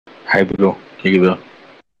Hi bro, கேக்குதா?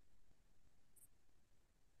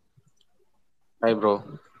 Hi bro.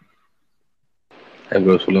 Hi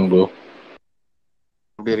bro, சொல்லுங்க bro.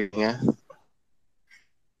 எப்படி இருக்கீங்க?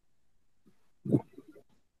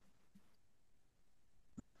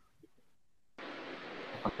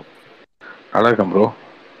 நல்லா இருக்கேன் ப்ரோ.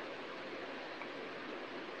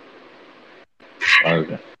 நல்லா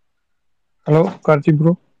இருக்கேன். Hello Karthi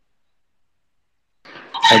bro.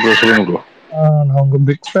 Hi bro, சொல்லுங்க ப்ரோ. நான் உங்க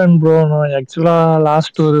பிக் ஃபேன் ப்ரோ. நான் ஆக்சுவலா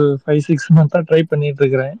லாஸ்ட் ஒரு 5-6 மந்த்தா ட்ரை பண்ணிட்டு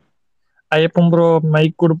இருக்கிறேன். ஐயப்பன் ப்ரோ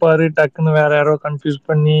மைக் கொடுப்பாரு, டக்குன்னு வேற யாரோ கன்ஃபியூஸ்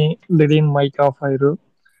பண்ணி திடீர்னு மைக் ஆஃப் ஆயிரும்.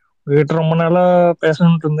 உங்ககிட்ட ரொம்ப நாளா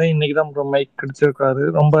பேசணும்னு இருந்தேன், இன்னைக்கு தான் ப்ரோ மைக் கிடைச்சிருக்காரு.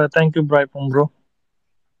 ரொம்ப தேங்க்யூ ப்ரோ ஐயப்பன் ப்ரோ.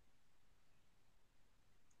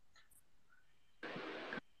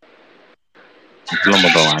 இப்படிலாம்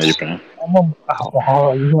பண்றான் ஐயப்பன். ஆமாம்.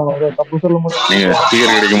 ஐயோ, அவரை தப்பு சொல்ல முடியாது நீங்க ப்ரோ.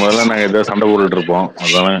 ஸ்பீக்கர் கிடைக்கும் போதெல்லாம் நாங்க ஏதோ சண்டை போட்டுட்டு இருப்போம்,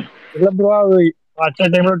 அதானே? இல்ல ப்ரோ, அது அட்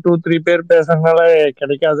டைம்ல 2-3 பேர் பேசுறதுனால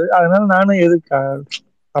கிடைக்காது. அதனால நானும் எதுக்கு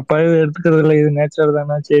அப்ப எடுத்துக்கிறது இல்லை, இது நேச்சர்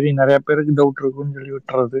தானே, சரி நிறைய பேருக்கு டவுட் இருக்குன்னு சொல்லி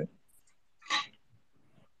விட்டுறது.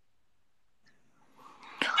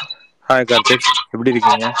 ஹாய் கார்த்திக், எப்படி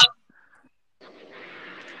இருக்கீங்க?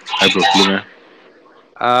 ஹாய் ப்ரோ, சொல்லுங்க.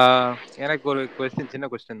 எனக்கு ஒரு சின்ன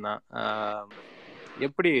கொஸ்டின் தான்.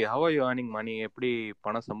 எப்படி ஹவ் ஆர் யூ ஏர்னிங் மணி? எப்படி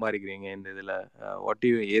பணம் சம்பாதிக்கிறீங்க இந்த இதில்?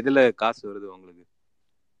 எதில் காசு வருது உங்களுக்கு?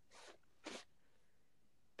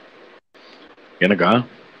 எனக்கா?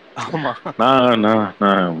 ஆமா. நான் நான்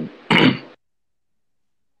நான்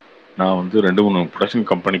நான் வந்து 2-3 ப்ரொடக்ஷன்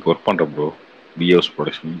கம்பெனிக்கு ஒர்க் பண்றேன் bro. PS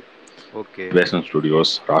production, okay. Fashion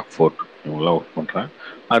studios, Rockford, இவங்கெல்லாம் ஒர்க் பண்றேன்.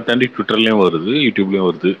 அதை தாண்டி ட்விட்டர்லயும் வருது, யூடியூப்லயும்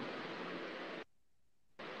வருது.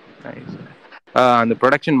 நைஸ். அந்த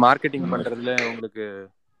ப்ரொடக்ஷன் மார்க்கெட்டிங் இந்த மாதிரி. பண்ணுறதுல உங்களுக்கு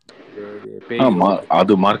பேய் ஓகே.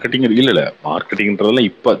 அது மார்க்கெட்டிங் இல்ல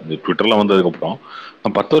மார்க்கெட்டிங்ன்றதெல்லாம் இப்ப இந்த ட்விட்டர்ல வந்ததுக்கு அப்புறம்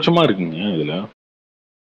நான் 10 வருஷமா இருக்குங்க இதுல.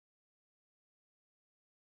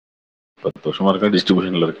 10 வருஷமா இருக்கேன்,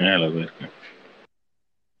 டிஸ்ட்ரிபியூஷன்ல இருக்கேன், எல்லாமே இருக்கேன்.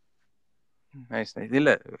 Nice nice.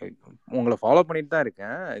 இல்லை, உங்களை ஃபாலோ பண்ணிட்டு தான்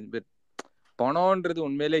இருக்கேன். பட் பணம்ன்றது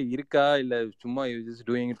உண்மையிலே இருக்கா, இல்லை சும்மா you just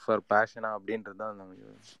doing it for பேஷனா அப்படின்றது தான் நான்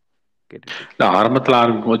கேட்டுட்டு இருக்கேன். இல்ல, ஆரம்பத்துல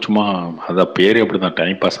ஆரம்பிக்கும் சும்மா அதான் பேரே அப்படிதான்,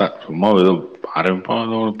 டைம் பாஸா சும்மா ஏதோ ஆரம்பிப்போம்,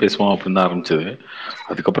 ஏதோ ஒண்ணு பேசுவோம் அப்படின்னு தான் ஆரம்பிச்சது.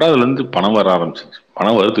 அதுக்கப்புறம் அதுல இருந்து பணம் வர ஆரம்பிச்சிச்சு.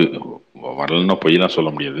 பணம் வருது, வரலன்னா பொய்லாம்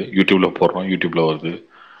சொல்ல முடியாது. யூடியூப்ல போடுறோம், யூடியூப்ல வருது.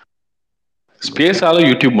 ஸ்பேஸால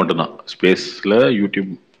யூடியூப் மட்டும்தான், ஸ்பேஸ்ல யூடியூப்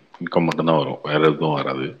இன்கம் மட்டும்தான் வரும், வேற எதுவும்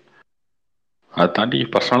வராது. அதை தாண்டி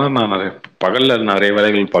பர்சனலாக நான் நிறைய பகல்ல நிறைய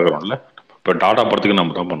வேலைகள் பார்க்குறோம்ல. இப்போ டாடா படத்துக்கு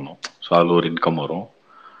நம்ம தான் பண்ணோம், ஸோ அதில் ஒரு இன்கம் வரும்.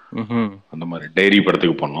 ம். அந்த மாதிரி டைரி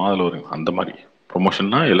படத்துக்கு பண்ணோம், அதில் ஒரு அந்த மாதிரி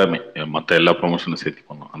ப்ரொமோஷன்னா எல்லாமே மற்ற எல்லா ப்ரொமோஷனும் சேர்த்து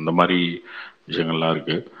பண்ணோம். அந்த மாதிரி விஷயங்கள்லாம்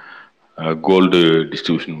இருக்கு. கோல்டு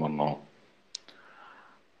டிஸ்ட்ரிபியூஷன் பண்ணோம்.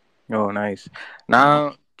 ஓ நைஸ். நான்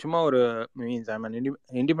சும்மா ஒரு means I mean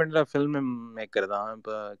இண்டிபெண்டாக film maker தான்.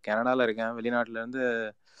 இப்போ கனடாவில் இருக்கேன். வெளிநாட்டிலேருந்து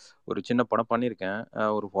ஒரு சின்ன படம் பண்ணியிருக்கேன்,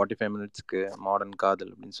 ஒரு 45 மினிட்ஸ்க்கு, மாடர்ன்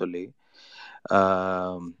காதல் அப்படின்னு சொல்லி.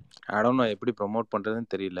 அடோன்னு எப்படி ப்ரொமோட்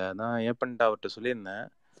பண்ணுறதுன்னு தெரியல. நான் ஏன் பண்ணிட்டு அவர்கிட்ட சொல்லியிருந்தேன்,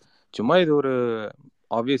 சும்மா இது ஒரு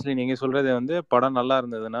ஆப்வியஸ்லி நீங்கள் சொல்கிறது வந்து படம் நல்லா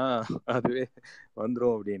இருந்ததுன்னா அதுவே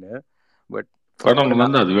வந்துடும் அப்படின்னு. பட் படம் ஒரு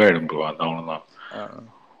வந்து அதுவே ஆகிடும் ப்ரோ, அது அவ்வளோதான்.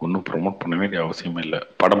 ஒன்றும் ப்ரொமோட் பண்ண வேண்டிய அவசியமே இல்லை.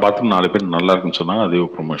 படம் பார்த்து 4 பேர் நல்லா இருக்குன்னு சொன்னால் அதுவே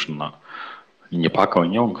ப்ரொமோஷன் தான். நீங்கள் பார்க்க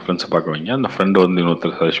வைங்க, உங்கள் ஃப்ரெண்ட்ஸை பார்க்க வைங்க, அந்த ஃப்ரெண்டு வந்து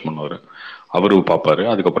இன்னொருத்தர் சஜஸ்ட் பண்ணுவார், அவரு பார்ப்பாரு,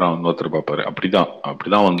 அதுக்கப்புறம் இன்னொருத்தர் பார்ப்பாரு.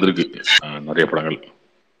 அப்படிதான் வந்திருக்கு நிறைய படங்கள்.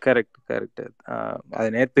 Correct correct. அது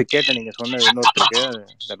நேற்று கேட்டேன் நீங்கள் சொன்னது இன்னொருத்தருக்கு.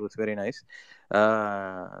 That was very nice.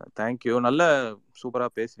 Thank you. நல்ல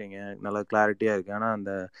சூப்பராக பேசுகிறீங்க, நல்ல கிளாரிட்டியாக இருக்குது. ஆனால்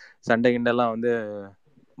அந்த சண்டை கிண்டெல்லாம் வந்து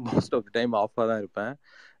மோஸ்ட் ஆஃப் த டைம் ஆஃபாக தான் இருப்பேன்.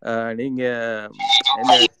 நீங்கள்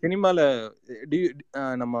இந்த சினிமாவில்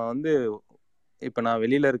நம்ம வந்து இப்போ நான்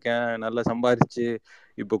வெளியில் இருக்கேன், நல்லா சம்பாரிச்சு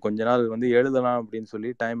இப்போ கொஞ்ச நாள் வந்து எழுதலாம் அப்படின்னு சொல்லி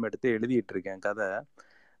டைம் எடுத்து எழுதிட்டு இருக்கேன் கதை.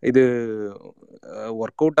 இது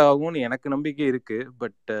ஒர்க் அவுட் ஆகும்னு எனக்கு நம்பிக்கை இருக்குது.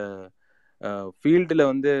 பட் ஃபீல்டில்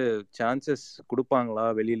வந்து சான்சஸ் கொடுப்பாங்களா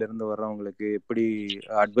வெளியிலேருந்து வர்றவங்களுக்கு? எப்படி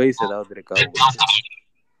அட்வைஸ் ஏதாவது இருக்கா உங்களுக்கு?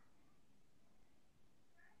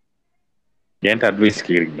 ஏன்ட்ட அட்வைஸ்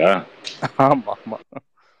கேட்குறீங்களா? ஆமாம் ஆமாம்.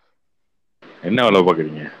 என்ன வேலை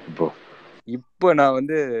பார்க்குறீங்க இப்போ? இப்போ நான்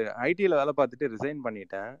வந்து ஐடியில் வேலை பார்த்துட்டு ரிசைன்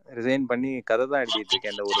பண்ணிட்டேன். ரிசைன் பண்ணி கதை தான் எழுதிட்டு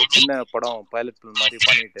இருக்கேன். இந்த ஒரு சின்ன படம் பைலட் ஃபில்ம் மாதிரி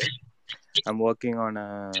பண்ணிட்டு ஐம் ஒர்க்கிங் ஆன்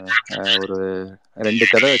ஒரு 2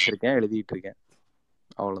 கதை வச்சுருக்கேன், எழுதிட்டு இருக்கேன்.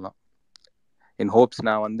 அவ்வளோதான். இன் ஹோப்ஸ்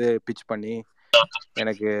நான் வந்து பிச் பண்ணி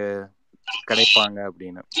எனக்கு கிடைப்பாங்க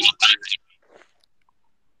அப்படின்னு.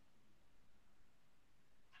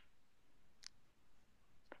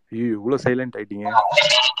 ஐயோ, இவ்வளோ சைலண்ட் ஆயிட்டீங்க.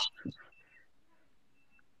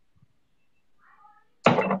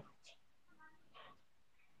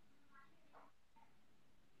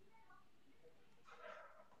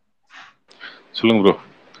 சொல்லுங்க ப்ரோ.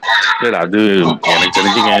 இல்ல அது எனக்கு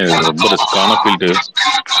தெரிஞ்சுங்க ரொம்ப ரிஸ்கான ஃபீல்டு.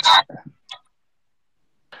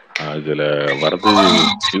 இதுல வர்றது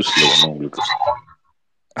யூஸ் இல்லை ஒன்றும் உங்களுக்கு.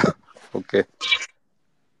 ஓகே.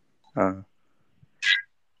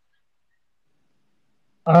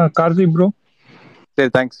 கார்த்திக் ப்ரோ.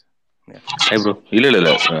 சரி, தேங்க்ஸ். ப்ரோ இல்ல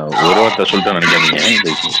ஒரே வார்த்தை சொல்லிட்டு நினைக்காதீங்க.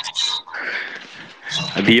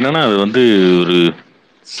 அது என்னன்னா அது வந்து ஒரு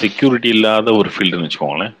செக்யூரிட்டி இல்லாத ஒரு ஃபீல்டுன்னு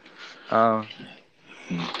வச்சுக்கோங்களேன்.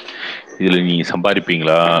 இதுல நீங்க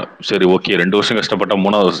சம்பாதிப்பீங்களா? சரி ஓகே 2 வருஷம் கஷ்டப்பட்டா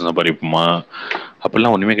 3வது வருஷம் சம்பாதிப்போமா?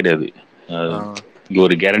 அப்படிலாம் ஒண்ணுமே கிடையாது. இங்க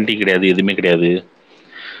ஒரு கேரண்டி கிடையாது, எதுவுமே கிடையாது.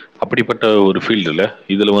 அப்படிப்பட்ட ஒரு ஃபீல்டுல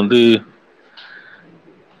இதுல வந்து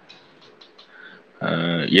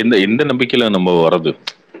எந்த நம்பிக்கையில நம்ம வர்றது?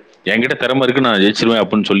 என்கிட்ட திறமை இருக்கு, நான் ஜெயிச்சிருவேன்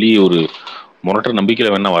அப்படின்னு சொல்லி ஒரு முரட்ட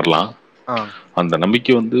நம்பிக்கையில வேணா வரலாம். அந்த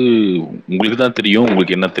நம்பிக்கை வந்து உங்களுக்கு தான் தெரியும்,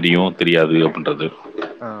 உங்களுக்கு என்ன தெரியும் தெரியாது அப்படின்றது.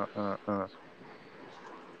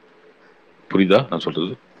 புரியுதா நான்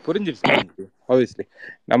சொல்றது? புரிஞ்சிருச்சு. ஆப்வியஸ்லி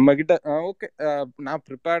நம்ம கிட்ட ஓகே, நான்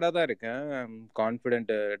ப்ரிப்பேர்டா தான் இருக்கேன்.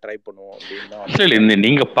 கான்ஃபிடென்ட் ட்ரை பண்ணுவோம் அப்படின்னு. இல்ல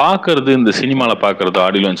நீங்க பாக்குறது, இந்த சினிமால பாக்குறது,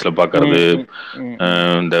 ஆடியோ லான்ச்ல பாக்குறது,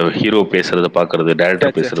 இந்த ஹீரோ பேசுறத பாக்குறது,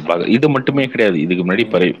 டைரக்டர் பேசுறத பாக்குறது, இது மட்டுமே கிடையாது. இதுக்கு முன்னாடி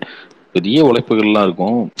பெரிய உழைப்புகள்லாம்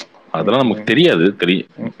இருக்கும். அதெல்லாம் நமக்கு தெரியாது.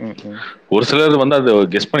 ஒரு சிலர் வந்து அதை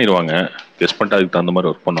கெஸ் பண்ணிடுவாங்க. கெஸ் பண்ணிட்டு அதுக்கு தகுந்த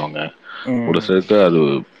மாதிரி ஒர்க் பண்ணுவாங்க. ஒரு சிலருக்கு அது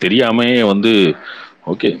தெரியாம வந்து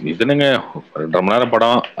ஓகே இது என்னங்க 2.5 மணி நேரம்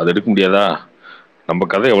படம், அது எடுக்க முடியாதா? நம்ம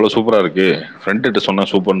கதை எவ்வளவு சூப்பரா இருக்கு, ஃப்ரெண்ட்கிட்ட சொன்னா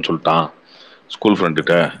சூப்பர்னு சொல்லிட்டான், ஸ்கூல்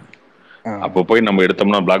ஃப்ரெண்ட்கிட்ட, அப்போ போய் நம்ம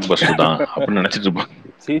எடுத்தோம்னா பிளாக் பஸ்டர் தான் அப்படின்னு நினைச்சிட்டு இருப்பாங்க.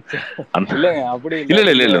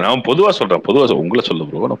 இல்ல நான் பொதுவா சொல்றேன். உங்களை சொல்ல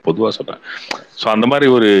ப்ரோ, நான் பொதுவா சொல்றேன். ஸோ அந்த மாதிரி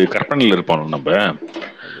ஒரு கற்பனையில் இருப்பானோ நம்ம,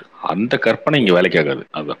 அந்த கற்பனை இங்க வேலைக்கு ஆகாது.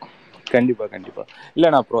 அதுதான். கண்டிப்பா இல்ல,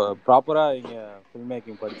 நான் ப்ராப்பரா இங்க ஃபில்ம்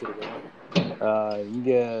மேக்கிங் படிச்சிருக்கேன். இங்க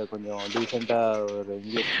கொஞ்சம் டீசெண்டா ஒரு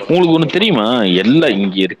இங்கிலீஷ் படம். உங்களுக்கு ஒண்ணு தெரியுமா?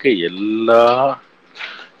 இங்க இருக்க எல்லா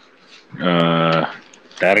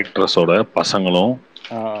டைரக்டர்ஸோட பசங்களும்,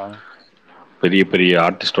 பெரிய பெரிய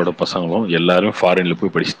ஆர்டிஸ்டோட பசங்களும் எல்லாரும் ஃபாரின்ல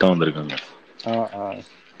போய் படிச்சுட்டு தான் வந்திருக்காங்க.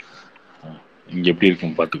 இங்க எப்படி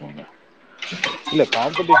இருக்கும் பாத்துக்கோங்க. இல்ல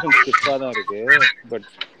காம்படிஷன் ஸ்டிஃபா தான் இருக்கு. பட்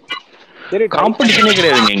காம்படிஷனே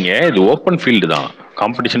கிடையாதுங்க இங்க. இது ஓப்பன் ஃபீல்டு தான்,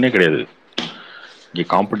 காம்படிஷனே கிடையாது இங்க.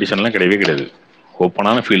 காம்படிஷன்லாம் கிடையவே கிடையாது,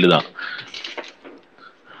 ஓப்பனான ஃபீல்டு தான்.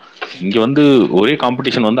 இங்க வந்து ஒரே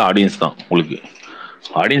காம்படிஷன் வந்து ஆடியன்ஸ் தான். உங்களுக்கு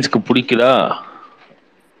ஆடியன்ஸ்க்கு பிடிக்குதா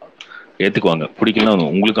ஏத்துக்குவாங்க, பிடிக்கல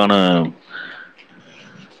உங்களுக்கான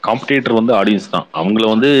காம்படிட்டர் வந்து ஆடியன்ஸ் தான். அவங்கள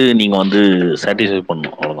வந்து நீங்க வந்து சாட்டிஸ்ஃபை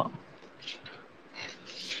பண்ணணும், அவ்வளவுதான்.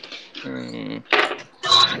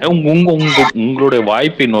 உங்களுடைய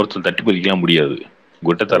வாய்ப்பை இன்னொருத்தர் தட்டி பறிக்கலாம் முடியாது.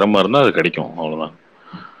 உங்கள்கிட்ட திறமை இருந்தா அது கிடைக்கும், அவ்வளவுதான்.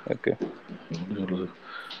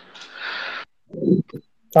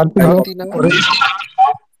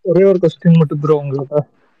 ஒரே ஒரு கொஸ்டின் மட்டும் ப்ரோ உங்கள்கிட்ட,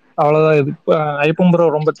 அவ்வளவுதான். இது ஐப்பம் ப்ரோ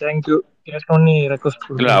ரொம்ப தேங்க்யூ. கேட்டோன்னே ரெக்வஸ்ட்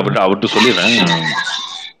இல்ல அவர்கிட்ட சொல்லிடுறேன்.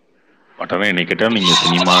 பட் ஆனால் என்னை கேட்டால் நீங்க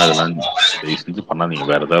சினிமா இதெல்லாம் தயவு செஞ்சு பண்ணாதீங்க,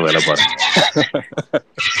 வேற ஏதாவது வேலை பாருங்க.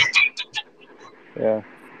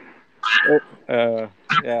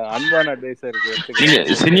 அன்பான அட்வைஸ் இருக்கு. நீங்க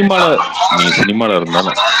சினிமால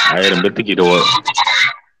இருந்தாலும் 1000 பேத்துக்கு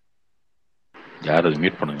யார் அது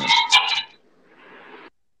மீட் பண்ணுங்க.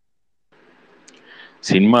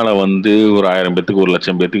 சினிமாவில் வந்து ஒரு 1000 பேத்துக்கு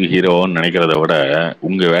 1,00,000 பேத்துக்கு ஹீரோன்னு நினைக்கிறத விட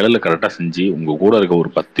உங்க வேலையில கரெக்டாக செஞ்சு உங்க கூட இருக்க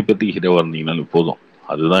ஒரு 10 பேத்துக்கு ஹீரோவா இருந்தீங்கன்னாலும் போதும்.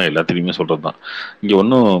 அதுதான் எல்லாத்துலேயுமே சொல்றது தான். இங்கே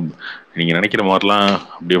ஒன்றும் நீங்கள் நினைக்கிற மாதிரிலாம்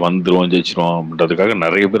அப்படியே வந்துடும் ஜெயிச்சிரும் அப்படின்றதுக்காக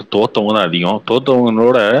நிறைய பேர் தோத்தவங்க தான் அதிகம்.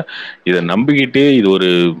 தோத்தவங்களோட இதை நம்பிக்கிட்டு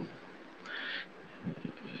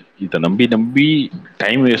இதை நம்பி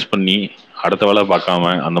டைம் வேஸ்ட் பண்ணி அடுத்த வேலை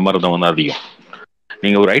பார்க்காம அந்த மாதிரி இருந்தவங்க தான் அதிகம்.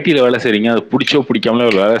 நீங்க ஒரு ஐடியில் வேலை செய்றீங்க, அது பிடிச்சோ பிடிக்காமல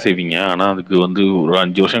ஒரு வேலை செய்வீங்க. ஆனால் அதுக்கு வந்து ஒரு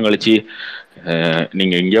 5 வருஷம் கழிச்சு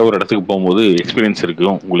நீங்க எங்கேயோ ஒரு இடத்துக்கு போகும்போது எக்ஸ்பீரியன்ஸ்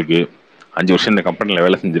இருக்கும் உங்களுக்கு. 5 வருஷம் இந்த கம்பெனியில்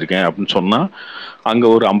வேலை செஞ்சிருக்கேன் அப்படின்னு சொன்னா அங்க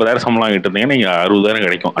ஒரு 50,000 சம்பளம் ஆகிட்டு இருந்தீங்கன்னா நீங்க 60,000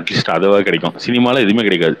 கிடைக்கும். அட்லீஸ்ட் அதுவாக கிடைக்கும். சினிமால எதுவுமே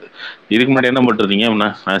கிடைக்காது. இதுக்கு முன்னாடி என்ன பண்றீங்க?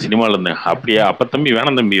 நான் சினிமால இருந்தேன். அப்படியே அப்ப தம்பி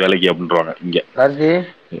வேணாம் தம்பி வேலைக்கு அப்படின்றாங்க இங்க.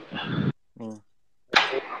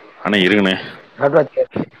 ஆனா இருங்கண்ணே,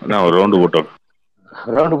 நான் ஒரு ரவுண்டு போட்டோம்.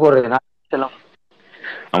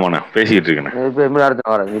 ஆமாண்ணா பேசிக்கிட்டு இருக்கேண்ணே.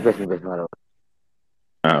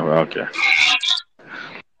 ஓகே.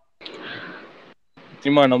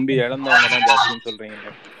 சினிமா நம்பி இழந்தவங்க தான் ஜாஸ்தின்னு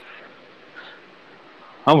சொல்றீங்க.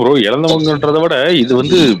 ப்ரோ இழந்தவங்கன்றத விட இது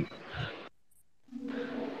வந்து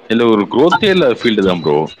இல்ல ஒரு குரோத்தே இல்ல ஃபீல்டு தான்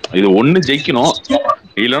ப்ரோ. இது ஒண்ணு ஜெயிக்கணும்,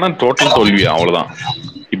 இல்லைன்னா டோட்டல் தோல்வி, அவ்வளவுதான்.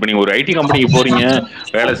 இப்ப நீங்க ஒரு ஐடி கம்பெனிக்கு போறீங்க,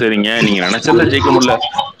 வேலை செய்றீங்க, நீங்க நினைச்சதுல ஜெயிக்க முடியல.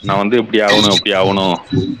 நான் வந்து இப்படி ஆகணும் அப்படி ஆகணும்,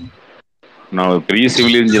 நான் பெரிய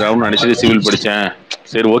சிவில் இன்ஜினியர் ஆகணும்னு நினைச்சிட்டு சிவில் படிச்சேன்,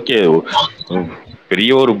 சரி ஓகே,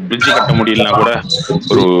 பெரிய ஒரு பிரிட்ஜ் கட்ட முடியலனா கூட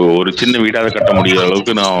ஒரு ஒரு சின்ன வீடாவது கட்ட முடியாத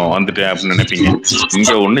அளவுக்கு நான் வந்துட்டேன் அப்படின்னு நினைப்பீங்க.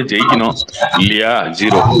 இங்க ஒண்ணு ஜெயிக்கணும் இல்லையா,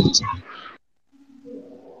 ஜீரோ.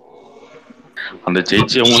 அந்த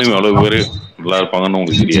ஜெயிச்சவங்களையும் எவ்வளவு பேரு நல்லா இருப்பாங்கன்னு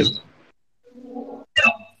உங்களுக்கு தெரியாது.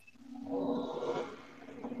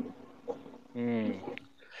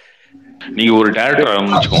 நீங்க ஒரு டைரக்டர்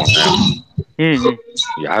ஆகணும்னு வச்சுக்கோங்க.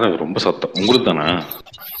 யாரு ரொம்ப சத்தம் உங்களுக்கு தானே?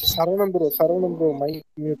 சரவணன் ப்ரோ மைக்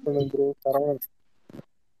மியூட் பண்ணுங்க ப்ரோ. சரவணன்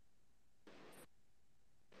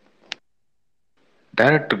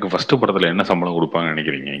டைரக்டருக்கு ஃபர்ஸ்ட் படத்துல என்ன சம்பளம் கொடுப்பாங்கன்னு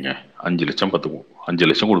நினைக்கிறீங்க? இங்க 5 லட்சம் 5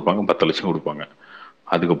 லட்சம் கொடுப்பாங்க, 10 லட்சம் கொடுப்பாங்க.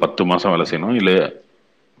 அதுக்கு 10 மாசம் வேலை செய்யணும். இல்ல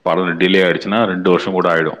படம் டிலே ஆயிடுச்சுன்னா 2 வருஷம் கூட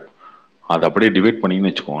ஆயிடும். அதை அப்படியே டிவைட்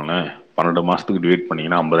பண்ணீங்கன்னு வச்சுக்கோங்களேன். 12 மாசத்துக்கு டிவைட்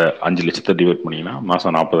பண்ணீங்கன்னா 5 லட்சத்தை டிவைட் பண்ணீங்கன்னா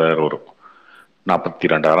மாசம் 40,000 வரும்,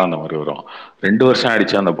 42,000 அந்த மாதிரி வரும். 2 வருஷம்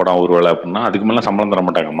ஆயிடுச்சு அந்த படம் ஒரு வேலை அப்படின்னா அதுக்கு மேலே சம்பளம் தர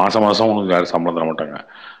மாட்டாங்க. மாசம் மாசம் உங்களுக்கு யாரும் சம்பளம் தர மாட்டாங்க.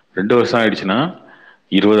 2 வருஷம் ஆயிடுச்சுன்னா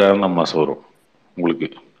 20,000 தான் மாசம் வரும் உங்களுக்கு.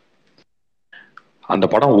 அந்த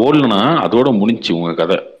படம் ஓடலன்னா அதோட முடிஞ்சு உங்க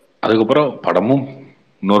கதை. அதுக்கப்புறம்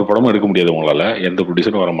இன்னொரு படமும் எடுக்க முடியாது உங்களால, எந்த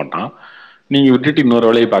ப்ரொடியூசரும் வர மாட்டான். நீங்க விட்டுட்டு இன்னொரு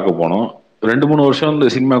வேலையை பார்க்க போனோம். 2-3 வருஷம் இந்த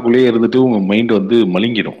சினிமாக்குள்ளேயே இருந்துட்டு உங்க மைண்ட் வந்து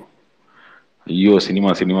மலிங்கிடும். ஐயோ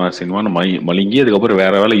சினிமான்னு மலிங்கி அதுக்கப்புறம்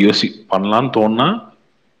வேற வேலை பண்ணலான்னு தோணுனா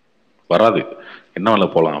வராது. என்ன வேலை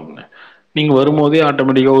போகலாம் அப்படின்னு. நீங்க வரும்போதே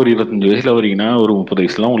ஆட்டோமேட்டிக்கா ஒரு 25 வயசுல வரீங்கன்னா ஒரு 30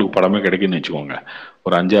 வயசுலாம் உங்களுக்கு படமே கிடைக்குன்னு வச்சுக்கோங்க.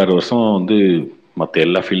 ஒரு 5-6 வருஷம் வந்து மற்ற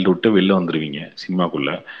எல்லா ஃபீல்டு விட்டு வெளில வந்துடுவீங்க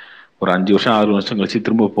சினிமாக்குள்ள. ஒரு 5 வருஷம் 6 வருஷம் கழிச்சு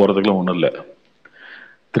திரும்ப போறதுக்குலாம் ஒன்றும் இல்லை.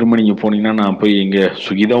 திரும்ப நீங்க போனீங்கன்னா நான் போய் இங்க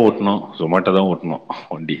ஸ்விக்கி தான் ஓட்டணும், ஜொமேட்டோ தான் ஓட்டணும்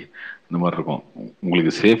வண்டி, இந்த மாதிரி இருக்கும்.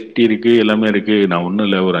 உங்களுக்கு சேஃப்டி இருக்கு, எல்லாமே இருக்கு. நான் ஒன்றும்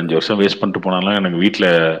இல்லை, ஒரு 5 வருஷம் வேஸ்ட் பண்ணிட்டு போனாலும் எனக்கு வீட்டில்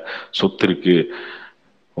சொத்து இருக்கு,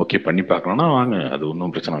 ஓகே பண்ணி பார்க்கலாம்னா வாங்க, அது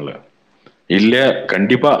ஒன்றும் பிரச்சனை இல்லை. இல்ல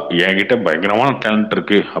கண்டிப்பா என்கிட்ட பயங்கரமான டேலண்ட்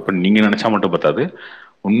இருக்கு அப்படின்னு நீங்க நினைச்சா மட்டும் பத்தாது,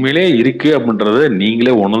 உண்மையிலே இருக்கு அப்படின்றத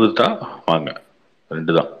நீங்களே உணர்ந்துட்டா வாங்க.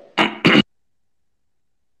 2 தான்.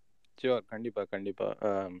 ஷியோர், கண்டிப்பா கண்டிப்பா.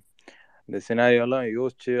 இந்த சினாரியோலாம்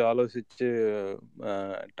யோசிச்சு ஆலோசிச்சு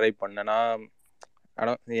ட்ரை பண்ணேன்னா,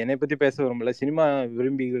 ஆனால் என்னை பற்றி பேச விரும்பல, சினிமா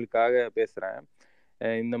விரும்பிகளுக்காக பேசுகிறேன்.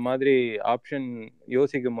 இந்த மாதிரி ஆப்ஷன்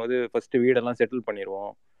யோசிக்கும் போது ஃபர்ஸ்ட் வீடெல்லாம் செட்டில்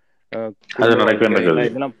பண்ணிடுவோம். அது நடக்கவே நடக்காது.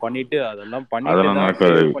 இதெல்லாம் பண்ணிட்டு அதெல்லாம் அதெல்லாம்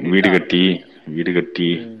நடக்காது. வீடு கட்டி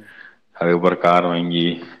அதுக்கப்புறம் கார் வாங்கி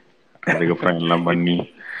அதுக்கப்புறம் எல்லாம் பண்ணி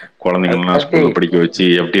குழந்தைங்கள்லாம் ஸ்கூல்ல படிக்க வச்சு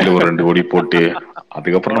எஃப்டில ஒரு 2 கோடி போட்டு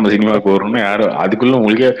அதுக்கப்புறம் நம்ம சினிமாவுக்கு வரணும்னா யாரும் அதுக்குள்ள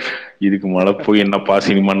உங்களுக்கே இதுக்கு மேல போய் என்னப்பா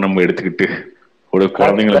சினிமான்னு நம்ம எடுத்துக்கிட்டு ஒரு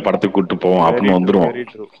குழந்தைங்களை படத்துக்கு கூப்பிட்டு போவோம் அப்படின்னு வந்துருவோம்.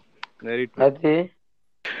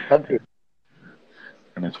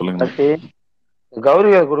 என்ன சொல்லுங்க.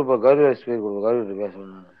 கௌரியா கொடுப்போம், கௌரியா ஸ்பீர் கொடுப்போம், கௌரி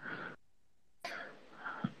பேசணும்.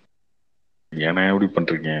 ஏன்னா எப்படி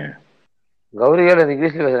பண்றீங்க? கௌரியால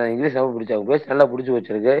இங்கிலீஷ்ல பேசுறேன், இங்கிலீஷ் ரொம்ப பிடிச்சா பேச நல்லா பிடிச்சி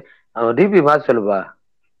வச்சிருக்கு. அவன் டிபி மாத்த சொல்லுப்பா.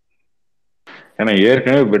 ஏன்னா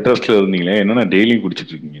ஏற்கனவே பெட் ரெஸ்ட்ல இருந்தீங்களே, என்னன்னா டெய்லி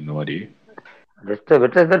குடிச்சிட்டு இருக்கீங்க இந்த மாதிரி?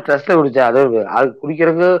 பெட் ரெஸ்ட் ட்ரஸ்ட்ல குடிச்சேன். அது அது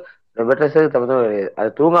குடிக்கிறதுக்கு பெட் ரெஸ்ட்டுக்கு சம்மந்தம் கிடையாது. அது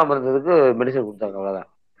தூங்காம இருந்ததுக்கு மெடிசன் கொடுத்தாங்க, அவ்வளவுதான்.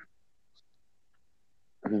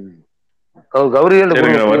 கௌரிகள்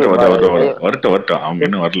வரட்டும். அவங்க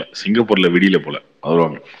இன்னும் வரல, சிங்கப்பூர்ல விடியல போல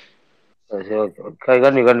வருவாங்க.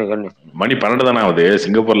 மணி 12 தானே ஆகுது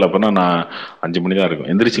சிங்கப்பூர்ல. அப்பனா நான் 5 மணி தான்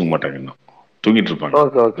இருக்கும், எந்திரிச்சிக்க மாட்டாங்க, இன்னும் தூங்கிட்டு இருப்பாங்க.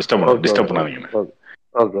 டிஸ்டர்ப் பண்ணாதீங்க.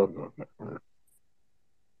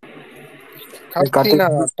 கார்த்தினா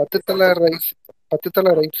 10 தலை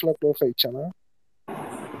ரைட்ஸ்லாம் க்ளோஸ் ஆயிடுச்சானா?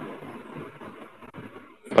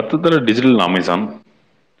 10 தலை டிஜிட்டல் அமேசான்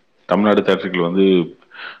தமிழ்நாடு தியேட்டர்கள் வந்து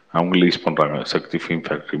அவங்க ரிலீஸ் பண்றாங்க சக்தி ஃபிலிம்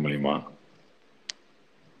ஃபேக்டரி மூலியமா.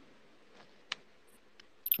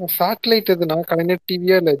 சாட்டலைட் எதுனா கலைஞர்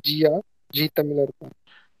டிவியா இல்ல ஜி தமிழா இருக்கும்?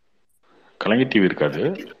 கலைஞர் டிவி இருக்காது,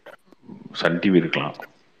 சன் டிவி இருக்கலாம்,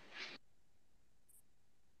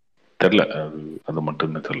 தெரியல. அது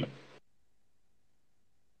மட்டும் தான் தெரியல.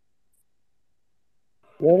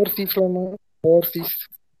 ஓவர்சீஸ்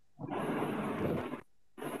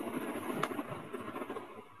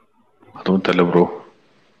அதுவும் தெரியல bro.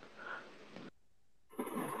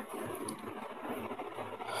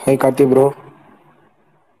 High Karthi bro.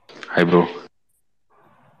 Hi bro.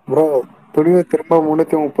 Bro துணிவை திரும்ப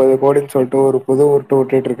 330 கோடின்னு சொல்லிட்டு ஒரு புது உருட்டு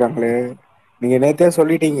விட்டுட்டு இருக்காங்களே, நீங்க நேத்தே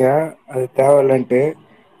சொல்லிட்டீங்க அது தேவையில்லைன்ட்டு.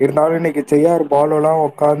 இருந்தாலும் இன்னைக்கு செய்யார் பாலுலாம்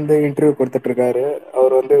உட்காந்து இன்டர்வியூ கொடுத்துட்டு இருக்காரு.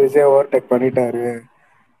 அவர் வந்து விஜய் ஓவர்டேக் பண்ணிட்டாரு,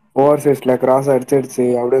 ஓவர்சீஸ்ல கிராஸ் அடிச்சிடுச்சு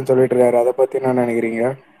அப்படின்னு சொல்லிட்டு இருக்காரு. அதை பத்தி என்ன நினைக்கிறீங்க?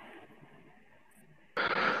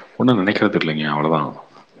 ஒன்றும் நினைக்கிறது இல்லைங்க, அவ்வளோதான்.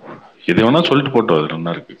 எது வேணா சொல்லிட்டு போட்டோம், அது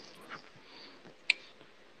நல்லா இருக்கு.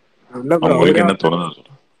 இல்ல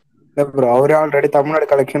ப்ரோ, அவரே ஆல்ரெடி தமிழ்நாடு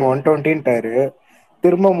கலெக்ஷன் 120ன்ட்டாரு.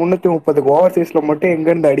 திரும்ப 330 ஓவர்சீஸ்ல மட்டும் எங்க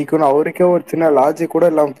இருந்து அடிக்கணும் அவருக்கே ஒரு சின்ன லாஜிக் கூட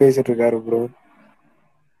இல்லாம பேசிட்டு இருக்காரு ப்ரோ.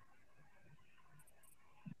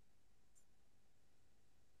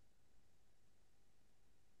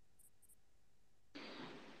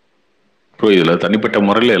 ப்ரோ இதில் தனிப்பட்ட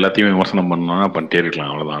முறையில் எல்லாத்தையும் விமர்சனம் பண்ணோம்னா பண்ணிட்டே இருக்கலாம்,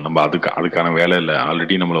 அவ்வளோதான். நம்ம அதுக்கான வேலை இல்லை.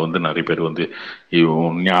 ஆல்ரெடி நம்மளை வந்து நிறைய பேர் வந்து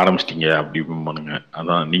நீ ஆரம்பிச்சிட்டிங்க அப்படி இப்படின்னு பண்ணுங்க.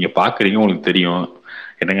 அதான் நீங்கள் பார்க்குறீங்க, உங்களுக்கு தெரியும்.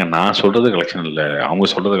 என்னங்க நான் சொல்கிறது கலெக்ஷன் இல்லை, அவங்க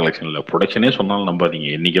சொல்கிறது கலெக்ஷன் இல்லை. ப்ரொடக்ஷனே சொன்னாலும் நம்பாதீங்க.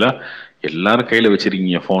 இன்னைக்கெல்லாம் எல்லாரும் கையில்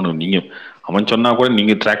வச்சிருக்கீங்க ஃபோனு. நீங்கள் அவன் சொன்னால் கூட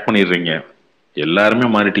நீங்கள் ட்ராக் பண்ணிடுறீங்க. எல்லாருமே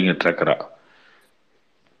மாறிட்டீங்க ட்ராக்கரா.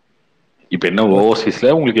 இப்போ என்ன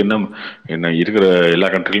ஓவர்சீஸில் உங்களுக்கு என்ன என்ன இருக்கிற எல்லா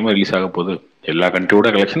கண்ட்ரிலுமே ரிலீஸ் ஆக போகுது. எல்லா கண்ட்ரியோட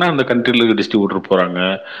கலெக்ஷனாக அந்த கண்ட்ரியில் டிஸ்ட்ரிபியூட்டர் போகிறாங்க,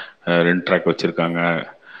 2 ட்ராக் வச்சுருக்காங்க,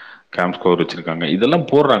 கேம் ஸ்கோர் வச்சுருக்காங்க, இதெல்லாம்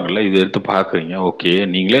போடுறாங்கல்ல. இதை எடுத்து பார்க்குறீங்க, ஓகே.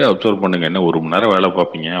 நீங்களே அப்சர்வ் பண்ணுங்க. என்ன 1 மணி நேரம் வேலை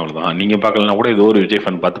பார்ப்பீங்க, அவ்வளோதான். நீங்கள் பார்க்கலன்னா கூட ஏதோ ஒரு விஜய்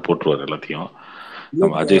ஃபேன் பார்த்து போட்டுருவார் எல்லாத்தையும்.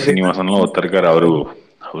 நம்ம அஜய் சீனிவாசன்லாம் ஒருத்தர் இருக்காரு,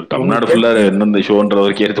 அவர் தமிழ்நாடு ஃபுல்லாக எந்தெந்த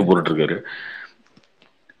ஷோன்றவருக்கு எடுத்து போட்டுருக்காரு.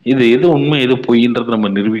 இது எது உண்மை எது பொய்ன்றது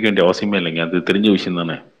நம்ம நிரூபிக்க வேண்டிய அவசியமே இல்லைங்க, அது தெரிஞ்ச விஷயம்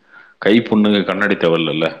தானே. கை பொண்ணுங்க கண்ணாடி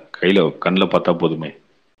தேவையில்ல, கண்ணில் பார்த்தா போதுமே.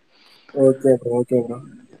 Okay bro, okay bro.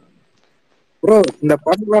 Bro இந்த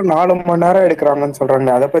படத்துல 4 மணி நேரம் எடுக்கிறாங்கன்னு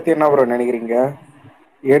சொல்றாங்க, அதை பத்தி என்ன ப்ரோ நினைக்கிறீங்க?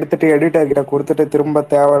 எடுத்துட்டு எடிட்டர் கிட்ட கொடுத்துட்டு திரும்ப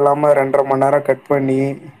தேவையில்லாம 2.5 மணி நேரம் கட் பண்ணி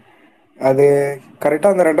அது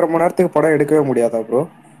கரெக்டா அந்த 2.5 மணி நேரத்துக்கு படம் எடுக்கவே முடியாதா ப்ரோ?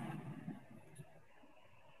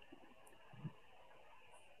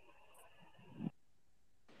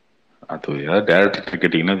 அது ஏதாவது டேரக்டர்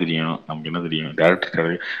கேட்டிங்கன்னா தெரியும், நமக்கு என்ன தெரியும். டேரக்டர்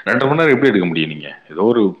 2.5 மணி நேரம் எப்படி எடுக்க முடியும்? நீங்கள் ஏதோ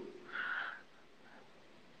ஒரு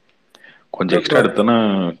கொஞ்சம் எக்ஸ்ட்ரா எடுத்தோன்னா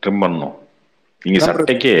ட்ரிம் பண்ணணும். நீங்கள்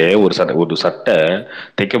சட்டைக்கே ஒரு சட்டை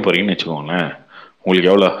தைக்க போறீங்கன்னு வச்சுக்கோங்களேன், உங்களுக்கு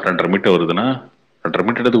எவ்வளோ 2.5 மீட்டர் வருதுன்னா 2.5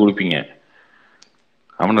 மீட்டர் எடுத்து கொடுப்பீங்க.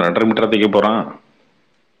 அவனை 2.5 மீட்டராக தைக்க போகிறான்,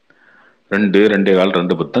 2.25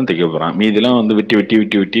 2.10 தான் தைக்க போகிறான். மீதிலாம் வந்து வெட்டி வெட்டி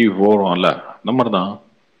வெட்டி வெட்டி போகிறோம்ல, அந்த மாதிரி தான்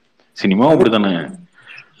சினிமாவும் அப்படி தானே.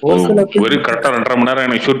 வெறும் கரெக்டாக 2.5 மணி நேரம்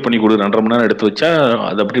எனக்கு ஷூட் பண்ணி கொடு, 2.5 மணி நேரம் எடுத்து வச்சா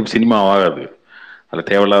அது அப்படி சினிமா ஆகாது. அதில்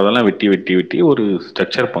தேவையில்லாதெல்லாம் வெட்டி வெட்டி வெட்டி ஒரு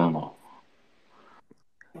ஸ்ட்ரக்சர் பண்ணணும்.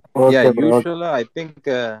 யூஸ்வலா ஐ திங்க்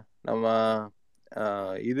நம்ம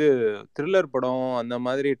இது த்ரில்லர் படம் அந்த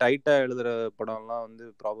மாதிரி டைட்டா எழுதுற படம்லாம் வந்து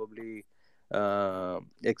ப்ராபப்ளி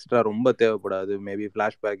எக்ஸ்ட்ரா ரொம்ப தேவைப்படாது. மேபி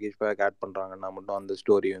ஃப்ளாஷ்பேக் ஆட் பண்ணுறாங்கன்னா மட்டும் அந்த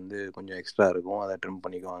ஸ்டோரி வந்து கொஞ்சம் எக்ஸ்ட்ரா இருக்கும், அதை ட்ரிம்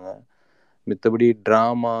பண்ணிக்குவாங்க. மித்தபடி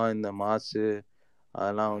ட்ராமா இந்த மாசு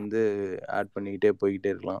அதெல்லாம் வந்து ஆட் பண்ணிக்கிட்டே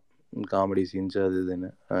போய்கிட்டே இருக்கலாம், காமெடி சீன்ஸ் அது இதுன்னு.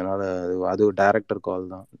 அதனால அது டேரக்டர்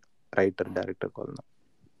கால் தான், டேரக்டர் கால் தான்.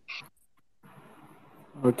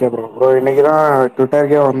 Okay bro. ப்ரோ இன்னைக்கு தான்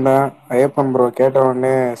ட்விட்டருக்கே வந்தேன், ஐயப்பன் ப்ரோ கேட்ட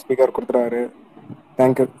உடனே speaker கொடுத்துறாரு.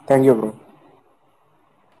 Thank you bro.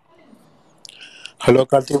 Hello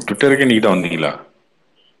Karthi, ட்விட்டருக்கே இன்னைக்கு தான் வந்தீங்களா?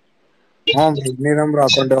 இன்னைக்கு தான் ப்ரோ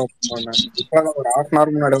அக்கௌண்ட் ஓப்பன் பண்ணேன். இப்போ ஒரு 1/2 hour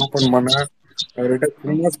முன்னாடி ஓப்பன் பண்ணேன். அவர்கிட்ட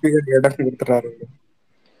சும்மா ஸ்பீக்கர் கேட்டா கொடுத்துறாரு.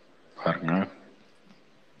 பாருங்க.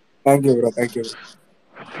 Thank you bro, thank you.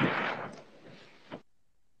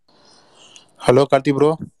 Hello Karthi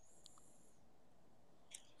bro.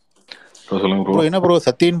 சொல்லுங்க ப்ரோ. என்ன ப்ரோ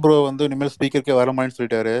சத்யன் ப்ரோ வந்து இனிமேல் ஸ்பீக்கருக்கே வர மாட்டேன்னு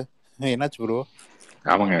சொல்லிட்டாரு, என்னாச்சு ப்ரோ?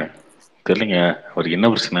 ஆமாங்க, தெரியலங்க அவருக்கு என்ன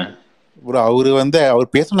பிரச்சனை ப்ரோ. அவர்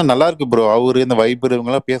பேசுனா நல்லா இருக்கு ப்ரோ. அவரு இந்த வைபர்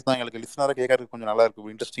இவங்க எல்லாம் பேசினா எங்களுக்கு லிசனரா கேட்கறதுக்கு கொஞ்சம் நல்லா இருக்கு,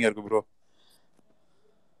 இன்ட்ரெஸ்டிங்கா இருக்கு ப்ரோ.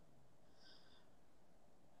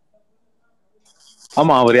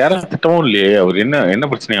 ஆமா, அவர் யாரும் திட்டமும் இல்லையே. அவர் என்ன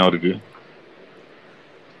பிரச்சனையா அவருக்கு?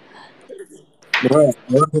 ப்ரோ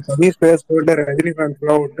அவருக்கு தனி ஸ்பேஸ் போட்டு ரஜினி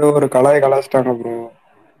ஃபேன்ஸ்லாம் விட்டு ஒரு கலாய்ச்சிட்டாங்க ப்ரோ.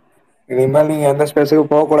 இனிமேல் நீங்க எந்த ஸ்பேஸுக்கு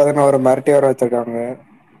போக கூடாதுன்னு ஒரு மிரட்டி வர வச்சிருக்காங்க.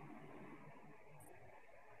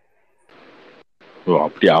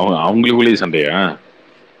 அப்படி அவங்களுக்குள்ளேயே சண்டையா?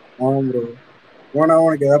 ஆமா ப்ரோ. போனா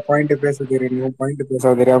உனக்கு ஏதாவது பாயிண்ட் பேச தெரியும், பாயிண்ட்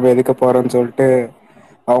பேச தெரியாம எதுக்கு போறேன்னு சொல்லிட்டு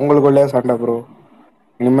அவங்களுக்குள்ளே சண்டை ப்ரோ.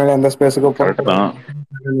 இனிமேல் எந்த ஸ்பேஸுக்கு போக கரெக்ட் தான்.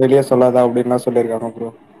 கூடாது, வெளியே சொல்லாதா அப்படின்லாம் சொல்லியிருக்காங்க ப்ரோ.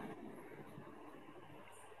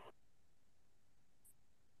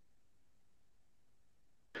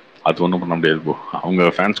 அது ஒன்றும் பண்ண முடியாது ப்ரோ. அவங்க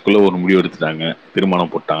ஃபேன்ஸ்குள்ள ஒரு முடிவு எடுத்துட்டாங்க,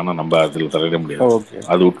 தீர்மானம் போட்டாங்கன்னா நம்ம அதில் தலையிட முடியாது.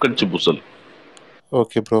 அது உட்கட்சி பூசல்.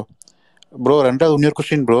 Okay bro. ப்ரோ ரெண்டாவது இன்னொரு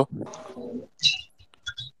கொஸ்டின் ப்ரோ.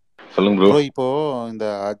 சொல்லுங்க ப்ரோ. இப்போ இந்த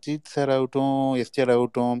அஜித் சார் ஆகட்டும், எஸ்டிஆர்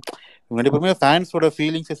ஆகட்டும், இவங்க 2 பேருமே ஃபேன்ஸோட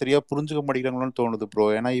ஃபீலிங்ஸை சரியா புரிஞ்சுக்க மாட்டேங்கிறாங்களோன்னு தோணுது ப்ரோ.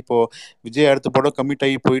 ஏன்னா இப்போ விஜய் அடுத்த படம் கமிட்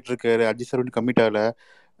ஆகி போயிட்டு இருக்காரு, அஜித் சார் ஒன்றும் கமிட் ஆகல,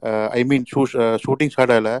 ஐ மீன் ஷூட்டிங்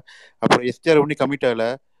ஸ்டார்ட் ஆகல, அப்புறம் எஸ்டிஆர் ஒன்றும் கமிட் ஆகல.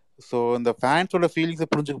 ஸோ இந்த ஃபேன்ஸோட ஃபீலிங்ஸை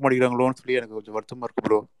புரிஞ்சுக்க மாட்டேங்கிறாங்களோன்னு சொல்லி எனக்கு கொஞ்சம் வருத்தமா இருக்கு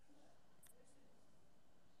ப்ரோ.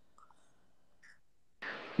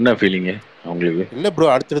 என்ன ஃபீலிங்கு அவங்களுக்கு? இல்ல ப்ரோ,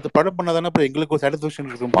 அடுத்தடுத்து படம் பண்ணாதானே ப்ரோ எங்களுக்கு ஒரு சாட்டிஸ்ஃபேக்ஷன்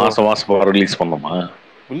இருக்கும். மாசம் படம் ரிலீஸ் பண்ணோமா?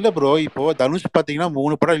 இல்ல ப்ரோ, இப்போ தனுஷ் பாத்தீங்கன்னா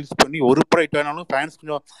 3 படம் ரிலீஸ் பண்ணி ஒரு படம் ஹிட் ஆனாலும் ஃபேன்ஸ்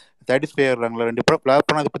கொஞ்சம் சாட்டிஸ்ஃபை ஆயிடுறாங்களா, 2 படம் ஃபிளாப்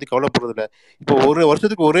பண்ணா அதை பத்தி கவலைப்படுறது இல்ல. இப்போ ஒரு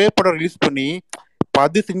வருஷத்துக்கு ஒரே படம் ரிலீஸ் பண்ணி இப்போ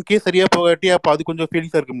அது சின்கே சரியா போகாட்டி அப்போ அது கொஞ்சம்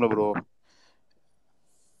ஃபீலிங்ஸா இருக்கும்ல ப்ரோ.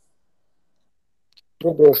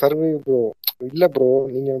 ப்ரோ சர்வே ப்ரோ இல்ல ப்ரோ,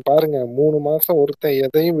 நீங்க பாருங்க 3 மாசம் ஒருத்தன்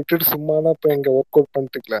எதையும் விட்டுட்டு சும்மாதான் இப்ப எங்க ஒர்க் அவுட்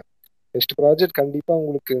பண்ணிட்டுல. நெக்ஸ்ட் ப்ராஜெக்ட் கண்டிப்பா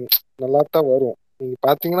உங்களுக்கு நல்லா தான் வரும். நீங்க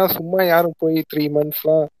பாத்தீங்கன்னா சும்மா யாரும் போய் 3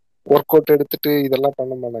 மந்த்ஸ்லாம் ஒர்க் அவுட் எடுத்துட்டு இதெல்லாம்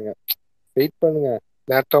பண்ண மாட்டாங்க. வெயிட் பண்ணுங்க,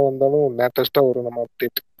 லேட்டா வந்தாலும் லேட்டஸ்டா வரும் நம்ம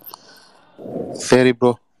அப்டேட். சரி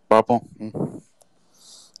ப்ரோ, பாப்போம்.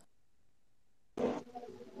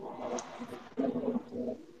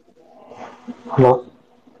 ஹலோ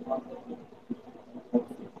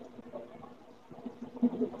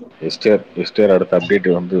எஸ்டிஆர் அடுத்த அப்டேட்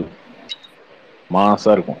வந்து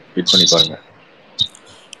மாசா இருக்கும், வெயிட் பண்ணி பாருங்க.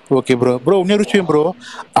 Okay bro. ப்ரோ இன்னொரு விஷயம் ப்ரோ,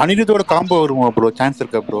 அனிருத்தோட காம்போ வருமா ப்ரோ? சான்ஸ்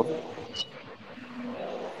இருக்கா ப்ரோ?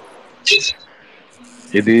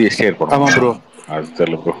 இது எஸ்டிஆர் படம். ஆமா ப்ரோ. அது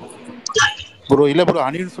தெரியல ப்ரோ. ப்ரோ இல்ல ப்ரோ,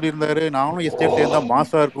 அனிருத் சொல்லியிருந்தாரு நானும் எஸ்டிஆர் சேர்ந்தா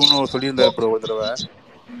மாசா இருக்கும்னு சொல்லியிருந்தாரு ப்ரோ ஒரு தடவை,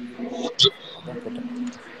 அதான் கேட்டேன்.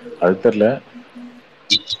 அது தெரியல,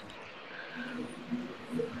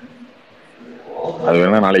 அது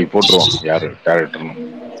வேணா நாளைக்கு போட்டுருவோம் யாரு டேரக்டர்னு.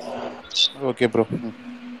 Okay bro.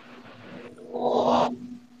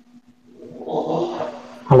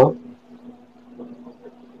 ஹலோ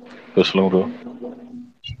சொல்லுங்க ப்ரோ.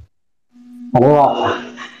 ஹலோ,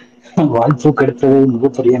 வாய்ப்பு கிடைத்தது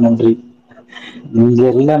மிகப்பெரிய நன்றி. நீங்க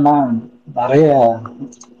இல்லைன்னா நிறைய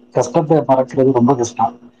கஷ்டத்தை மறக்கிறது ரொம்ப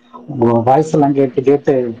கஷ்டம். உங்க வாய்ஸ் எல்லாம் கேட்டு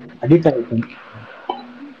கேட்டு அடிக்ட் ஆகிட்டேன்.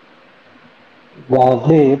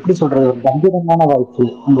 அப்படியே எப்படி சொல்றது, ஒரு கம்பீரமான வாய்ஸ்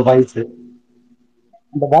உங்க வாய்ஸ்.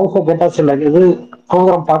 அந்த வாய்ஸை கேட்டா சில இது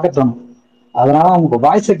ப்ரோக்ராம் பார்க்க தோணும். அதனால உங்க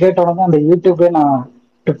வாய்ஸை கேட்ட உடனே அந்த யூடியூப்ல நான்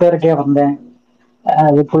ட்விட்டருக்கே வந்தேன்,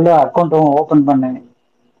 அதுக்குள்ள அக்கௌண்ட்டும் ஓபன் பண்ணேன்.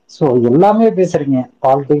 ஸோ எல்லாமே பேசுறீங்க,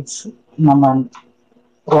 பாலிடிக்ஸ், நம்ம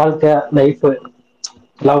வாழ்க்கை, லைஃப்,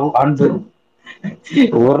 லவ், அன்பு,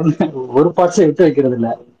 ஒரு ஒரு பார்ட்ஸை விட்டு வைக்கிறது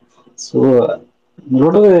இல்லை. ஸோ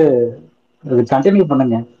உங்களோட இது கண்டினியூ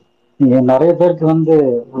பண்ணுங்க. நீங்க நிறைய பேருக்கு வந்து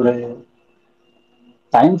ஒரு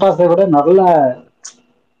டைம் பாஸை விட நல்ல,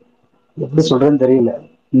 எப்படி சொல்றேன்னு தெரியல,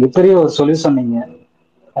 மிகப்பெரிய ஒரு சொல்யூஷன் நீங்க.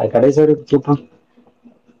 அது கடைசி வரைக்கும்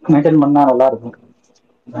மெயின்டைன் பண்ணா நல்லா இருக்கும்.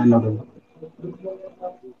 என்னோட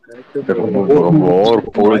கரெக்ட் ப்ரோ. ரொம்ப ரொம்ப ஓவர்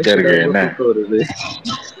புகழ்ச்சியா இருக்கு என்ன.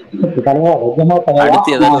 தலைவா நிஜமா தலைவா,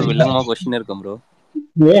 அடுத்து ஏதாவது வில்லங்கமா கொஸ்டின் இருக்கும் ப்ரோ.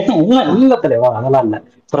 இல்ல தலைவா, அதெல்லாம் இல்ல.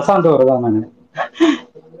 பிரசாந்த் வருதான் நானு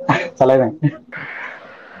தலைவன்.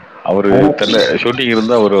 அவரு தெரியல, ஷூட்டிங்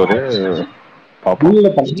இருந்தா வருவாரு, பாப்போம்.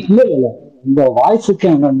 இல்ல இந்த வாய்ஸுக்கு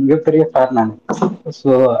மிகப்பெரிய ஃபேன் நான்.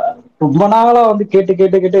 ஸோ ரொம்ப நாளா வந்து கேட்டு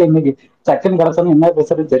கேட்டு கேட்டு இன்னைக்கு டக்குன்னு கிடைச்சோன்னு என்ன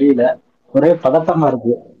பேசுறதுன்னு தெரியல, ஒரே பதட்டமா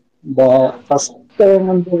இருக்கு. இந்த ஃபர்ஸ்ட் டைம்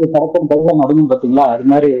வந்து பதட்டம் பதட்டம் நடக்கும் பாத்தீங்களா, அது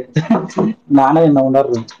மாதிரி நானே என்ன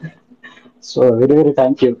உணர்றேன். So very very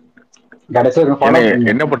thank you. கடைசி ஃபாலோ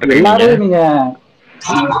பண்ணுங்க என்ன பண்றீங்க எல்லாரும். நீங்க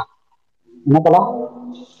என்ன படம்,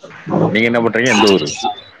 நீங்க என்ன பண்றீங்க, எந்த ஊரு?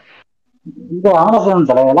 இந்த ஆமசோன்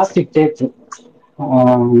தலை எலாஸ்டிக் டேப்ஸ்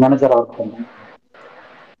மேனேஜரா ஒர்க் பண்ணேன்.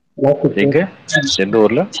 எங்க, எந்த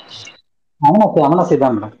ஊர்ல? அவனாசி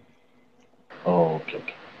தான் madam. Okay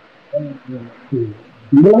okay.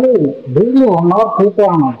 Daily 1 hour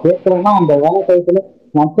கேட்கணும். கேட்கலன்னா அந்த வேலை டயத்துல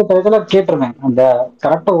மற்ற டயத்துல கேட்டுருவேன். அந்த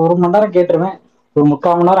கரெக்டா 1 மணி நேரம் கேட்டுருவேன். ஒரு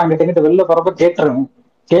 3/4 மணி நேரம் அங்கிட்ட இங்கிட்ட வெளில போறப்ப கேட்டுருவேன்.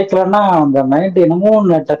 கேட்கலன்னா அந்த மைண்ட் என்னமோ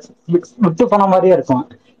டச் விட்டு போன மாதிரியே இருக்கும்.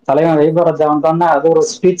 தலைவன் வைபராஜா வந்தோடனே அது ஒரு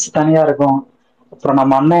ஸ்பீச் தனியா இருக்கும். அப்புறம்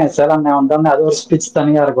நம்ம அண்ணன் சேலம் வந்தோடனே அது ஒரு ஸ்பீச்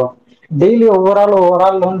தனியா இருக்கும். டெய்லி ஒவ்வொரு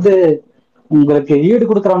ஆள் வந்து உங்களுக்கு ஈடு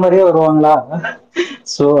கொடுக்குற மாதிரியே வருவாங்களா.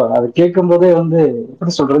 சோ அது கேட்கும் போதே வந்து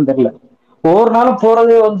எப்படி சொல்றதுன்னு தெரியல. ஒவ்வொரு நாளும்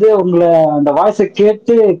போறதே வந்து உங்களை அந்த வாய்ஸை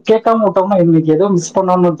கேட்டு கேட்காம விட்டோம்னா இன்னைக்கு ஏதோ மிஸ்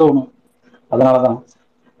பண்ணோம்னு தோணும். அதனாலதான்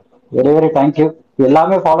வெரி வெரி தேங்க்யூ.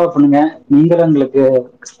 எல்லாமே ஃபாலோ பண்ணுங்க. நீங்களும் எங்களுக்கு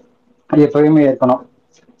எப்பயுமே இருக்கணும்.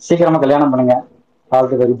 சீக்கிரமா கல்யாணம் பண்ணுங்க.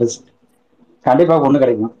 All the very best. கண்டிப்பா பொண்ணு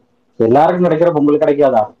கிடைக்கும். எல்லாருக்கும் கிடைக்கிற உங்களுக்கு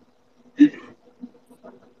கிடைக்காதா?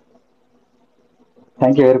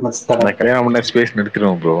 Thank you very much. நான் கல்யாணம் பண்ண ஸ்பேஸ்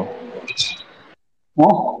நிறுத்திடுவோம் ப்ரோ.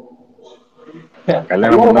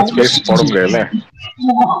 கல்யாணம் பண்ண ஸ்பேஸ் போட முடியாதுல்ல.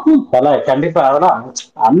 கண்டிப்பா அதெல்லாம்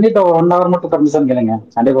அன்னிட்ட 1 hour மட்டும் பர்மிஷன் கேளுங்க,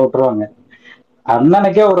 கண்டிப்பா விட்டுருவாங்க.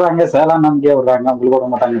 அண்ணனுக்கே விடுறாங்க, சேலம் அண்ணனுக்கே விடுறாங்க, உங்களுக்கு விட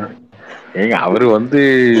மாட்டாங்க. ஏங்க அவரு வந்து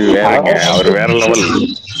வேறங்க, அவர் வேற லெவல்.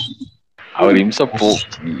 அவர் இம்சை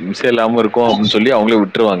இல்லாம இருக்கும் அப்படின்னு சொல்லி அவங்களே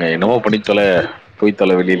விட்டுருவாங்க. என்னமோ பண்ணி தொலை, போய்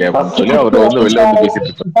தொலை வெளியில அப்படின்னு சொல்லி அவர் வந்து வெளில வந்து பேசிட்டு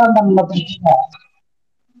இருப்பாரு.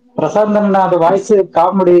 பிரசாந்தன் அது வாய்ஸ்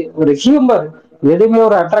காமெடி, ஒரு ஹியூமர், எதுவுமே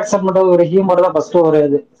ஒரு அட்ராக்ஷன் பண்றது ஒரு ஹியூமர் தான் ஃபர்ஸ்ட். ஒரு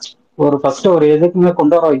இது ஒரு ஃபர்ஸ்ட் ஒரு எதுக்குமே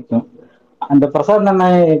கொண்டு வர வைக்கும். அந்த பிரசாந்த்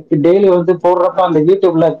அண்ணன் டெய்லி வந்து போடுறப்ப அந்த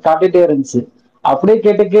யூடியூப்ல காட்டிட்டே இருந்துச்சு. அப்படியே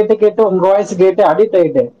கேட்டு கேட்டு கேட்டு உங்க வாய்ஸ் கேட்டு அடிக்ட்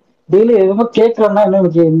ஆயிட்டேன். டெய்லி எதுவுமே கேட்கலன்னா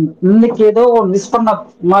எனக்கு இன்னைக்கு ஏதோ மிஸ் பண்ண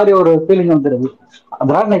மாதிரி ஒரு ஃபீலிங் வந்துருது.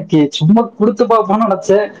 அதான் இன்னைக்கு சும்மா கொடுத்து பார்ப்போம்னு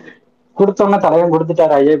நினைச்சேன். கொடுத்தோன்னே தலைவன்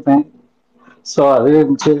கொடுத்துட்டாரு ஐயப்பன். சோ அது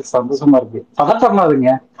சரி, சந்தோஷமா இருக்கு.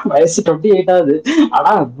 பதட்டமாதுங்க, வயசு 28 ஆகுது.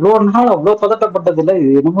 ஆனா இவ்வளவு நாள் அவ்வளவு பதட்டப்பட்டது இல்ல.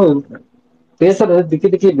 இது என்னமோ பேசுறது திக்கி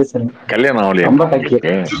திக்கி பேசுறேன். கல்யாணம் ரொம்ப ஆகலையா டக்கு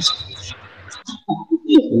உங்களுக்கு?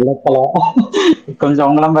 இல்லப்பல, கொஞ்சம்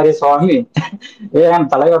அவங்கள மாதிரியே சுவாமி ஏன்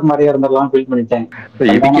தலைவர் மாதிரியே இருந்தெல்லாம் ஃபீல் பண்ணிட்டேன்.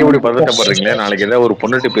 இதுக்கு கல்யாணம் எப்படி பண்ணிட்டு பதட்டப்படுறீங்களே? நாளைக்கு ஏதாவது ஒரு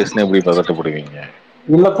பொண்ணுட்டு பேசினா எப்படி பதட்டப்படுவீங்க?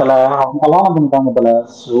 இல்ல தல, அவங்க கல்யாணம் பண்ணிட்டாங்க தல.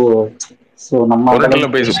 சோ சோ நம்ம அந்த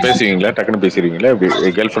பொண்ணுட்டெல்லாம் அளவுக்கு பேசுவீங்களா? டக்குன்னு பேசிடுவீங்களா?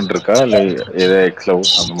 எப்படி கேர்ள் ஃப்ரெண்ட் இருக்கா இல்ல ஏதோ எக்ஸ் லவ்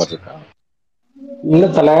அந்த மாதிரி இருக்கா? இல்ல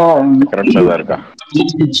தல. கரண்ட்ல தான் இருக்கா?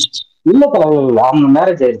 இல்ல தல, அவங்க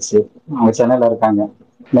மேரேஜ் ஆயிடுச்சு. அவங்க சென்னையில இருக்காங்க.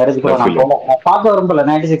 மேரேஜ் கூட லவ் நான் ஃபீலிங். போல, பார்க்க விரும்பல.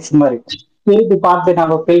 96 மாதிரி திருப்பி பார்த்து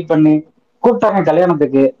நம்ம ஃபீல் பண்ணி கூப்பிட்டாங்க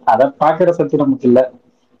கல்யாணத்துக்கு. அதை பார்க்கிற சக்தி நமக்கு இல்ல.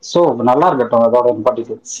 சோ நல்லா இருக்கட்டும், அதோட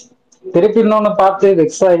இம்பார்ட்டன்ஸ். திருப்பி இன்னொன்னு பார்த்து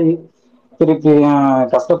வெக்ஸ் ஆகி திருப்பி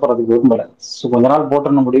கஷ்டப்படுறதுக்கு விரும்பல. ஸோ கொஞ்ச நாள்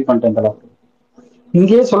போட்டுன்னு முடிவு பண்ணிட்டேன் தல.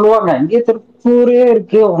 இங்கேயே சொல்லுவாங்க, இங்கேயே திருப்பூரே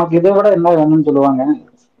இருக்கு, உனக்கு இதை விட என்ன வேணும்னு சொல்லுவாங்க.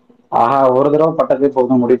 ஆஹா, ஒரு தடவை பட்டதே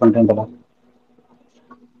போதும் முடிவு பண்ணிட்டேன் தல.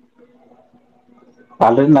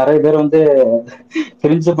 ஆல்ரெடி நிறைய பேர் வந்து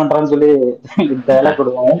பிரிஞ்சு பண்றான்னு சொல்லி டயலாக்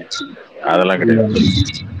கொடுவாங்க. அதெல்லாம் இல்ல கிடையாது.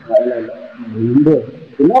 இல்ல இல்ல. இந்த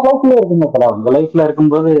எல்லா லைஃப்லயும் இருக்குங்க தல. உங்க லைஃப்ல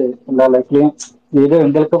இருக்கும்போது எல்லா லைஃப்லயும் இது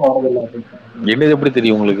எங்களுக்கும் வரதில்லை. என்னது எப்படி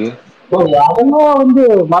தெரியும் உங்களுக்கு? So, அதெல்லாம் வந்து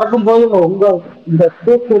மறக்கும் போது உங்க இந்த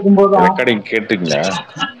ஸ்பேஸ் இருக்கும்போதுதான் ரெக்கார்டிங் கேட்டுங்களா?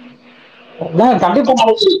 கண்டிப்பா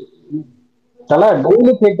மறக்கும். தல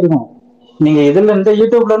டெய்லி கேட்டுருங்க. நீங்க இதுல இருந்து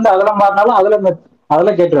யூடியூப்ல இருந்து அதெல்லாம் மாறினாலும்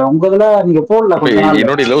அதுல கேட்டுருவேன். உங்க இதுல நீங்க போடல அப்ப கொஞ்ச நாள்.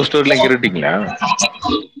 என்னுடைய லவ் ஸ்டோரிலாம் கேட்டுட்டீங்களா?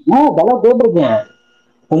 தல கேட்டிருக்கேன்.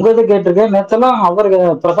 உங்க இது கேட்டிருக்கேன். நேத்தெல்லாம் அவரு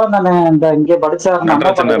பிரசாந்த் அண்ணன் இந்த இங்கே படிச்சாரு, நம்ம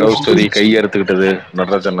நடராஜன் லவ் ஸ்டோரி, கை அறுத்துக்கிட்டது,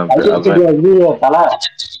 நடராஜன் அதெல்லாம் தல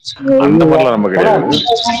அந்த மாதிரிலாம் நம்ம தல கிடையாது.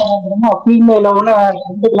 ஃபீமேல ஒண்ணு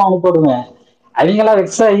ஃப்ரெண்டுக்கெல்லாம் அனுப்பிவிடுவேன். அவங்களாம்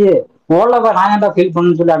வெக்ஸ் ஆகி ஓலவா நான் ஏன்டா ஃபீல்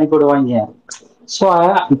பண்ணுன்னு சொல்லி அனுப்பிவிடுவாங்க. சோ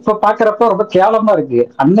இப்ப பாக்குறப்ப ரொம்ப கேவலமா இருக்கு.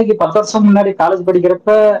 அன்னைக்கு 10 வருஷம் முன்னாடி காலேஜ்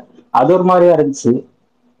படிக்கிறப்ப அது ஒரு மாதிரியா இருந்துச்சு.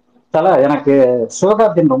 தல எனக்கு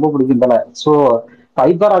சிவகார்த்தின் ரொம்ப பிடிக்கும் தல. சோ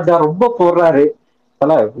பைப்பராஜா ரொம்ப போடுறாரு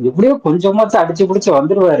தல. எப்படியோ கொஞ்சமாச்சும் அடிச்சு பிடிச்சு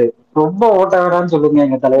வந்துருவாரு. ரொம்ப ஓட்ட வேடான்னு சொல்லுங்க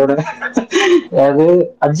எங்க தலையோட. அது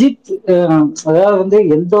அஜித் அதாவது வந்து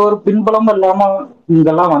எந்த ஒரு பின்புலமும் இல்லாம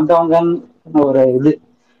இங்கெல்லாம் வந்தவங்கன்னு ஒரு இது.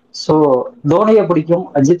 சோ தோனியை பிடிக்கும்,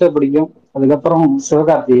 அஜித்தை பிடிக்கும், அதுக்கப்புறம்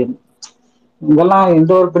சிவகார்த்திகேயன். இங்கெல்லாம்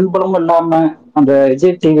எந்த ஒரு பின்புலமும் இல்லாம அந்த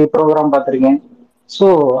விஜய் டிவி ப்ரோக்ராம் பார்த்திருக்கேன். சோ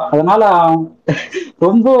அதனால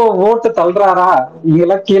ரொம்ப ஓட்டு தள்ளுறாரா,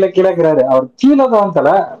 இங்கெல்லாம் கீழே கீழேங்கிறாரு. அவர் கீழே தான்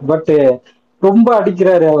தல, பட் ரொம்ப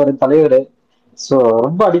அடிக்கிறாரு அவர் தலைவர். சோ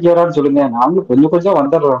ரொம்ப அடிக்கிறான்னு சொல்லுங்க, நாங்களும் கொஞ்சம் கொஞ்சம்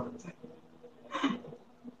வந்துடுறோம்.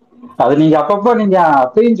 அது நீங்க அப்பப்போ நீங்க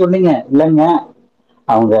அப்பயும் சொன்னீங்க இல்லைங்க,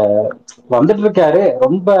 அவங்க வந்துட்டு இருக்காரு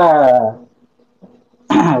ரொம்ப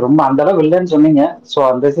ரொம்ப அந்த அளவு இல்லைன்னு சொன்னீங்க. சோ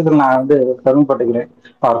அந்த விஷயத்துல நான் வந்து பெருமைப்பட்டுக்கிறேன்,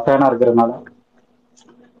 அவர் ஃபேனா இருக்கிறதுனால.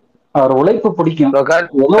 அவர் உழைப்பு பிடிக்கும், ப்ரோ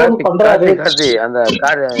ஏதோ ஒண்ணு கார்த்திக் பண்றாரு. கார்த்திக் கார்த்திக் அந்த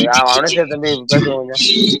கார் அவனேஸ்வர தம்பி பேசுவோம் கொஞ்சம்.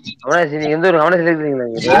 அவனாசி நீங்க எந்த ஒரு அவனாசி இருக்கிறீங்களா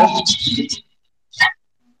நீங்க?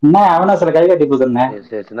 என்ன அவனா சில கை கட்டி போதுன்னேன். சரி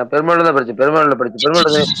சரி சரி. நான் பெருமாள் தான் படிச்சேன். பெருமாள்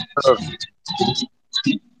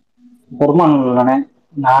பெருமாள் தானே.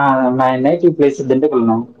 நான் நேட்டிவ் பிளேஸ்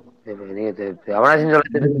திண்டுக்கல்ண்ணா. சரி நீங்க அவனாசின்னு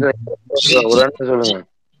சொல்ல ஒரு இடத்துல சொல்லுங்க.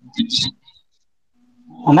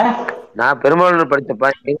 அண்ணா நான் பெருமாள் படிச்சப்பா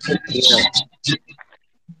எங்க இருக்கீங்க?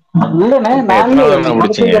 இல்லண்ணே, இப்ப நானும் எத்தனாவது என்ன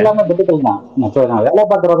முடிச்சீங்க? படிச்சது எல்லாமே திண்டுக்கல் தான். நான் வேலை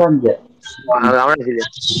பார்க்கறதா இங்க. அவனாசி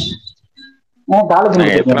காலேஜ்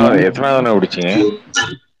முடிச்சிருக்கேன். எத்தனாவது முடிச்சீங்க?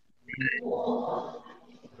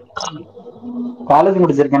 காலேஜ்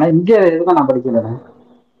முடிச்சிருக்கேன். இங்க இதுதான் நான் படிக்கிறேன்.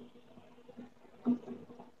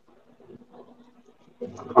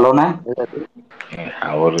 ஹலோண்ணே.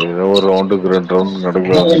 அவர் ஏதோ ஒரு ரவுண்டுக்கு 2 ரவுண்ட்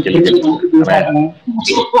நடுவில் வந்து கேள்வி கேட்டுருக்காரு. ஆனா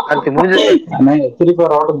கார்த்திக் முடிஞ்சது அண்ணே திருப்பி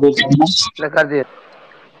ஒரு ஆர்டர் போயிட்டு இல்ல கார்த்திக்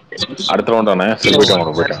அடுத்த ரவுண்ட் ஆனே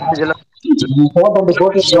செல்விட்டாங்க போயிட்டாங்க.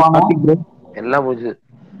 கார்த்திக் ப்ரோ. எல்லாம் முடிஞ்சது.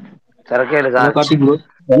 சரக்கே இல்ல ஹலோ சார். கார்த்திக் ப்ரோ.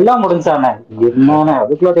 எல்லாம் முடிஞ்சானே. என்னண்ணே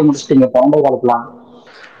அதுக்குள்ள முடிச்சிட்டீங்க பன்னெண்டே காலத்துலாம்.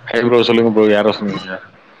 ஹை ப்ரோ சொல்லுங்க ப்ரோ, யாரோ சொன்னீங்க?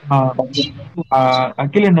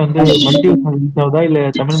 அகிலன் வந்து மல்டிவர்ஸ் ரிலீஸ் ஆகுதா இல்ல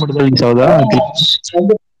தமிழ் மட்டும் தான் ரிலீஸ் ஆகுதா?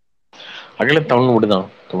 அகில தமிழ் மட்டும்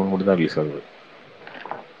தான் ரிலீஸ் ஆகுது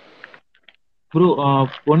ப்ரோ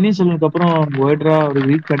பொன்னியின் செல்வனுக்கு அப்புறம் ஒய்டரா ஒரு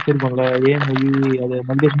வீக் கிடைச்சிருக்கோம்ல, ஏன் மூவி அதை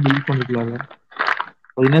மல்டிவர்ஸ் ரிலீஸ் பண்ணிருக்கலாம்ல,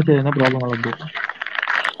 அது என்ன ப்ராப்ளம் ஆகும் ப்ரோ?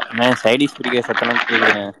 அண்ணே சைடிஷ் பிடிக்கிற சத்தம்லாம்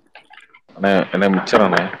கேக்குதுண்ணே. அண்ணே. என்ன மிக்சர்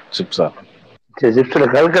அண்ணே? சிப்ஸா? சரி சிப்ஸ்ல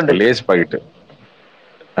கல்கண்டு லேஸ் பாக்கெட்டு.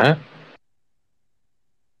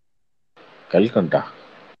 கல்கண்டா?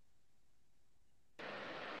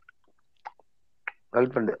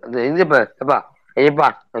 கல்கண்டு அந்த இது எப்பா ஐயப்பா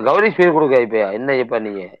கௌரி ஸ்வீட் கொடுக்க ஐயா என்ன ஐயப்பா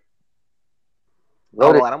நீங்க அவங்க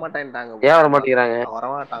கௌரி வரமாட்டேன்ட்டாங்க ஏன் வர மாட்டேங்கிறாங்க?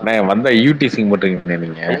 வரமாட்டாங்க. அண்ணே வந்தா யூடிசிங் பண்றீங்க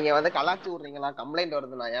நீங்க. நீங்க வந்து கலாச்சி விடுறீங்களா? கம்ப்ளைண்ட்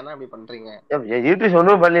வருதுண்ணா. ஏன்னா அப்படி பண்றீங்க? யூடியூப்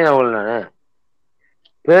ஒன்றும் பண்ணி நான் நானு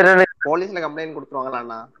பேர் என்ன போலீஸ்ல கம்ப்ளைண்ட்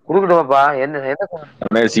கொடுத்துருவாங்களாண்ணா? கொடுக்கணுமாப்பா? என்ன என்ன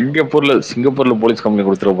அண்ணே சிங்கப்பூர்ல போலீஸ் கம்பெனி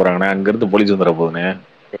கொடுத்துட போறாங்கண்ணே. அங்க இருந்து போலீஸ் வந்துட போகுதுண்ணே.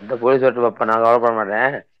 எந்த போலீஸ் வரட்டு பாப்பா, நான் கவலைப்பட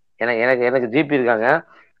மாட்டேன். எனக்கு எனக்கு எனக்கு ஜிபி இருக்காங்க.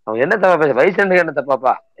 அவங்க என்ன தப்பா பேச வயசுக்கு என்ன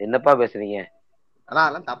தப்பாப்பா? என்னப்பா பேசுறீங்க? ஆனா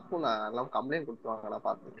அதெல்லாம் தப்புண்ணா. அதெல்லாம் கம்ப்ளைண்ட் கொடுத்துருவாங்கண்ணா.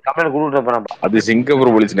 பாத்து கம்ப்ளைண்ட் கொடுத்துட்டப்பா. அது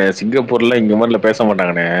சிங்கப்பூர் போலீஸ்ண்ணே. சிங்கப்பூர்ல இங்க மாதிரில பேச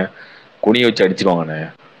மாட்டாங்கண்ணே. குனிய வச்சு அடிச்சிருவாங்கண்ணே.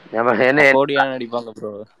 என்ன கோடியான அடிப்பாங்க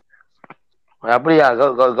ப்ரோ. அப்படியா?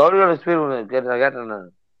 கௌரியோட ஸ்பீட் கேட்டேன் நான்.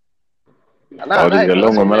 அவருக்கு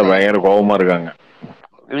எல்லாம் உங்க மேல பயங்கர கோபமா இருக்காங்க.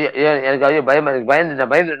 எனக்கு ஐயோ பயமா இருக்கு.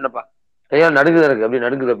 பயந்துட்டேன்ப்பா. கையோ நடுக்குது எனக்கு. அப்படி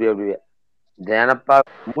நடுக்குது அப்படி அப்படியே ஜனப்பா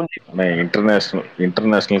மூஞ்சி.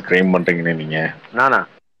 இன்டர்நேஷனல் கிரைம் பண்றீங்கண்ணே நீங்க. நானா?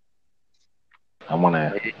 ஆமாண்ணே.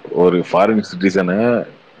 ஒரு ஃபாரின் சிட்டிசனு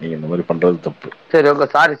நீங்க இந்த மாதிரி பண்றது தப்பு. சரி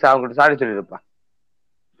ஓகே சாரி சார். அவங்ககிட்ட சாரி சொல்லிடுப்பா.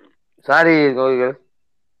 சாரி கோவிகள்.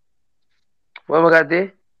 போமா கார்த்தி.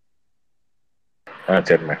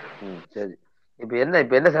 சரிண்ணே. சரி. இப்ப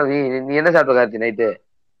என்ன சாப்பிட்ட? நீ என்ன சாப்பிட்ட கார்த்தி நைட்டு?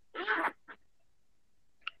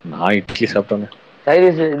 நான் இட்லி சாப்பிட்டேன்.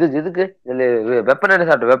 சைனீஸ் இதுக்கு வெப்பன் என்ன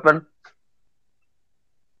சாப்பிட்ட?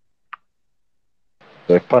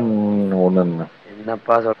 வெப்பன் ஒண்ணு.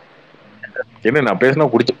 என்னப்பா சொல்ற? என்ன நான் பேசினா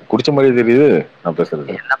குடிச்ச மாதிரி தெரியுது நான்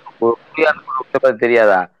பேசுறது. என்னப்பா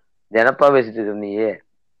தெரியாதா? ஜனப்பா பேசிட்டு இருக்க நீ.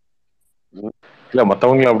 இல்ல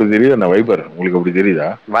மத்தவங்களும் அப்படி தெரியுது. நான் வைபர் உங்களுக்கு அப்படி தெரியுதா?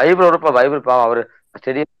 வைபர் ஒருப்பா வைபர் பாவம் அவரு.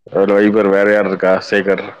 சரி வைபர் வேற யார் இருக்கா?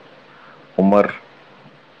 சேகர், உமர்,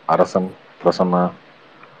 அரசன், பிரசன்னா,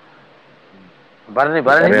 பரணி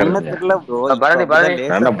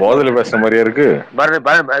என்ன போதையில பேசுற மாதிரியா இருக்கு?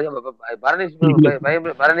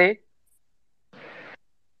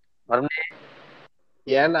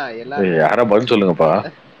 ஏன்னா யாரா பதில் சொல்லுங்கப்பா.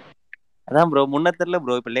 அதான் ப்ரோ முன்ன தெரியல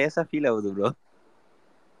ப்ரோ. இப்ப லேசா ஃபீல் ஆகுது ப்ரோ.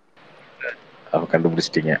 அவ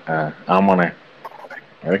கண்டுபிடிச்சிட்டீங்க. ஆமாண்ணே.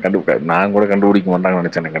 நான் கூட கண்டுபிடிக்க மாட்டாங்கன்னு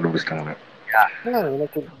நினைச்சேன். கண்டுபிடிச்சிட்டாங்க.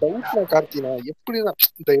 எனக்கு ஒரு டவுட்ல கார்த்தினா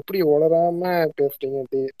எப்படி உளராம பேசுறீங்க?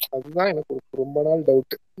 அதுதான் எனக்கு ரொம்ப நாள்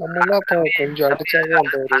டவுட். நம்ம கொஞ்சம் அடிச்சாவே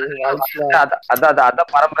அந்த ஒரு வாய்ஸ்லாம்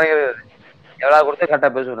அதான் பரம்பரை எவ்வளவு கொடுத்து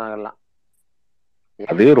கரெக்டா பேசுவாங்க எல்லாம்.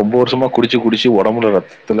 அதே ரொம்ப வருஷமா குடிச்சு உடம்புல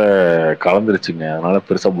ரத்தத்துல கலந்துருச்சுங்க. அதனால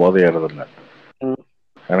பெருசா போதை ஏறது இல்லை.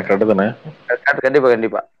 எனக்கு கரெக்டு தானே?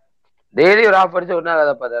 கண்டிப்பா டெய்லி ஒரு ஆஃப் அடிச்சு ஒன்றும்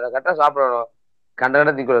ஆகாதப்பா. கரெக்டா சாப்பிடணும். கண்ட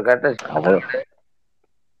கரெக்டா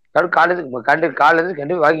காலேஜ்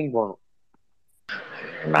கண்டிப்பா வாக்கிங் போகணும்.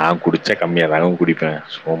 நான் குடிச்சா கம்மியா தாங்க குடிப்பேன்.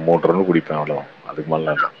 3 ரவுண்டு குடிப்பேன், அவ்வளவுதான். அதுக்கு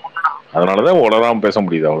மேல இல்லை. அதனாலதான் உலகாம பேச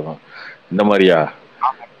முடியுது, அவ்வளவுதான். இந்த மாதிரியா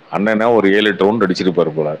அண்ணனா ஒரு 7-8 ரவுண்ட்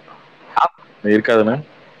அடிச்சிருப்பாரு போல. இருக்காதுண்ணே.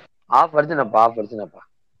 ஆஃப் அடிச்சுனப்பா.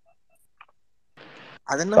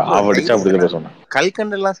 அது என்ன ப்ரோ அடிச்சா அப்படிதான் பேசணும்.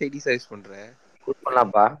 கல்கண்டு எல்லாம் சைடிஸ் யூஸ் பண்ற? யூஸ்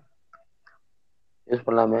பண்ணலாம்ப்பா. யூஸ்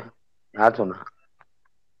பண்ணலாமே. யார் சொன்னா?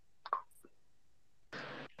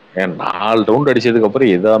 4 ரவுண்ட் அடிச்சதுக்கு அப்புறம்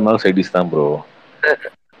எதா இருந்தாலும் சைடிஸ் தான் ப்ரோ.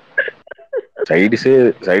 சைடிஸு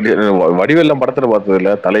வடிவெல்லாம் படத்துல பார்த்தது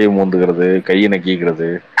இல்ல. தலையை மூந்துகிறது, கையை நக்கிக்கிறது,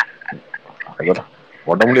 அதெல்லாம்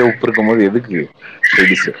உடம்புலயே உப்பு இருக்கும் போது எதுக்கு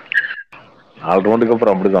சைடிஸ்? 4 ரவுண்டுக்கு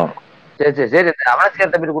அப்புறம் அப்படிதான். சரி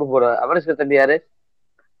அவனாசியார் தம்பி கொடுக்க போற. அவனாசியார் தம்பி யாரு?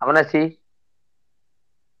 அவனாசி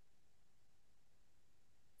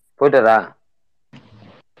போயிட்டாரா?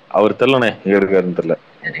 அவர் தெரியலண்ணே, எங்க இருக்காருன்னு தெரியல.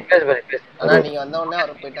 நீங்க வந்த உடனே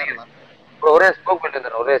அவர் போயிட்டாருண்ணா. ஒரே ஸ்மோக் பண்ணிட்டு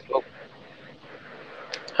இருந்தாரு. ஒரே ஸ்மோக்.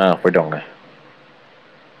 போயிட்டாங்கண்ணே.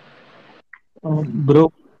 ப்ரோ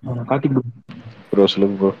கார்த்திக் ப்ரோ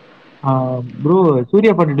சொல்லுங்க ப்ரோ. ப்ரோ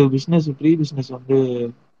சூர்யா பண்ணிட்டு பிசினஸ் ப்ரீ பிசினஸ் வந்து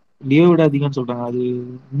லியோ விட அதிகம்னு சொல்றாங்க. அது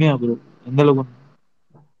உண்மையா ப்ரோ? எந்த அளவுக்கு?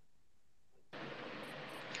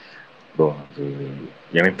 ப்ரோ அது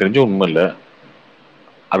எனக்கு தெரிஞ்ச உண்மை இல்லை.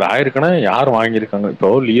 அது ஆயிருக்குன்னா யார் வாங்கியிருக்காங்க? இப்போ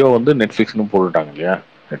லியோ வந்து நெட்ஃபிளிக்ஸ்னு போட்டுட்டாங்க இல்லையா?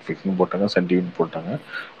 நெட்ஃபிளிக்ஸ்னு போட்டாங்க, சன் டிவின்னு போட்டாங்க.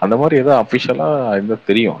 அந்த மாதிரி ஏதோ அஃபிஷியலா இருந்தால்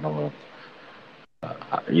தெரியும். நம்ம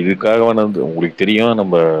இதுக்காக வந்து உங்களுக்கு தெரியும்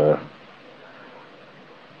நம்ம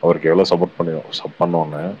அவருக்கு எவ்வளோ சப்போர்ட்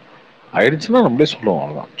பண்ணுவோன்னு ஆயிடுச்சுன்னா நம்மளே சொல்லுவோம்.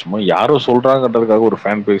 அவ்வளோதான். சும்மா யாரோ சொல்றாங்கன்றதுக்காக, ஒரு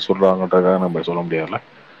ஃபேன் பேஜ் சொல்றாங்கன்றதுக்காக நம்ம சொல்ல முடியாதுல்ல.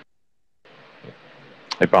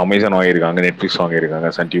 இப்போ அமேசான் வாங்கியிருக்காங்க, நெட்ஃபிளிக்ஸ் வாங்கியிருக்காங்க,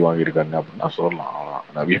 சன் டிவி வாங்கியிருக்காங்க அப்படின்னா சொல்லலாம்.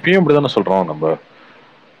 அவ்வளோதான். இப்பயும் இப்படி தானே சொல்றோம் நம்ம.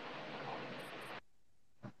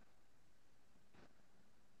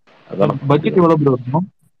 பட்ஜெட் எவ்வளவு ப்ரோ இருக்கும்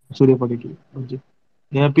சூர்யா படத்துக்கு? பட்ஜெட்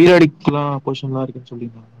ஏன் பீரியாடிக்லாம் போர்ஷன்லாம் இருக்குன்னு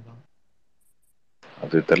சொல்லியிருந்தாங்க.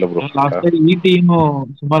 அது தெரியல ப்ரோ. லாஸ்ட் இயர் ஈட்டியும்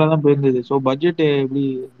சுமாரா தான் போயிருந்தது. ஸோ பட்ஜெட் எப்படி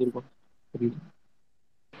இருந்திருக்கும் தெரியல.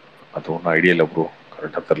 அது ஒன்றும் ஐடியா இல்லை ப்ரோ,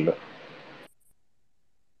 கரெக்டாக தெரியல.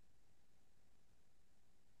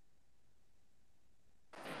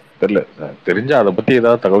 தெரியல, தெரிஞ்சா அதை பற்றி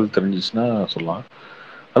ஏதாவது தகவல் தெரிஞ்சிச்சுன்னா சொல்லலாம்.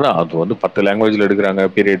 அதான் அது வந்து 10 லாங்குவேஜில் எடுக்கிறாங்க,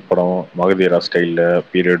 பீரியட் படம், மகதீரா ஸ்டைலில்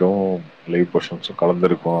பீரியடும் லைவ் போர்ஷன்ஸும்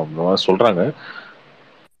கலந்துருக்கும் அப்படின்ற மாதிரி சொல்கிறாங்க.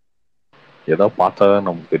 ஏதாவது பார்த்தா தான்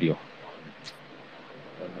நமக்கு தெரியும்.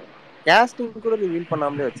 கேஸ்டிங் கூட ரிவீல்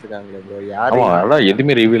பண்ணாமலே வச்சிருக்காங்களே ப்ரோ. ஆமா, யாரு அதான்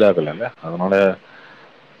எதுவுமே ரிவீல் ஆகலைல்ல, அதனால.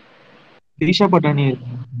 திரிஷா பட்டானி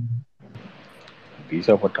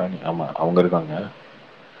தீஷா பட்டானி, ஆமா அவங்க இருக்காங்க.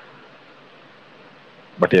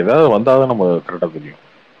 பட் ஏதாவது வந்தாதான் நம்ம கரெக்டா தெரியும்.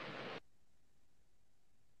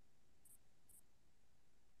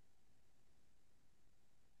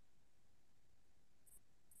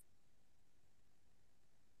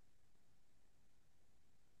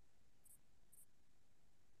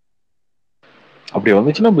 அப்படி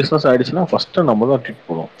வந்துச்சுன்னா பிசினஸ் ஆயிடுச்சுன்னா ஃபர்ஸ்ட் நம்ம தான் ட்ரீட்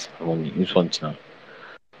பண்ணுவோம் நியூஸ் வந்துச்சுன்னா.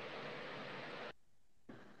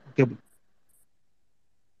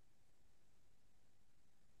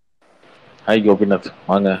 ஹாய் கோபிநாத்,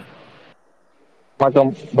 வாங்க.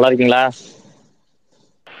 வணக்கம், நல்லா இருக்கீங்களா?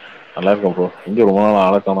 நல்லா இருக்கேன் ப்ரோ. இங்க ரொம்ப நாள்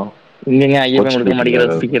ஆள காணோம். இங்கங்க ஐயப்பன் கொடுக்க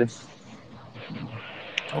மாட்டேங்கிற ஸ்பீக்கர்.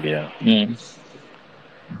 அப்படியா?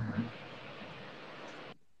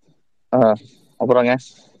 அப்புறங்க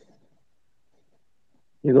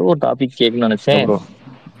ஏதோ ஒரு டாபிக் கேட்கணும்னு நினைச்சேன்.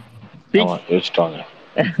 யோசிச்சுட்டாங்க.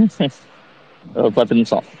 ஒரு 10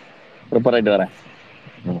 நிமிஷம் ப்ரிப்பேர் ஆயிட்டு வரேன்.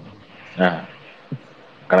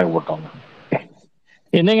 கணக்கு போட்டோங்க.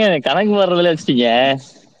 என்னங்க கணக்கு வர்றதுல வச்சிட்டீங்க?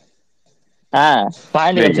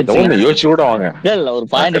 பாயிண்ட் யோசிச்சு கூட வாங்க. இல்ல ஒரு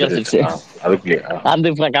பாயிண்ட் கிடைச்சிருச்சு.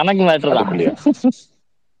 அந்த கணக்கு மேட்டர் தான்.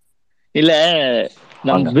 இல்ல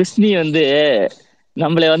நம்ம பிஸ்னி வந்து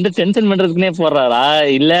நம்மள வந்து டென்ஷன் பண்றதுக்குனே போடுறாரா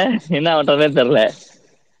இல்ல என்ன பண்றதே தெரியல.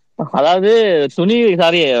 அதாவது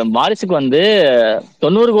வாரிசுக்கு வந்து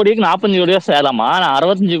 90 கோடிக்கு 45 கோடி தான் சேராமா.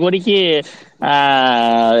 65 கோடிக்கு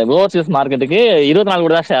ஓவர்சீஸ் மார்க்கெட்டுக்கு 24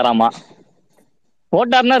 கோடி தான் சேராமா.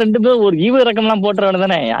 போட்டாருன்னா 2 பேரும் ஒரு ஈவு ரகம்லாம் போட்டுற வேண்டியது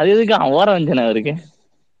தானே. அது எதுக்கு ஓர வஞ்சனை அவருக்கு?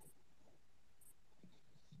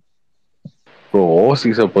 இப்போ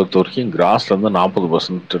ஓவர்சீஸை பொறுத்த வரைக்கும் கிராஸ்ல இருந்து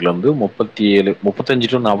 40%ல இருந்து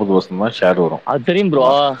 35 to 40% தான் ஷேர் வரும். அது தெரியும் ப்ரோ.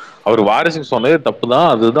 அவர் வாரிசுக்கு சொன்னதே தப்பு தான்.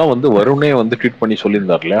 அதுதான் வந்து வருணே வந்து ட்வீட் பண்ணி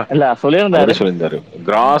சொல்லியிருந்தாரு இல்லையா? இல்ல சொல்லியிருந்தாரு.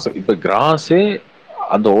 கிராஸ் இப்ப கிராஸே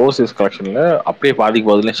அந்த ஓவர்சீஸ் கலெக்ஷன்ல அப்படியே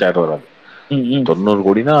பாதிக்கு பதிலே ஷேர் வராது. 90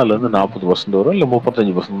 கோடினா அதுல இருந்து 40% வரும், இல்ல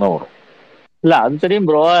 35% தான் வரும். இல்ல அது தெரியும்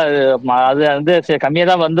ப்ரோ. அது வந்து கம்மியா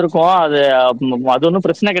தான் வந்திருக்கும். அது ஒன்றும்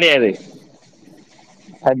பிரச்சனை கிடையாது.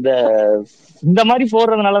 அந்த இந்த மாதிரி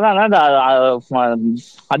போடுறதுனாலதான்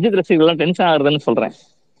அஜித் ரசிகர்கள் டென்ஷன் ஆகுறதுன்னு சொல்றேன்.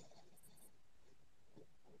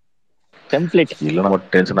 டெம்ப்ளேட் இல்ல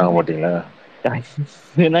டென்ஷன் ஆக மாட்டீங்களா?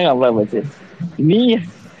 என்னங்க அவ்வளோ போச்சு. நீங்க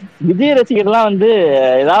விஜய் ரசிகர்லாம் வந்து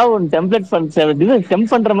ஏதாவது ஒரு டெம்ப்ளேட்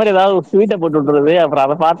டெம்ப் பண்ற மாதிரி ஏதாவது ஒரு ஸ்வீட்டை போட்டு விட்டுறது, அப்புறம்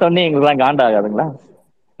அதை பார்த்த உடனே எங்களுக்கு எல்லாம் காண்டா ஆகாதுங்களா?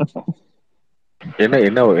 என்ன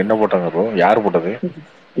என்ன என்ன போட்டாங்க ப்ரோ? யாரு போட்டது?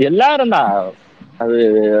 எல்லாரும் தான். அது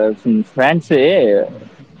ஃபேன்ஸு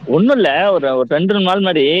ஒன்றும் இல்லை. ஒரு 2 நாள்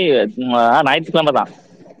மாதிரி ஞாயிற்றுக்கிழமை தான்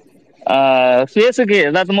ஸ்பேஸுக்கு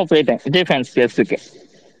எதார்த்தமா போயிட்டேன். விஜய் ஃபேன்ஸ் ஸ்பேஸுக்கு.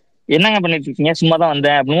 என்னங்க பண்ணிட்டு இருக்கீங்க? சும்மா தான்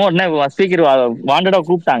வந்தேன் அப்படின்னு உடனே ஸ்பீக்கர் வாண்டடா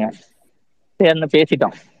கூப்பிட்டாங்க. சரின்னு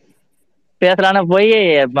பேசிட்டோம். பேசலான்னு போய்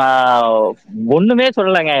ஒண்ணுமே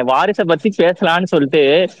சொல்லலைங்க. வாரிசை பத்தி பேசலான்னு சொல்லிட்டு,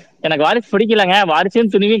 எனக்கு வாரிசு பிடிக்கலங்க.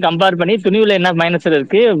 வாரிசையும் துணிவையும் கம்பேர் பண்ணி துணிவுல என்ன மைனஸ்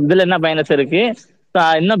இருக்கு, இதுல என்ன மைனஸ் இருக்கு,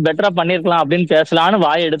 இன்னும் பெட்டரா பண்ணிருக்கலாம் அப்படின்னு பேசலான்னு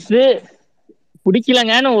வாய் எடுத்து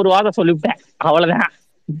பிடிக்கலங்கன்னு ஒரு வாரம் சொல்லிவிட்டேன். அவ்வளவுதான்.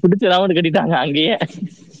 பிடிச்ச ரவுண்டு கட்டிட்டாங்க அங்கேயே.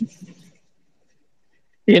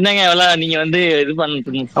 என்னங்க எவ்வளவு நீங்க வந்து இது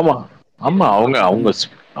பண்ண. ஆமா ஆமா,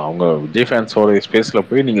 அவங்க விஜய் ஃபேன்ஸோட ஸ்பேஸ்ல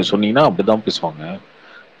போய் நீங்க சொன்னீங்கன்னா அப்படிதான் பேசுவாங்க.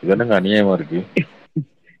 இது என்னங்க அநியாயமா இருக்கு?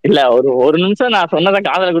 இல்ல ஒரு நிமிஷம் நான் சொன்னதை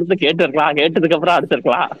காதல கொடுத்து கேட்டு இருக்கலாம். கேட்டதுக்கு அப்புறம்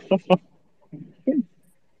அடிச்சிருக்கலாம்.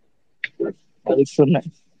 அது சொன்னேன்.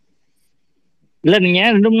 இல்ல நீங்க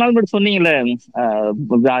 2 நாள் மட்டும் சொன்னீங்கல்ல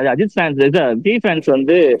அஜித் ஃபேன்ஸ் விஜய் ஃபேன்ஸ்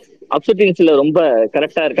வந்து அப்செட்டிங்ஸ்ல ரொம்ப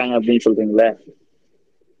கரெக்டா இருக்காங்க அப்படின்னு சொல்றீங்களே.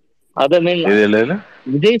 அத மீன்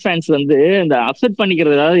விஜய் ஃபேன்ஸ் வந்து இந்த அப்செட்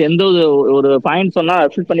பண்ணிக்கிறது, அதாவது எந்த ஒரு பாயிண்ட் சொன்னா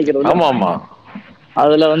அப்செட் பண்ணிக்கிறது. ஆமா ஆமா,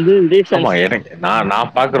 அதுல வந்து விஜய் ஃபேன்ஸ் எனக்கு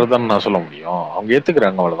நான் பாக்குறதுன்னு நான் சொல்ல முடியும். அவங்க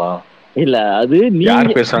ஏத்துக்கிறாங்க அவ்வளவுதான். இல்ல அது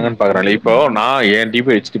யார் பேசுறாங்கன்னு பாக்குறாங்க. இப்போ நான் என்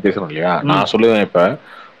டிபி ஹெச்டி பேசுறேன் இல்லையா, நான் சொல்லுவேன் இப்ப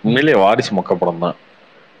உண்மையிலேயே வாரிசு மொக்க படம் தான்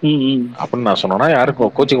அப்படின்னு நான் சொன்னா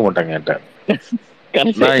யாருக்கும் கோச்சிக்க மாட்டாங்க என்கிட்ட.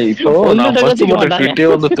 இப்போ நான் ஃபர்ஸ்ட் போட்ட ட்வீட்டே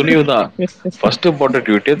வந்து துணிவு தான். ஃபர்ஸ்ட் போட்ட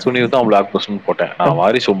ட்வீட்டே துணிவு தான் பிளாக் பஸ்ட்னு போட்டேன். நான்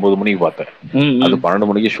வாரிசு 9 மணிக்கு பார்த்தேன். அது 12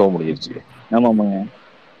 மணிக்கு ஷோ முடிஞ்சிருச்சு.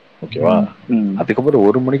 ஓகேவா? அதுக்கப்புறம்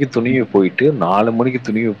 1 மணிக்கு துணிவு போயிட்டு 4 மணிக்கு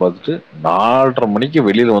துணிவு பார்த்துட்டு 4:30 மணிக்கு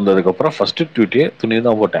வெளியில வந்ததுக்கு அப்புறம் ஃபர்ஸ்ட் ட்வீட்டே துணிவு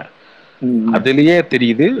தான் போட்டேன். அதுலயே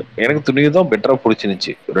தெரியுது எனக்கு துணிவு தான் பெட்டரா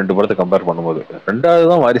பிடிச்சிருந்துச்சு 2 படத்தை கம்பேர் பண்ணும்போது.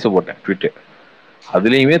 2வது தான் வாரிசு போட்டேன் ட்வீட்டு.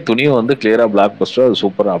 அதுலயுமே துணிவு வந்து கிளியரா பிளாக் பஸ்டர், அது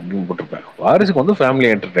சூப்பரா அப்படின்னு போட்டிருப்பேன். வாரிசுக்கு வந்து ஃபேமிலி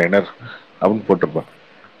என்டர்டைனர் அப்படின்னு போட்டிருப்பேன்.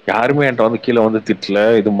 யாருமே என்கிட்ட வந்து கீழே வந்து திட்டல,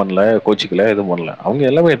 இது பண்ணல, கோச்சிக்கல, எதுவும் பண்ணல. அவங்க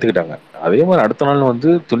எல்லாமே எடுத்துக்கிட்டாங்க. அதே மாதிரி அடுத்த நாள் வந்து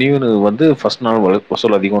துணிவுன்னு வந்து ஃபர்ஸ்ட் நாள்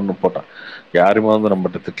வசூல் அதிகம்னு போட்டான். யாருமே வந்து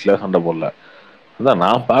நம்மகிட்ட திட்டல, சண்டை போடல. அதான்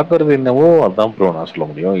நான் பாக்குறது என்னவோ அதான் ப்ரோ நான் சொல்ல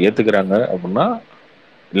முடியும். ஏத்துக்கிறாங்க அப்படின்னா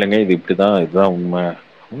இல்லைங்க இது இப்படிதான், இதுதான் உண்மை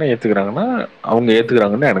அப்படின்னா ஏத்துக்கிறாங்கன்னா அவங்க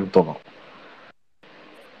ஏத்துக்கிறாங்கன்னு எனக்கு தோணும்.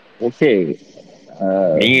 ஓகே,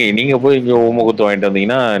 நீங்க போய் இங்க ஊமகுத்து வாங்கிட்டு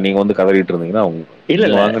வந்தீங்கன்னா நீங்க வந்து கதறிட்டு இருந்தீங்கன்னா இல்ல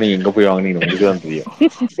இல்ல வாங்கினீங்க எங்க போய் வாங்கினீங்க உங்களுக்கு தான் தெரியும்.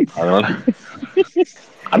 அதனால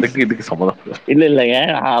அதுக்கு இதுக்கு சம்மதம் இல்ல இல்லைங்க,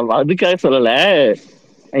 அதுக்காக சொல்லல.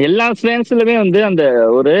 எல்லா ஃப்ரெண்ட்ஸ்லயுமே வந்து அந்த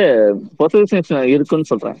ஒரு பொசிஷன்ஸ்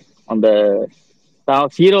இருக்குன்னு சொல்றேன். அந்த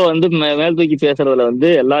ஹீரோ வந்து மேல் தூக்கி பேசுறதுல வந்து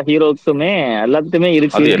எல்லா ஹீரோக்குமே எல்லாத்துக்குமே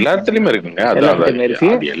இருக்கு. அது எல்லா இடத்துலயுமே இருக்குங்க. எல்லாத்துக்குமே இருக்கு.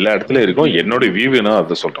 அது எல்லா இடத்துலயும் இருக்கும். என்னோட வியூனா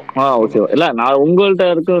அதை சொல்றேன். ஓகே. இல்ல நான் உங்கள்ட்ட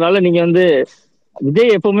இருக்கிறதுனால நீங்க வந்து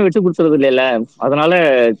விஜய் எப்பவுமே விட்டு கொடுத்துறது இல்லைல்ல, அதனால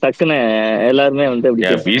டக்குன்னு எல்லாருமே வந்து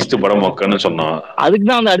பீஸ்ட் படம் மொக்கன்னு சொன்னோம். அதுக்கு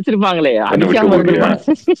தான் வந்து அடிச்சிருப்பாங்களே, அடிக்காம இருந்திருப்பாங்க.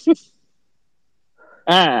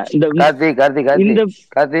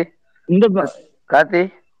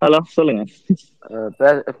 ஹலோ சொல்லுங்க.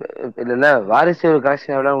 இல்ல வாரிசு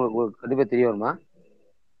கலெக்ஷன் எவ்வளவு உங்களுக்கு கண்டிப்பா தெரிய வருமா?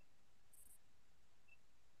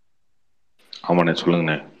 ஆமாண்ணே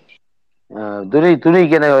சொல்லுங்கண்ணே.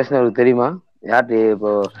 துணிக்கு என்ன கலெக்ஷன் உங்களுக்கு தெரியுமா? யார்ட்டு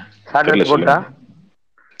இப்போ ஷார்ட் போட்டா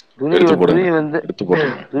துணி வந்து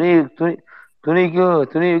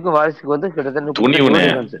துணிவுக்கும் வாரிசுக்கு வந்து கிட்டத்தட்ட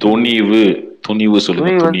துணிவு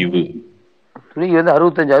சொல்லுங்க. துணிவு வந்து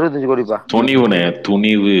 65 கோடிப்பா. துணிவு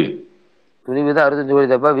தான் 65 கோடி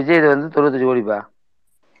தாப்பா. விஜய் வந்து 95 கோடிப்பா.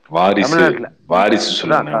 வாரிசு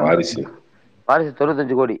சொல்லுங்க. வாரிசு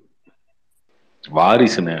 95 கோடி.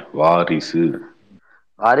 வாரிசுண்ணே வாரிசு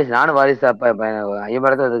நானும் வாரிசு அப்பா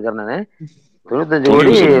ஐயப்படத்தை இருக்கிறேன் நானு. 95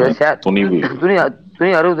 கோடி.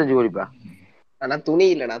 துணி 65 கோடிப்பா. ஆனா துணி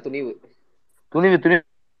இல்லடா, துணிவு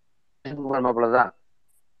மாப்பிள்ளதான்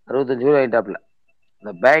 65 கோடி ஆயிட்டாப்ல.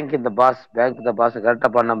 இந்த பேங்க் இந்த பாஸ் கரெக்டா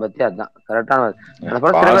பண்ண பத்தி அதான் கரெக்டான.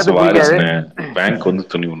 பேங்க் வந்து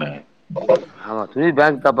துணிவுண்ணே. ஆமா துணி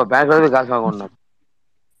பேங்க் தாப்பா. பேங்க்ல போய் காசு வாங்கணும்.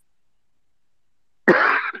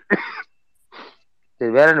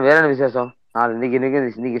 சரி, வேற என்ன விசேஷம்?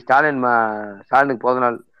 இன்னைக்கு ஸ்டாலினுக்கு பிறந்த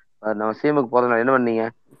நாள், நம்ம சிஎமுக்கு பிறந்த நாள். என்ன பண்ணீங்க?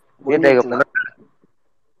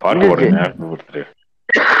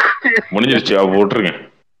 முடிஞ்சிருச்சு போட்டுருங்க.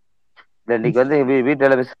 இன்னைக்கு வந்து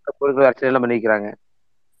வீட்டுல பொருட்கள் அர்ச்சனை எல்லாம் பண்ணிக்கிறாங்க.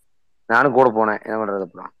 நானும் கூட போனேன். என்ன பண்றது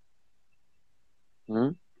அப்புறம்?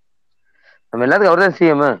 நம்ம எல்லாத்துக்கும் அவர்தான்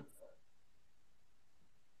சிஎம்.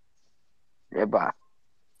 ஏப்பா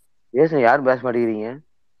பேசுங்க, யாரும் பேச மாட்டேங்கிறீங்க.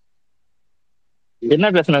 என்ன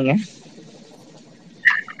பேசுனாங்க?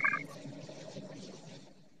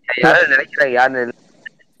 யாரும் நினைக்கிறாங்க. யாரு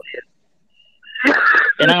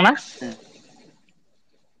என்னங்கண்ணா?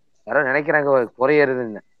 யாரும் நினைக்கிறாங்க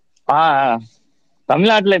குறையறதுன்னு.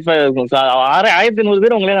 தமிழ்நாட்டுல இப்ப 1100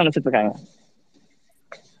 பேர் உங்களே நினைச்சிட்டு இருக்காங்க.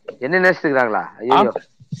 என்ன நினைச்சிட்டு இருக்காங்களா? ஐயோ,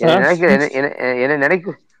 என்ன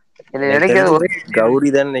நினைக்கிறது ஒரே கௌரி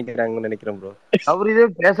தான் நினைக்கிறாங்கன்னு நினைக்கிறேன் ப்ரோ. கௌரி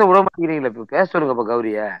தான் பேச விட மாட்டேங்கிறீங்களா? இப்ப பேச சொல்லுங்கப்பா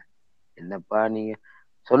கௌரிய. என்னப்பா நீங்க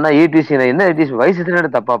சொன்னா ஈடிசி என்ன ஈடிசி வயசு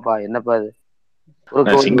தப்பாப்பா? என்னப்பா அது?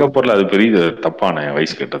 சிங்கப்பூர்ல அது பெரிய தப்பான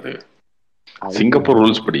வயசு கேட்டது. சிங்கப்பூர்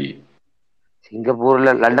ரூல்ஸ் படி. சிங்கப்பூர்ல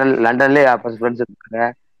லண்டன்லயே ஃப்ரெண்ட்ஸ் இருக்காங்க,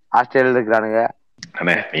 ஆஸ்திரேலியால இருக்கிறானுங்க.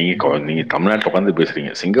 நீங்க தமிழ்நாட்டுல உட்காந்து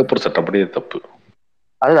பேசுறீங்க. சிங்கப்பூர் சட்டப்படி தப்பு.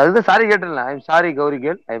 அதுதான் sorry கேட்டுலாம். I am sorry Gowri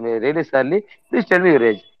girl, I am really sorry, please tell me your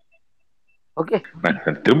age. Okay,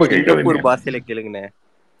 திரும்ப கேட்காதீங்க. பாஷையில கேளுங்கண்ணே.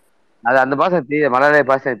 அது அந்த பாஷை தெரியாது, மலையாள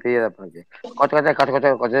பாஷை தெரியாது.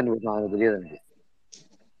 எனக்கு கொஞ்சம் தெரியாது. எனக்கு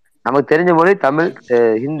நமக்கு தெரிஞ்ச மொழி தமிழ்,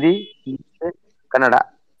 ஹிந்தி, கன்னடா,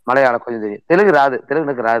 மலையாளம் கொஞ்சம் தெரியும். தெலுங்கு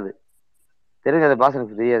எனக்கு ராது. தெலுங்கு அந்த பாஷை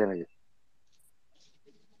எனக்கு தெரியாது எனக்கு.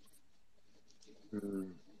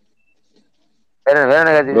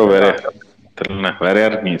 வேற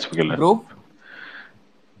யாரு நீங்க சொல்லல ப்ரோ?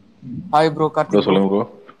 ஹாய் ப்ரோ, கார்த்திக் சொல்லுங்க ப்ரோ.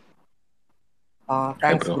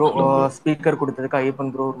 தேங்க்ஸ் ப்ரோ, ஸ்பீக்கர் கொடுத்ததுக்கு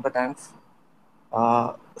ஐயப்பன் ப்ரோ ரொம்ப தேங்க்ஸ்.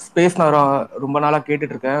 ஸ்பேஸ் நான் ரொம்ப நாளாக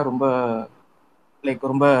கேட்டுட்டு இருக்கேன். ரொம்ப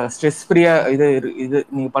ரொம்ப ஸ்ட்ரெஸ் ஃப்ரீயாக இது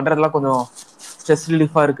நீங்கள் பண்ணுறதுலாம் கொஞ்சம் ஸ்ட்ரெஸ்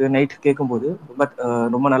ரிலீஃபாக இருக்குது நைட் கேட்கும்போது.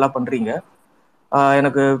 ரொம்ப நல்லா பண்ணுறீங்க.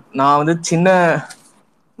 எனக்கு நான்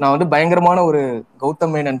வந்து பயங்கரமான ஒரு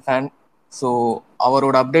கௌதம் மேனன் ஃபேன். ஸோ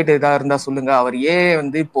அவரோட அப்டேட் எதா இருந்தா சொல்லுங்க. அவர் ஏன்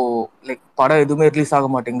வந்து இப்போ லைக் படம் எதுவுமே ரிலீஸ் ஆக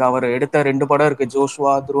மாட்டேங்குது? அவர் எடுத்த 2 படம் இருக்கு,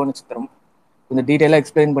 ஜோஷுவா, துருவ நட்சத்திரம். கொஞ்சம் டீட்டெயிலாக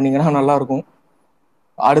எக்ஸ்பிளைன் பண்ணீங்கன்னா நல்லா இருக்கும்.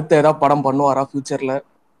 அடுத்து ஏதாவது படம் பண்ணுவாரா ஃபியூச்சர்ல,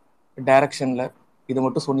 டைரக்ஷன்ல? இது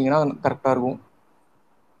மட்டும் சொன்னீங்கன்னா கரெக்டா இருக்கும்.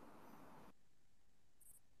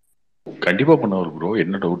 கண்டிப்பா பண்ணுவார் ப்ரோ,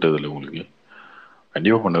 என்ன டவுட் அதில் உங்களுக்கு?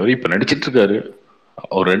 கண்டிப்பா பண்ணுவார். இப்ப நடிச்சிட்டு இருக்காரு.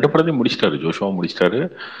 அவர் 2 படத்தையும் முடிச்சிட்டாரு, ஜோஷுவா முடிச்சிட்டாரு,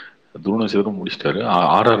 துருவ நட்சத்திரம் முடிச்சிட்டாரு.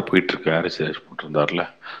 ஆர்ஆர் போயிட்டு இருக்கு, ஹாரிஸ் ஜெயராஜ் போட்டிருந்தாருல.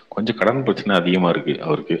 கொஞ்சம் கடன் பிரச்சனை அதிகமா இருக்கு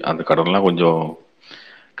அவருக்கு. அந்த கடன்லாம் கொஞ்சம்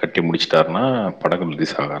கட்டி முடிச்சிட்டாருன்னா படங்கள்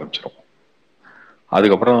ரிலீஸ் ஆக ஆரம்பிச்சிடும்.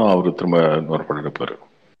 அதுக்கப்புறம் அவர் திரும்ப இன்னொரு படம் எடுப்பாரு.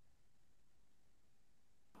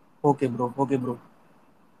 Okay bro, okay bro,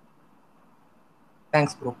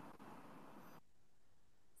 thanks bro.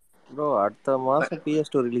 Bro அடுத்த மாசம்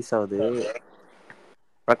PS2 ரிலீஸ் ஆகுது.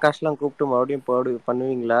 பிரகாஷ்லாம் கூப்பிட்டு மறுபடியும்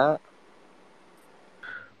பண்ணுவீங்களா?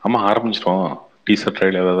 ஆமா, ஆரம்பிச்சிட்டோம். டீசர்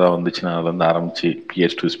ட்ரைலர் ஏதாவது வந்துச்சுன்னா அதுல இருந்து ஆரம்பிச்சு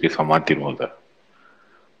PS2 ஸ்பேஸா மாத்திடுவோம். அதை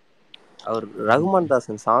அவர் ரகுமான்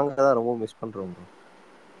தாசன் சாங்கை தான் ரொம்ப மிஸ் பண்றோம் ப்ரோ.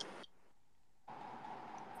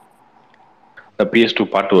 PS2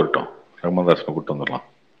 பாட்டு வரட்டும், ரகுமான்தாஸை கூப்பிட்டு வந்துடலாம்.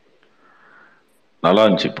 நல்லா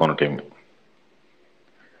இருந்துச்சு போன டைம்.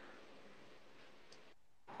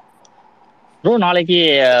 ப்ரோ நாளைக்கு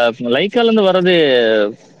லைக்கால இருந்து வர்றது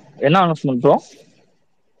என்ன அனௌன்ஸ்மெண்ட் ப்ரோ?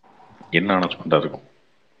 என்ன அனௌன்ஸ்மெண்டா இருக்கும்?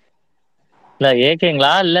 இல்ல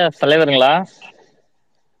ஏகேங்களா இல்ல தலைவருங்களா?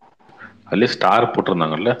 அதுல ஸ்டார்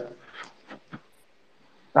போட்டிருந்தாங்கல்ல,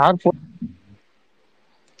 ஸ்டார்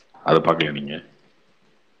அதை பார்க்கல நீங்க?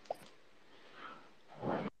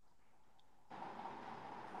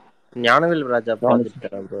 ஞானவேல் ராஜா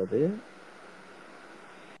பார்த்துருக்கா ப்ரோ?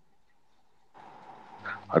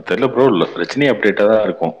 அது தெரியல ப்ரோ. ரஜினி அப்டேட்டா தான்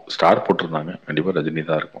இருக்கும். ஸ்டார் போட்டிருந்தாங்க, கண்டிப்பா ரஜினி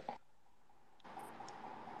தான் இருக்கும்.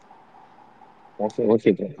 Okay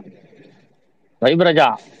okay bro. வைப்ரஜா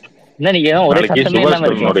என்ன நீங்க ஒரே சத்தமே இல்லாம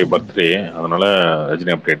இருக்கீங்க. பர்த்டே, அதனால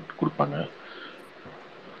ரஜினி அப்டேட் கொடுப்பாங்க.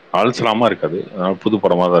 ஆல்சலாமா இருக்காது, அதனால புது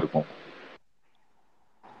படமா தான் இருக்கும்.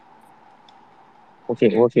 Okay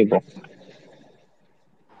okay bro.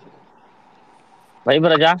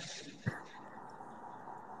 வைப்ரஜா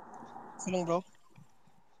சொல்லுங்க ப்ரோ.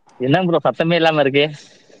 என்ன ப்ரோ சத்தமே இல்லாம இருக்கு?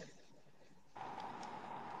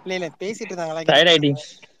 இல்ல பேசிட்டு இருந்தாங்களா? டயர்ட்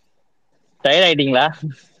ஆயிட்டீங்களா?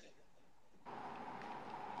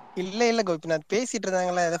 இல்ல கோபிநாத், பேசிட்டு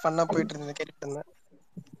இருந்தாங்களா, ஏதோ ஃபன்னா போயிட்டு இருந்தது, கேட்டுட்டு இருந்தேன்.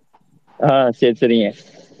 சரி சரிங்க.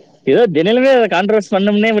 ஏதோ தினலுமே கான்ட்ரவர்ஸ்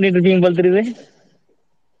பண்ணோம்னே பண்ணிட்டு இருக்கீங்க போல தெரியுது.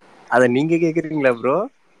 அத நீங்க கேக்குறீங்களா ப்ரோ?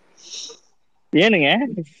 ஏனுங்க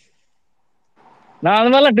நான் அந்த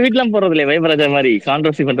மாதிரிலாம் ட்வீட்லாம் போடுறது இல்லையே வைப்ரஜா மாதிரி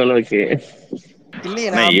கான்ட்ரவர்சி பண்ற அளவுக்கு.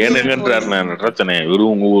 ஏனுங்கன்றாருனே,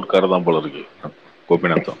 வெறும் உங்க ஊருக்காரர் தான் போல இருக்கு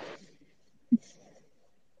கோபிநாத்தம்.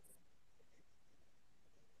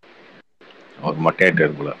 அவர்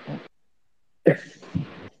மட்டையாட்டார் போல.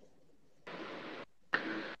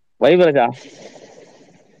 வைப்ரஜா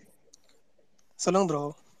சொல்லுங்க ப்ரோ.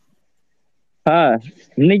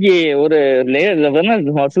 இன்னைக்கு ஒரு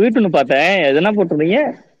ட்வீட் ஒன்று பார்த்தேன். எதனா போட்டிருந்தீங்க,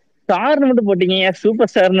 ஸ்டார்னு மட்டும் போட்டீங்க, சூப்பர்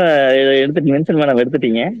ஸ்டார்னு எடுத்துட்டு மென்ஷன் பண்ண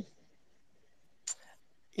எடுத்துட்டீங்க.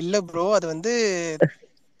 இல்ல ப்ரோ, அது வந்து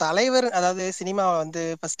தலைவர், அதாவது சினிமாவை வந்து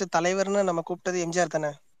ஃபர்ஸ்ட் தலைவர்னு நம்ம கூப்பிட்டது எம்ஜிஆர்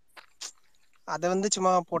தானே, அதை வந்து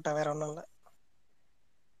சும்மா போட்டேன், வேற ஒன்றும் இல்லை.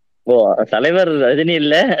 ஓ, தலைவர் ரஜினி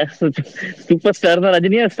இல்ல, சூப்பர் ஸ்டார் தான்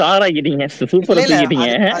ரஜினியா ஸ்டார் ஆக்கிட்டீங்க, சூப்பர் தூக்கிட்டீங்க.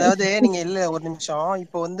 அதாவது நீங்க இல்ல ஒரு நிமிஷம்,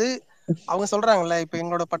 இப்போ வந்து அவங்க சொல்றாங்கல்ல, இப்போ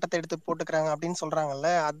எங்களோட பட்டத்தை எடுத்து போட்டுக்கிறாங்க அப்படின்னு சொல்றாங்கல்ல,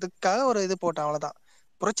 அதுக்காக ஒரு இது போட்டேன், அவ்வளவுதான்.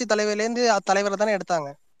 புரட்சி தலைவர்ல இருந்து தலைவரை தானே எடுத்தாங்க,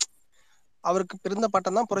 அவருக்கு பிறந்த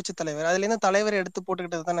பட்டம் தான் புரட்சி தலைவர், அதுல இருந்து தலைவர் எடுத்து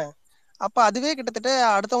போட்டுக்கிட்டது தானே. அப்ப அதுவே கிட்டத்தட்ட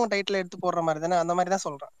அடுத்தவங்க டைட்டில் எடுத்து போடுற மாதிரி தானே, அந்த மாதிரி தான்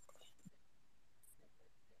சொல்றேன்.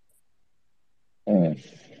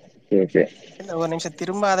 ஒரு நிமிஷம்,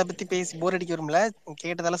 திரும்ப அதை பத்தி பேசி போர் அடிக்க வரும்ல,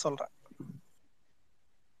 கேட்டதால சொல்றேன்.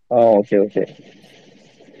 Okay okay.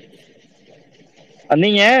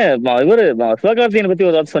 நீங்க இவரு சிவகார்த்திகேயனை பத்தி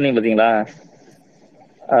ஒரு வார்த்தை சொன்னீங்க பாத்தீங்களா?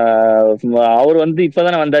 அவர் வந்து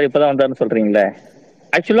இப்பதான் வந்தாருன்னு சொல்றீங்களே.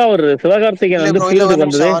 ஆக்சுவலா ஒரு சிவகார்த்திகேயன் வந்து ஃபீல்டுக்கு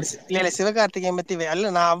வந்தது இல்ல சிவகார்த்திகேயன் பத்தி இல்ல,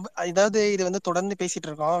 நான் அதாவது இது வந்து தொடர்ந்து பேசிட்டு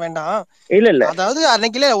இருக்கோம், வேண்டாம். இல்ல அதாவது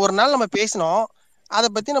அன்னைக்குல ஒரு நாள் நம்ம பேசணும், அத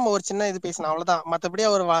பத்தி நம்ம ஒரு சின்ன இது பேசணும், அவ்வளவுதான். மத்தபடி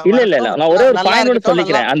அவர் இல்ல நான் ஒரே ஒரு பாயிண்ட் மட்டும்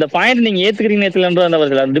சொல்லிக்கிறேன். அந்த பாயிண்ட் நீங்க ஏத்துக்கிறீங்க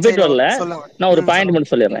டிபேட் வரல, நான் ஒரு பாயிண்ட்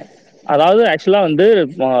மட்டும் சொல்லிடுறேன். அதாவது ஆக்சுவலா வந்து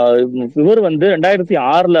இவர் வந்து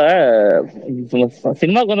 2006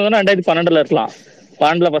 சினிமாக்கு வந்ததுன்னா 2012 இருக்கலாம்,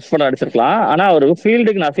 12 ஃபர்ஸ்ட் படம் அடிச்சிருக்கலாம். ஆனா அவர்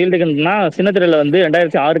ஃபீல்டுக்குன்னா சின்ன திரையில வந்து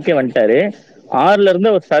 2006 வந்துட்டாரு. 6ல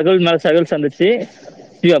இருந்து ஒரு சகல் மேல சகல் சந்திச்சு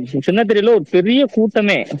சின்ன திரையில ஒரு பெரிய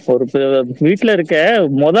கூட்டமே, ஒரு வீட்டுல இருக்க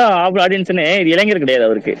ஆடியன்ஸ்னே இளைஞர் கிடையாது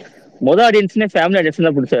அவருக்கு, ஆடியன்ஸ்னே ஃபேமிலி ஆடியன்ஸ்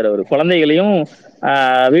தான் பிடிச்சாரு. அவர் குழந்தைகளையும்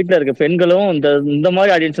வீட்டுல இருக்க பெண்களும் இந்த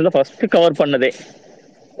மாதிரி ஆடியன்ஸ் தான் ஃபர்ஸ்ட் கவர் பண்ணதே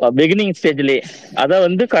பிகினிங் ஸ்டேஜ்லயே. அதை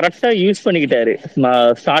வந்து கரெக்டா யூஸ் பண்ணிக்கிட்டாரு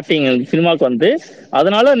ஸ்டார்டிங் சினிமாவுக்கு வந்து.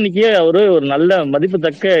 அதனால இன்னைக்கு அவரு ஒரு நல்ல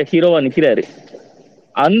மதிப்புத்தக்க ஹீரோவா நிக்கிறாரு.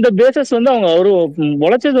 அந்த பேசஸ் வந்து அவரு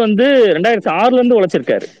உழைச்சது வந்து 2006ல இருந்து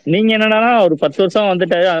உழைச்சிருக்காரு. நீங்க என்னன்னா ஒரு 10 வருஷம்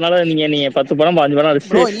வந்துட்டாரு, அதனால நீங்க 10 படம் 5 படம்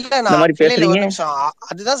அடிச்சு ப்ரோ இல்ல இந்த மாதிரி இல்ல ஒரு பேசுறீங்க. நிமிஷம்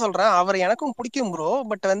அதுதான் சொல்றேன். அவர் எனக்கும் பிடிக்கும் ப்ரோ.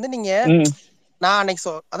 பட் வந்து நீங்க நான்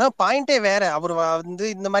அன்னைக்கு அதான் பாயிண்டே வேற. அவர் வந்து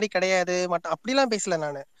இந்த மாதிரி கிடையாது அப்படிலாம் பேசல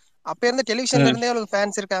நானு. அப்ப இருந்த டெலிவிஷன்ல இருந்தே அவருக்கு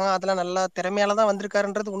ஃபேன்ஸ் இருக்காங்க, அதெல்லாம் நல்லா திறமையாலதான்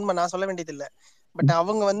வந்திருக்காருன்றது உண்மை, நான் சொல்ல வேண்டியது இல்ல. பட்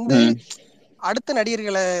அவங்க வந்து அடுத்த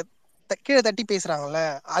நடிகர்களை கீழே தட்டி பேசுறாங்கல்ல,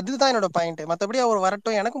 அதுதான் என்னோட பாயிண்ட். மத்தபடி அவர்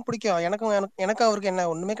வரட்டும், எனக்கும் பிடிக்கும், எனக்கும் அவருக்கு என்ன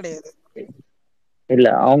ஒண்ணுமே கிடையாது. இல்ல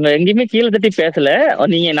அவங்க எங்கேயுமே கீழே தட்டி பேசல.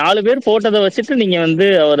 நீங்க 4 பேர் போட்டதை வச்சுட்டு நீங்க வந்து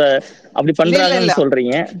அவரை அப்படி பண்றாங்கன்னு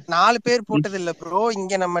சொல்றீங்க. 4 பேர் போட்டது இல்ல ப்ரோ,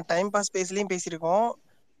 இங்க நம்ம டைம் பாஸ் பேசலையும் பேசியிருக்கோம்,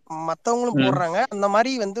 மத்தவங்களும் போடுறாங்க. அந்த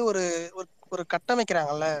மாதிரி வந்து ஒரு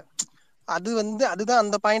கட்டமைக்கிறாங்கல்ல, அது வந்து அதுதான்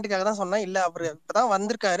அந்த பாயிண்ட்டுக்காக தான் சொன்னேன். இல்ல அவரு இப்பதான்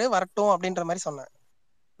வந்திருக்காரு, வரட்டும் அப்படின்ற மாதிரி சொன்னேன்.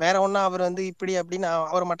 வேற ஒன்னும் அவர் வந்து இப்படி அப்படின்னு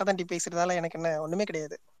அவர் மட்ட தண்டி பேசுறதால எனக்கு என்ன ஒண்ணுமே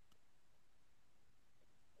கிடையாது.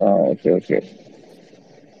 ஓகே ஓகே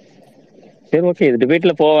சரி ஓகே. இது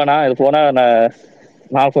டிபேட்ல போவேனா, இது போனா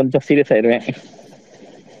நான் கொஞ்சம் சீரியஸ் ஆயிடுவேன்.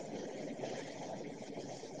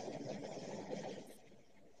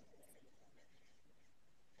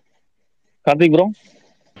 கார்த்திக் ப்ரோ.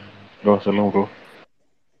 சொல்லுங்க ப்ரோ.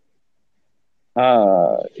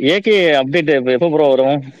 ஏகே அப்டேட் எப்போ ப்ரோ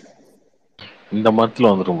வரும்? இந்த மந்த்ல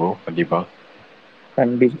வந்துடும் ப்ரோ. கண்டிப்பா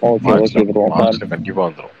ஓகே ஓகே ப்ரோ. கண்டிப்பா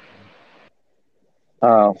வந்துடும்.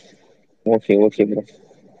 Okay okay bro.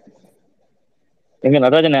 எங்க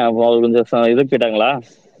நடராஜன் அவர் கொஞ்சம் இது போயிட்டாங்களா?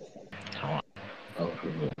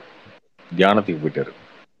 தியானத்துக்கு போயிட்டாரு.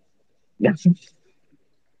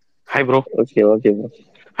 Hi bro. Okay okay bro.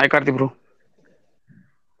 Hi Karthi bro.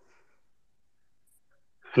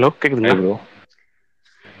 Hello கேக்குதுங்களா ப்ரோ?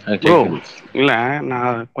 ப்ரோ இல்லை,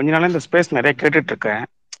 நான் கொஞ்ச நாளாக இந்த ஸ்பேஸ் நிறைய கேட்டுட்டு இருக்கேன்.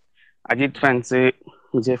 Ajith fans,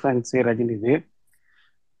 Vijay fans, Rajini.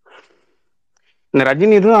 இந்த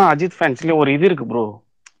ரஜினி இதுவும் அஜித் ஃபேன்ஸ்லேயும் ஒரு இது இருக்கு ப்ரோ.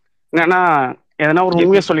 என்னன்னா எதனா ஒரு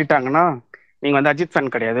உண்மையை சொல்லிட்டாங்கன்னா நீங்கள் வந்து அஜித்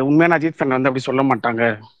ஃபேன் கிடையாது, உண்மையான அஜித் ஃபேன் வந்து அப்படி சொல்ல மாட்டாங்க.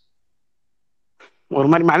 ஒரு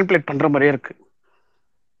மாதிரி மேனிபுலேட் பண்ணுற மாதிரியே இருக்கு.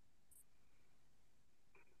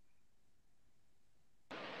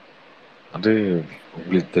 அது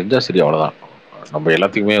உங்களுக்கு தெரிஞ்சா சரி, அவ்வளோதான். நம்ம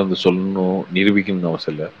எல்லாத்துக்குமே வந்து சொல்லணும், நிரூபிக்கணும்னு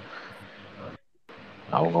அவசியம் இல்லை.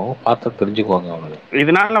 அவங்க பார்த்தா தெரிஞ்சுக்குவாங்க. அவங்க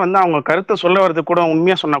இதனால வந்து அவங்க கருத்தை சொல்ல வர்றது கூட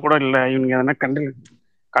உண்மையா சொன்னா கூட இல்லை, இவங்க எதனா கண்டு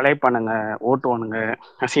கலைப்பானுங்க, ஓட்டுவானுங்க,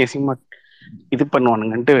 அசிங்கமா இது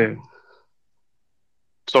பண்ணுவானுங்கன்ட்டு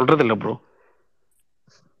சொல்றது இல்லை ப்ரோ.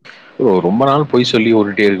 ரொம்ப நாள் பொய் சொல்லி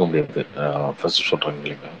ஓடிட்டே இருக்க முடியாது. ஃபர்ஸ்ட் சொல்றாங்க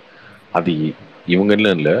இல்லைங்க, அது இவங்க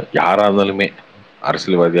இல்லை, யாரா இருந்தாலுமே,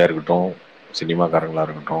 அரசியல்வாதியா இருக்கட்டும், சினிமாக்காரங்களா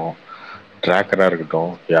இருக்கட்டும், ட்ராக்கரா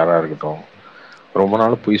இருக்கட்டும், யாரா இருக்கட்டும், ரொம்ப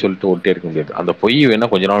நாள் பொய் சொல்லிட்டு ஓட்டே இருக்க முடியாது. அந்த பொய்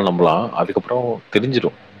வேணா கொஞ்ச நாள் நம்பலாம், அதுக்கப்புறம்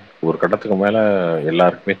தெரிஞ்சிடும். ஒரு கட்டத்துக்கு மேல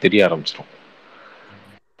எல்லாருக்குமே தெரிய ஆரம்பிச்சிடும்.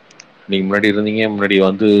 நீங்க முன்னாடி இருந்தீங்க, முன்னாடி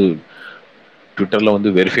வந்து ட்விட்டர்ல வந்து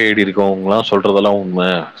வெரிஃபை ஐடி இருக்கவங்கலாம் சொல்றதெல்லாம் உண்மை,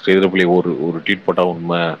 ஸ்ரீதரப்பிள்ளை ஒரு ட்வீட் போட்டா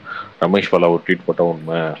உண்மை, ரமேஷ் பாலா ஒரு ட்வீட் போட்டா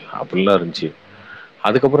உண்மை, அப்படிலாம் இருந்துச்சு.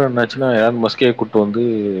 அதுக்கப்புறம் என்னாச்சுன்னா, ஏன் மஸ்கே கூப்பிட்டு வந்து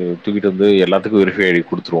தூக்கிட்டு வந்து எல்லாத்துக்கும் வெரிஃபை ஐடி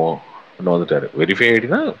கொடுத்துருவோம் வந்துட்டாரு. வெரிஃபை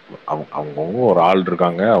ஐடினா அவங்கவுங்க ஒரு ஆள்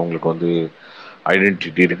இருக்காங்க, அவங்களுக்கு வந்து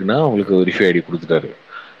ஐடென்டிட்டி இருக்குன்னா அவங்களுக்கு வெரிஃபை ஐடி கொடுத்துட்டாரு.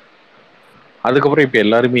 அதுக்கப்புறம் இப்போ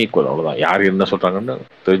எல்லாருமே ஈக்குவல், அவ்வளோதான். யார் என்ன சொல்றாங்கன்னு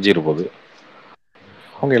தெரிஞ்சிரு போது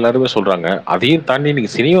அவங்க எல்லாருமே சொல்றாங்க. அதையும் தாண்டி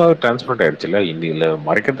இன்னைக்கு சினிமாவே டிரான்ஸ்பரண்ட் ஆயிடுச்சுல்ல. இன்னைக்கு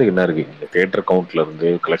மறைக்கிறதுக்கு என்ன இருக்கு? இந்த தியேட்டர் கவுண்ட்ல இருந்து,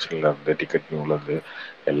 கலெக்ஷன்ல இருந்து, டிக்கெட் நியூல இருந்து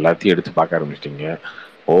எல்லாத்தையும் எடுத்து பார்க்க ஆரம்பிச்சிட்டீங்க.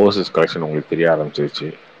 ஓவர்சீஸ் கலெக்ஷன் உங்களுக்கு தெரிய ஆரம்பிச்சிருச்சு.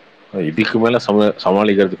 இதுக்கு மேல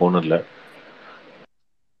சமாளிக்கிறதுக்கு ஒன்றும் இல்லை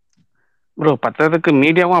ப்ரோ. பத்ததுக்கு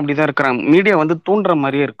மீடியாவும் அப்படிதான் இருக்கிறாங்க. மீடியா வந்து தூண்டுற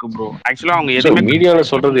மாதிரியே இருக்கு ப்ரோ. ஆக்சுவலா அவங்க எதுவுமே மீடியாவில்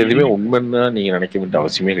சொல்றது எதுவுமே உண்மைன்னு நீங்க நினைக்க வேண்டிய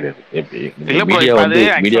அவசியமே கிடையாது. இல்ல ப்ரோ, மீடியா வந்து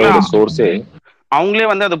மீடியாவோட சோர்ஸே அவங்களே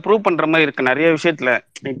வந்து அதை ப்ரூவ் பண்ற மாதிரி இருக்கு நிறைய விஷயத்துல.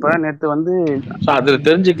 இப்ப நேத்து வந்து அதுல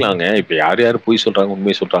தெரிஞ்சுக்கலாங்க, இப்ப யார் யார் பொய் சொல்றாங்க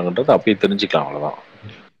உண்மை சொல்றாங்கன்றது அப்படியே தெரிஞ்சுக்கலாம், அவ்வளவுதான்.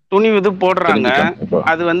 துணி இது போடுறாங்க.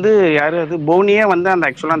 அது வந்து யாரு, அது போனியே வந்து அந்த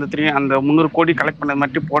ஆக்சுவலா அந்த 300 கோடி கலெக்ட் பண்ணது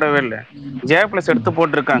மட்டும் போடவே இல்லை, ஜே பிளஸ் எடுத்து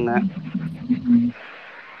போட்டிருக்காங்க.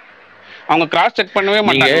 அவங்க கிராஸ் செக் பண்ணவே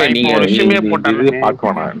மாட்டாங்க. நீங்க ஒரு விஷயமே போட்டாங்க, பார்க்க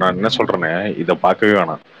வேணாம். நான் என்ன சொல்றேன்னு, இதை பார்க்கவே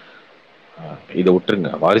வேணாம், இதை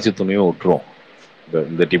விட்டுருங்க. வாரிசு துணையும் விட்டுருவோம்,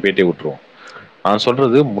 இந்த டிபேட்டே விட்டுருவோம். நான்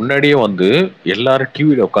சொல்றது, முன்னாடியே வந்து எல்லாரும்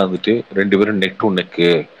டிவியில உட்காந்துட்டு 2 பேரும் நெக் டு நெக்கு,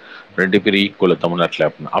 2 பேரும் ஈக்குவல் தமிழ்நாட்டில்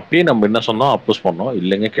அப்படின்னு அப்படியே நம்ம என்ன சொன்னோம், அப்போஸ் பண்ணோம்.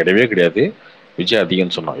 இல்லைங்க, கிடையவே கிடையாது, விஜய்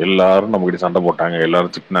அதிகம்னு சொன்னோம். எல்லாரும் நம்ம கிட்ட சண்டை போட்டாங்க,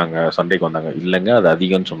 எல்லாரும் திட்டினாங்க, சண்டைக்கு வந்தாங்க. இல்லைங்க, அது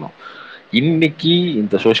அதிகம்னு சொன்னோம். இன்னைக்கு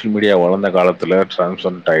இந்த சோஷியல் மீடியா வளர்ந்த காலத்துல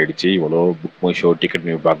டிரான்ஸ்பரண்ட் ஆயிடுச்சு. இவ்வளோ book my show ticket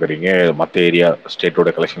new பாக்குறீங்க. மற்ற ஏரியா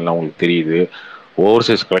ஸ்டேட்டோட கலெக்ஷன்லாம் உங்களுக்கு தெரியுது.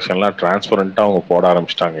 ஓவர்சீஸ் கலெக்ஷன்லாம் டிரான்ஸ்பரண்டா அவங்க போட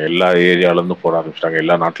ஆரம்பிச்சிட்டாங்க. எல்லா ஏரியால இருந்து போட ஆரம்பிச்சிட்டாங்க.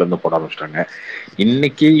 எல்லா நாட்டுல இருந்து போட ஆரம்பிச்சிட்டாங்க.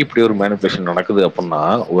 இன்னைக்கு இப்படி ஒரு மேனிபுலேஷன் நடக்குது அப்படின்னா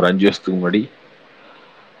ஒரு 5 வருஷத்துக்கு முன்னாடி,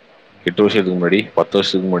 8 வருஷத்துக்கு முன்னாடி, 10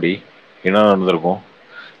 வருஷத்துக்கு முன்னாடி என்ன நடந்திருக்கும்?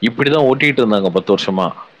 இப்படிதான் ஓட்டிட்டு இருந்தாங்க 10 வருஷமா.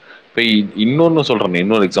 இப்ப இன்னொன்னு சொல்றேன்,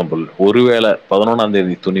 இன்னொரு எக்ஸாம்பிள். ஒருவேளை 11ஆம்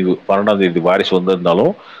தேதி துணிவு, 12ஆம் தேதி வாரிசு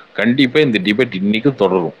வந்திருந்தாலும் கண்டிப்பா இந்த டிபேட் இன்னைக்கும்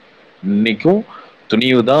தொடரும். இன்னைக்கும்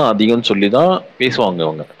துணிவு தான் அதிகம்னு சொல்லிதான் பேசுவாங்க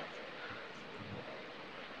அவங்க.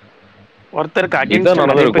 ஒருத்தருக்கு இதுதான் அகைன்ஸ்ட் நிறைய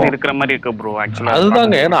பேர் நடந்திருக்கும். இருக்கிற மாதிரி இருக்கு ப்ரோ. ஆக்சுவலா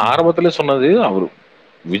அதுதாங்க நான் ஆரம்பத்துல சொன்னது. அவரு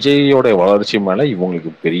விஜயோட வளர்ச்சி மேல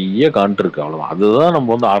இவங்களுக்கு பெரிய கான்ட் இருக்கு, அவ்வளவுதான். அதுதான்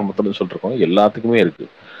நம்ம வந்து ஆரம்பத்துல சொல்லிருக்கோம். எல்லாத்துக்குமே இருக்கு.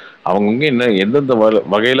 அவங்க என்ன எந்தெந்த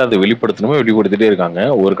வகையில அதை வெளிப்படுத்தணுமோ வெளிப்படுத்திட்டே இருக்காங்க.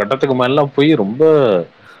 ஒரு கட்டத்துக்கு மேலாம் போய் ரொம்ப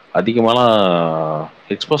அதிகமாலாம்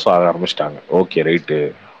எக்ஸ்போஸ் ஆக ஆரம்பிச்சிட்டாங்க. Okay right.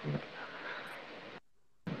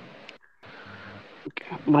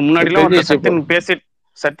 முன்னாடிலாம் ஒருத்தர்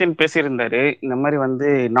சத்யன் பேசியிருந்தாரு இந்த மாதிரி வந்து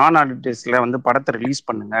நான் ஆடிட்டர்ஸ்ல வந்து படத்தை ரிலீஸ்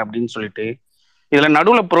பண்ணுங்க அப்படின்னு சொல்லிட்டு. இதுல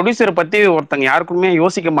நடுவுல ப்ரொடியூசரை பத்தி ஒருத்தங்க யாருக்குமே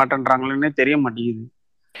யோசிக்க மாட்டேன்றாங்களே தெரிய மாட்டேங்குது.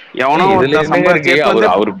 எவனோ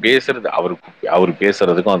அவரு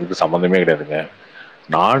பேசுறதுக்கும் அதுக்கு சம்பந்தமே கிடையாதுங்க.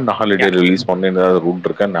 நான் ஹாலிடே ரிலீஸ் பண்ண ரூல்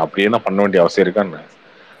இருக்கேன், அப்படியே தான் பண்ண வேண்டிய அவசியம் இருக்கான்னு.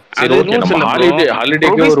 சரி ஓகே, நம்ம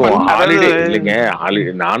ஹாலிடேக்கே வருவோம். ஹாலிடே இல்லைங்க,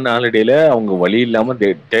 நான் ஹாலிடேல அவங்க வழி இல்லாம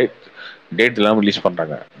டேட் இல்லாம ரிலீஸ்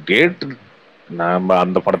பண்றாங்க. டேட் நம்ம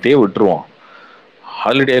அந்த படத்தையே விட்டுருவோம்.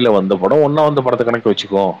 ஹாலிடேல வந்த படம் ஒன்னா வந்த படத்தை கணக்கு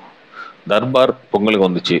வச்சுக்கோ. தர்பார் பொங்கலுக்கு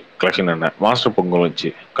வந்துச்சு, கலெக்ஷன் என்ன? மாஸ்டர் பொங்கல்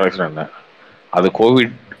வந்துச்சு, கலெக்ஷன் என்ன? அது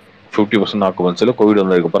கோவிட் 50% ஆக்குபன்சில கோவிட்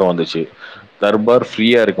வந்ததுக்கு அப்புறம் வந்துச்சு. தர்பார்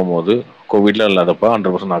ஃப்ரீயா இருக்கும் போது, கோவிட்ல இல்லாதப்ப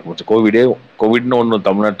 100% ஆக்குபன்சி. கோவிட்னு ஒண்ணு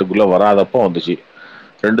தமிழ்நாட்டுக்குள்ள வராதப்போ வந்துச்சு.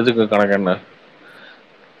 ரெண்டுத்துக்கு கணக்கு என்ன?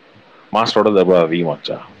 மாஸ்டரோட தர்பார்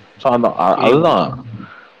அதிகமாச்சா? அதுதான்,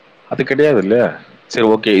 அது கிடையாது இல்ல. சரி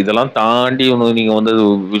ஓகே, இதெல்லாம் தாண்டி நீங்க வந்து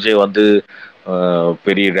விஜய் வந்து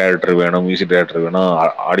பெரிய டைரக்டர் வேணும், மியூசிக் டைரக்டர் வேணும்,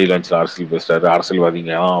 ஆடியோ லான்ச்ல அரசியல் பேசுறாரு,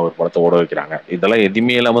 அரசியல்வாதிங்க அவர் படத்தை ஓட வைக்கிறாங்க. இதெல்லாம்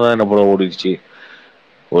எதுவுமே இல்லாம தான் என்ன படம் ஓடிடுச்சு.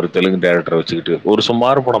 ஒரு தெலுங்கு டைரக்டரை வச்சுக்கிட்டு ஒரு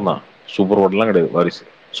சுமார் படம் தான், சூப்பர் படம்லாம் கிடையாது வாரிசு,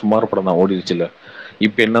 சுமார் படம் தான் ஓடிடுச்சு இல்ல.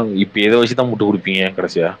 இப்ப என்ன, இப்ப எதை வச்சுதான் முட்டு கொடுப்பீங்க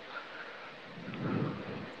கடைசியா?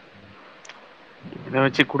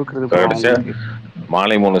 வச்சு கொடுக்கறது கடைசியா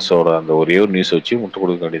மாலை மோனஸோட அந்த ஒரே ஒரு நியூஸ் வச்சு முட்டு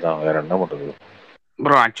கொடுக்க வேண்டியதான், வேற என்ன பண்றது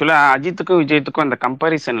ப்ரோ? ஆக்சுவலா அஜித்துக்கும் விஜயத்துக்கும் அந்த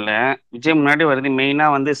கம்பாரிசன்ல விஜய் முன்னாடி வருது மெயினா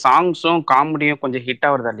வந்து சாங்ஸும் காமெடியும் கொஞ்சம் ஹிட்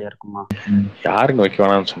ஆகுறதா இல்லையா இருக்குமா? யாருங்க வைக்க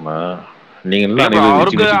வேணாம்னு சொன்னா? நீங்க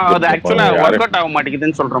அவருக்கு அது ஆக்சுவலா ஒர்க் அவுட் ஆக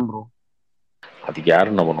மாட்டேங்குதுன்னு சொல்றேன் ப்ரோ. அதுக்கு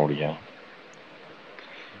யாரும் நம்ம பண்ண முடியும்?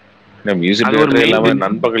 மியூசிக் டைரக்டர் எல்லாமே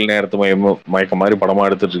நண்பகல் நேரத்து மயக்க மாதிரி படமா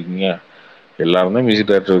எடுத்துட்டு இருக்கீங்க. எல்லாரும் தான்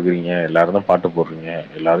மியூசிக் டைரக்டர் இருக்கிறீங்க, எல்லாரும் தான் பாட்டு போடுறீங்க,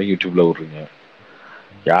 எல்லாரும் யூடியூப்ல விடுறீங்க.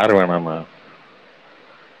 யார் வேணாமா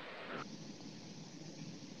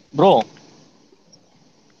ப்ரோ?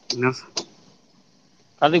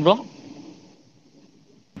 கார்த்திக் ப்ரோ,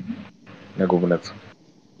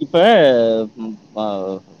 இப்ப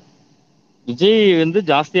விஜய் வந்து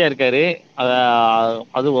ஜாஸ்தியா இருக்காரு,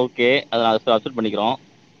 அது ஓகே, அதை அக்செப்ட் பண்ணிக்கிறோம்.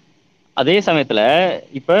 அதே சமயத்துல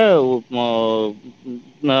இப்ப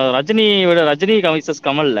ரஜினி கமிசஸ்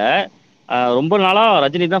கமல்ல ரொம்ப நாளா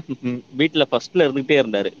ரஜினி தான் வீட்டுல ஃபர்ஸ்ட்ல இருந்துகிட்டே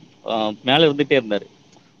இருந்தாரு, மேல இருந்துகிட்டே இருந்தாரு.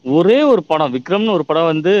 ஒரே ஒரு படம் விக்ரம்னு ஒரு படம்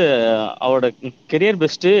வந்து அவரோட கெரியர்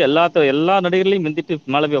பெஸ்ட், எல்லா நடிகர்களையும் மிந்திட்டு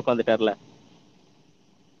மேல போய் உட்காந்துட்டார்ல.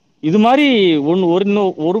 இது மாதிரி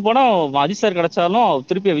ஒரு படம் அஜித் சார் கிடைச்சாலும்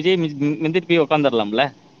திருப்பி விஜய் மிந்திட்டு போய் உட்காந்துடலாம்ல.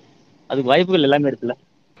 அதுக்கு வாய்ப்புகள் எல்லாமே இருக்குல்ல.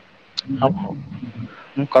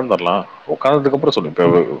 உட்காந்துடலாம். உட்காந்ததுக்கு அப்புறம் சொல்லு. இப்ப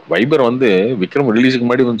வைபர் வந்து விக்ரம் ரிலீஸுக்கு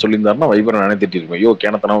முன்னாடி வந்து சொல்லியிருந்தாருன்னா வைபர் நானே திட்டிருப்பேன், ஐயோ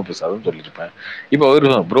கேனத்தனாம பேசாதுன்னு சொல்லியிருப்பேன். இப்போ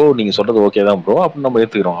அவரு ப்ரோ நீங்க சொல்றது ஓகே தான் ப்ரோ அப்படின்னு நம்ம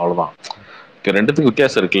ஏத்துக்கிறோம், அவ்வளவுதான். இப்போ ரெண்டுத்துக்கும்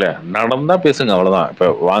வித்தியாசம் இருக்குல்ல. நடந்தா பேசுங்க, அவ்வளவுதான். இப்போ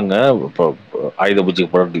வாங்க, இப்போ ஆயுத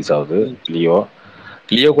பூஜைக்கு படம் ரிலீஸ் ஆகுது,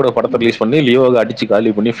 லியோ கூட படத்தை ரிலீஸ் பண்ணி லியோவை அடிச்சு காலி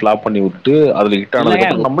பண்ணி ஃபிளாப் பண்ணி விட்டுட்டு அதுல ஹிட் ஆனதுக்கு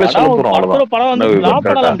அப்புறம் நம்மளே சொல்ல போறோம், அவ்வளவுதான்.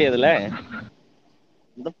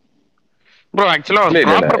 ப்ரோ ஆக்சுவலா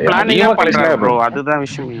ப்ராப்பர் பிளானிங்கா பண்றாரு ப்ரோ, அதுதான்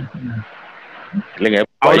விஷயம். இல்லங்க,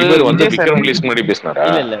 வைபர் வந்து விக்ரம் ரிலீஸ் முன்னாடி பேசினாரா?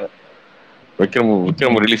 இல்ல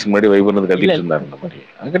விக்ரம் ரிலீஸ் முன்னாடி வைபர் வந்து கத்திட்டு இருந்தாரு அந்த மாதிரி.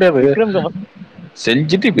 அது கிடையாது,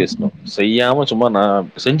 செஞ்சுட்டு பேசணும், செய்யாம சும்மா நான்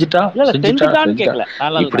செஞ்சுட்டா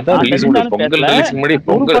இப்படிதான் ரிலீஸ் முன்னாடி, பொங்கல் ரிலீஸ்க்கு முன்னாடி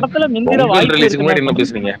பொங்கல் ரிலீஸ்க்கு முன்னாடி என்ன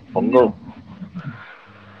பேசுறீங்க? பொங்கல்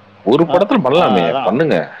ஒரு படத்துல பண்ணலாமே,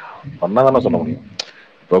 பண்ணுங்க, பண்ணாதானே சொல்ல முடியும்.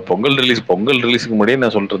 இப்போ பொங்கல் ரிலீஸ்க்கு முன்னாடியே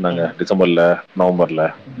என்ன சொல்லிட்டு இருந்தாங்க, டிசம்பர்ல நவம்பர்ல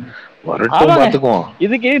வரட்டும் பாத்துக்குவோம்.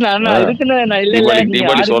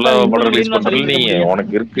 தீபாவளி சொல்ல படம் ரிலீஸ் பண்றது நீ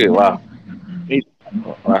உனக்கு இருக்கு வா.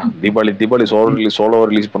 தீபாவளி சோலோ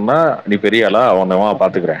ரிலீஸ் பண்ணா நீ பெரிய ஆளா, அவனவா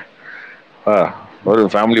பாத்துக்கிறேன், ஒரு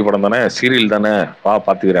ஃபேமிலி படம் தானே, சீரியல் தானே,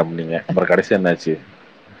 பாத்துக்கிறேன் அப்படின்னீங்க. அப்புறம் கடைசி என்னாச்சு?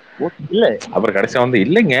 இல்ல அப்புறம் கடைசியா வந்து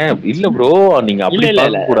இல்லைங்க, இல்ல ப்ரோ நீங்க அப்படி இல்ல இல்ல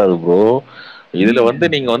இல்ல பார்க்க கூடாது ப்ரோ. இதுல வந்து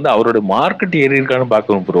நீங்க வந்து அவரோட மார்க்கெட் ஏறி இருக்கான்னு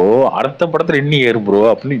பாக்கணும் ப்ரோ, அடுத்த படத்துல இன்னும் ஏறும் ப்ரோ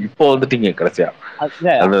அப்படின்னு இப்போ வந்துட்டீங்க கடைசியா.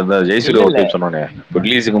 அந்த ஜெயசூரி இல்ல ஒரு இல்ல டைப் சொன்னோன்னே, இப்போ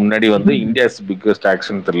ரிலீஸுக்கு முன்னாடி வந்து இந்தியாஸ் பிக்கஸ்ட்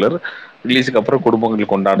ஆக்ஷன் த்ரில்லர், ரிலீஸுக்கு அப்புறம்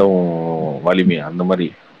குடும்பங்கள் கொண்டாடும் வலிமை, அந்த மாதிரி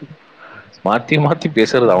மாத்தி மாத்தி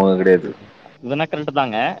பேசுறது அவங்க கிடையாது. இதெல்லாம் கரெக்ட்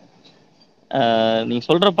தாங்க. நீங்க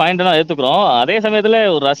சொல்ற பாயிண்ட் தான் ஏத்துக்கிறோம். அதே சமயத்துல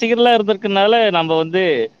ஒரு ரசிகர்களா இருந்திருக்கனால நம்ம வந்து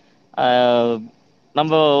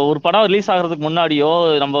நம்ம ஒரு படம் ரிலீஸ் ஆகுறதுக்கு முன்னாடியோ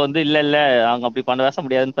நம்ம வந்து இல்ல இல்ல அவங்க அப்படி பேச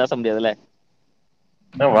முடியாதுன்னு பேச முடியாதுல்ல.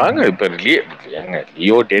 வாங்க இப்ப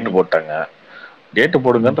லியோ டேட் போட்டாங்க, டேட்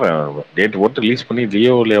போடுங்கன்ற, டேட் போட்டு ரிலீஸ் பண்ணி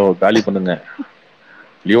லியோ காலி பண்ணுங்க,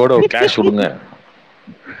 லியோட ஒரு கிளாஷ் விடுங்க.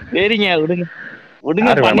 சரிங்க விடுங்க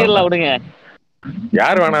விடுங்க, பண்ணிடலாம் விடுங்க.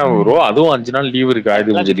 யார் வேணாம் ப்ரோ, அதுவும் 5 நாள் லீவ் இருக்கு,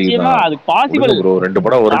 ஆயுத பூஜை லீவ் நிச்சயமா தான் அது பாசிபிள் ப்ரோ. 2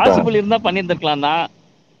 படம் வரட்டும். பாசிபிள் இருந்தா பண்ணியிருந்திருக்கலாம் தான்.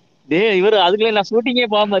 டேய் இவரு அதுக்குள்ள நான் ஷூட்டிங்கே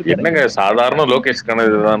போகாம இருக்காரு. என்னங்க சாதாரண லோகேஷ்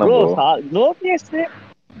கனகராஜ் தானே ப்ரோ,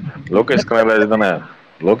 லோகேஷ் கனகராஜ் தானே,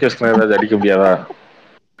 லோகேஷ் கனகராஜ் அடிக்க முடியாதா?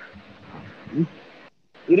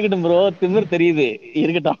 இருக்கட்டும் ப்ரோ, திமிர் தெரியுது,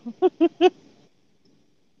 இருக்கட்டும்.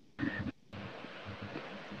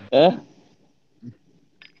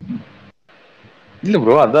 இல்ல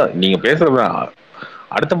ப்ரோ, அதான் நீங்க பேசுறது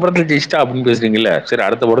அடுத்த படத்துல ஜெயிச்சிட்டா அப்படின்னு பேசுறீங்கல்ல, சரி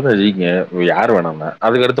அடுத்த படத்தை ஜெயிங்க, யார் வேணாம்,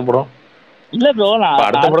 அதுக்கு அடுத்த படம் இல்ல ப்ரோ, நான்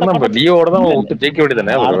அடுத்த படம் தான் இப்ப லியோவோட தான் விட்டு ஜெயிக்க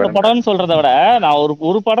வேண்டியதானே. அடுத்த படம்னு சொல்றதை விட நான்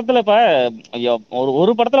ஒரு படத்துல இப்ப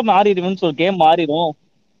ஒரு படத்துல மாறிடுவேன்னு சொல்லி கேம் மாறிடும்.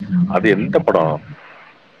 அது எந்த படம்?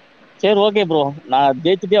 சரி ஓகே ப்ரோ, நான்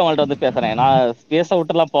ஜெயிச்சுட்டே அவங்கள்ட்ட வந்து பேசுறேன். நான் பேச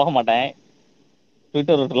விட்டுலாம் போக மாட்டேன்,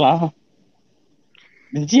 ட்விட்டர் விட்டுலாம்.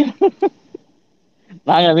 நிச்சயம்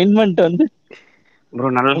நாங்க வின் பண்ணிட்டு வந்து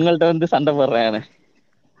ப்ரோ நல்ல உங்கள்ட்ட வந்து சண்டை போடுறேன்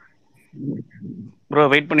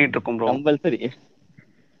ப்ரோ, வெயிட் பண்ணிட்டு இருக்கோம் ப்ரோ. கம்பல்சரி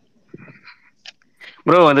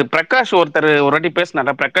ப்ரோ அது பிரகாஷ் ஒருத்தர் ஒரு வாட்டி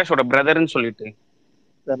பேசினாரா, பிரகாஷோட பிரதர்ன்னு சொல்லிட்டு.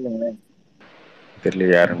 தெரியல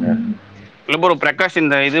யாருங்க. இல்ல ப்ரோ, பிரகாஷ்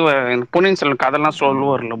இந்த இது பொன்னியின் செல்வன் கதெல்லாம்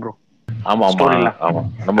சொல்லுவார்ல ப்ரோ, ஸ்டோரிலாம்.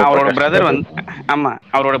 அவரோட பிரதர் வந்து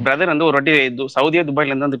அவரோட பிரதர் வந்து ஒரு வாட்டி சவுதியா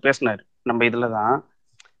துபாயில இருந்து வந்து பேசினாரு நம்ம இதுலதான்.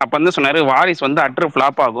 அப்ப வந்து சொன்னாரு, வாரிஸ் வந்து அட்ரு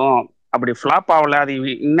ஃபிளாப் ஆகும், அப்படி ஃபிளாப் ஆகல அது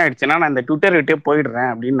என்ன ஆயிடுச்சுன்னா நான் இந்த ட்விட்டர் விட்டே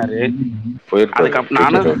போயிடுறேன் அப்படின்னாரு.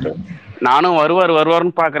 அதுக்கு நானும்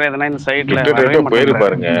வருவாருன்னு பாக்குறேன், எதனா இந்த சைட்ல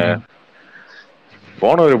போயிருப்பாருங்க.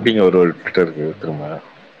 போனவர் எப்படிங்க ஒரு ட்விட்டருக்கு திரும்ப?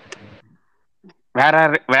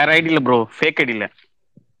 வேற ஐடியில ப்ரோ, ஃபேக் ஐடியில.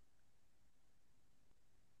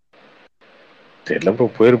 தெரியல ப்ரோ,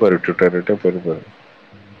 போயிருப்பாரு ட்விட்டர்கிட்ட போயிருப்பாரு.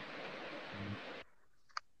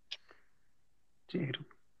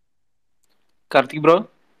 கார்த்திக் ப்ரோ.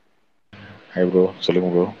 ஹாய் ப்ரோ, சொல்லுங்க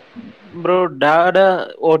bro. Bro Tata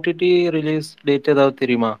OTT release date ஏதாவது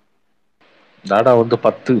தெரியுமா? டாடா வந்து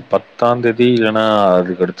 10ஆம் தேதி இல்லைன்னா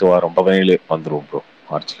அதுக்கு அடுத்த வாரம் 17 வந்துடும் ப்ரோ,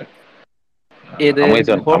 மார்ச்ல. இது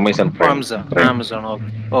Amazon prime. Amazon.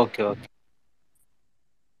 Okay okay.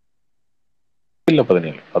 இல்ல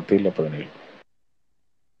 17, 10 இல்ல 17.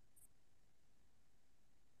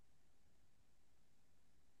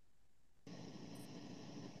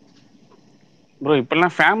 ப்ரோ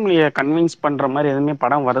இப்பெல்லாம் ஃபேமிலியை கன்வின்ஸ் பண்ற மாதிரி எதுவுமே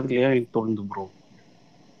படம் வரதுலையே தோணுது ப்ரோ.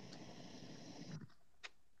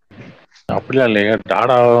 அப்படிலாம் இல்லையா,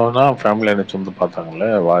 டாடானா ஃபேமிலியா நினைச்சு வந்து பார்த்தாங்கல்ல,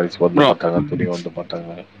 வாரிசு வந்து பார்த்தாங்க, துணி வந்து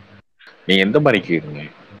பார்த்தாங்க. நீங்க எந்த மாதிரி கேக்குறீங்க?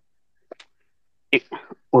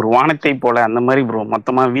 ஒரு வானத்தை போல அந்த மாதிரி ப்ரோ,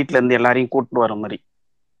 மொத்தமா வீட்ல இருந்து எல்லாரையும் கூட்டிட்டு வர மாதிரி.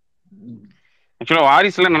 ஆக்சுவலா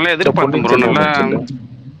வாரிசுல நல்லா எதிர்பார்த்தோம் ப்ரோ, நல்லா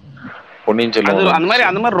பொன்னியின் செல்வன் அந்த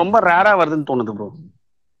மாதிரி ரொம்ப ரேரா வருதுன்னு தோணுது ப்ரோ.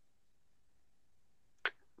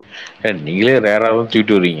 நீங்களே ரேராவும்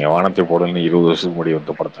தூக்கிட்டு வரீங்க, வானத்தை போடன்னு 20 வருஷத்துக்கு முன்னாடி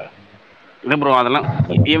வந்த படத்தை. இல்ல ப்ரோ, அதெல்லாம்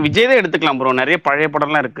விஜய் தான் எடுத்துக்கலாம் ப்ரோ, நிறைய பழைய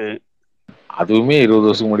படம்லாம் இருக்கு. அதுவுமே 20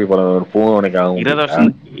 வருஷத்துக்கு முன்னாடி படம். பூவே உனக்காக 20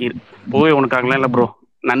 வருஷம் பூவே உனக்காகலாம் இல்ல ப்ரோ,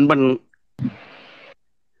 நண்பன்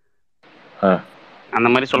அந்த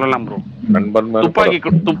மாதிரி சொல்லலாம் ப்ரோ. நண்பன்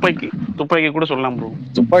துப்பாக்கி கூட சொல்லலாம் ப்ரோ.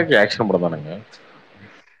 துப்பாக்கி ஆக்ஷன் படம் தானேங்க.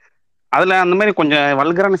 அதுல அந்த மாதிரி கொஞ்சம்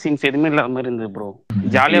வல்கரான சீன்ஸ் எதுவுமே இல்லாத மாதிரி இருந்தது ப்ரோ,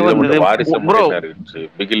 ஜாலியாவும் இருந்தது ப்ரோ.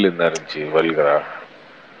 பிகில் இருந்துச்சு வல்கரா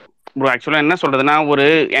ப்ரோ. ஆக்சுவலா என்ன சொல்றதுன்னா, ஒரு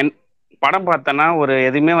படம் பார்த்தனா ஒரு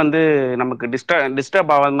எதுவுமே வந்து நமக்கு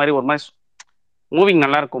டிஸ்டர்ப் ஆகாத மாதிரி ஒரு மாதிரி மூவிங்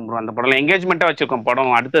நல்லா இருக்கும் ப்ரோ. அந்த படம்ல என்கேஜ்மெண்ட்டா வச்சிருக்கோம்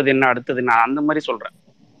படம், அடுத்தது என்ன அந்த மாதிரி சொல்றேன்.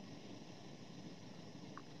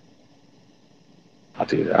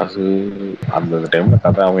 அது அந்த டைம்ல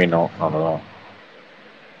கதை அமையணும், அவ்வளவுதான்.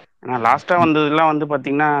 ஆனா லாஸ்டா வந்ததுலாம் வந்து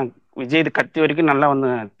பாத்தீங்கன்னா, விஜய் கத்தி வரைக்கும் நல்லா வந்து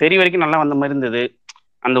தெரி வரைக்கும் நல்லா வந்த மாதிரி இருந்தது.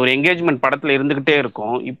 அந்த ஒரு என்கேஜ்மெண்ட் படத்துல இருந்துகிட்டே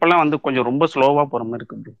இருக்கும். இப்பெல்லாம் வந்து கொஞ்சம் ரொம்ப ஸ்லோவா போற மாதிரி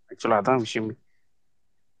இருக்கு ப்ரோ. ஆக்சுவலா அதான் விஷயமே.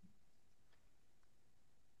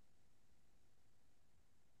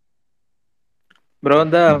 ப்ரோ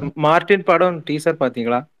இந்த மார்டின் படம் டீசர்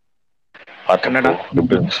பாத்தீங்களா? கன்னடா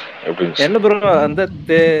என்ன ப்ரோ அந்த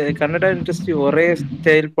கன்னடா இண்டஸ்ட்ரி ஒரே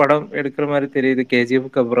ஸ்டைல் படம் எடுக்கிற மாதிரி தெரியுது.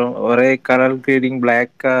 கேஜிஎஃப்க்கு அப்புறம் ஒரே கலர் கிரீடிங்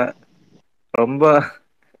பிளாக்கா ரொம்ப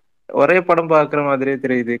ஒரே படம் பாக்குற மாதிரியே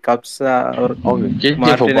தெரியுது. கப்ஸா ஒரு அவங்க கேஜிஎஃப்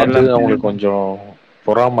மார்டின் பார்த்து எல்லாம் அவங்களுக்கு கொஞ்சம்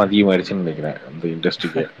பொறாம அதிகமாயிருச்சுன்னு நினைக்கிறேன் அந்த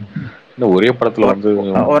இண்டஸ்ட்ரிக்கு. இன்னும் ஒரே படத்துல வந்து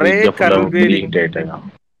ஒரே இந்தியா ஃபுல்லா கலர் பெரிய கிரீடிங். ஹிட் ஆயிட்டாங்க.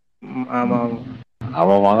 ஆமா ஆமா.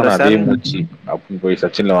 அவன் வாங்கின அதே பிரசாந்த் மூச்சு அப்படின்னு போய்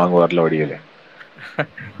சச்சின்ல வாங்குவார்ல வடிவேலு.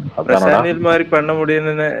 அதானடா பிரசாந்த் மாதிரி பண்ண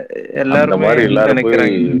முடியும்னு அந்த எல்லாருமே மாதிரி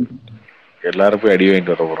எல்லாரும் போய் அடி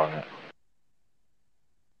வாங்கிட்டு வர போறாங்க.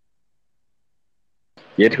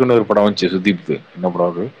 ஏற்கனவே ஒரு படம் வந்துச்சு சுதீப்து. என்ன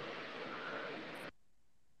படம் அது?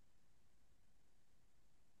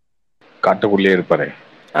 காட்டுக்குள்ளே இருப்பாரு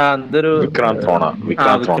விக்ராந்த் ரோனா.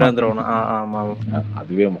 விக்ராந்த் ரோனா. ஆமா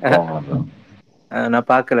அதுவே முக்கியமானது. நான்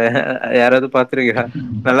பாக்கல. யாராவது பாத்துருக்கீங்களா?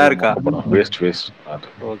 நல்லா இருக்கா? வேஸ்ட்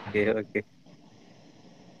ஓகே ஓகே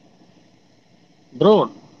ப்ரோ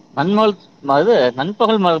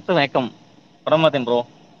நண்பகல் மறுத்த மயக்கம் படம் பார்த்தேன் ப்ரோ.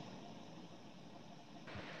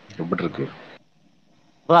 எப்படி இருக்கு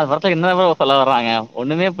ப்ரோ அது படத்துல என்ன ப்ரோ சொல்ல வர்றாங்க?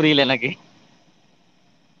 ஒண்ணுமே புரியல எனக்கு.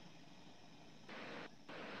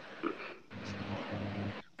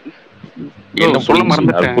 என்ன சொல்ல புரிஞ்சு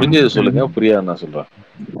மறந்துட்டேன். புரிஞ்சது சொல்லுங்க, புரியாது நான் சொல்றேன்.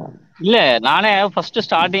 இல்ல நானே ஃபர்ஸ்ட்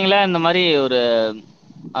ஸ்டார்டிங்ல இந்த மாதிரி ஒரு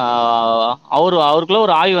அவருக்குள்ள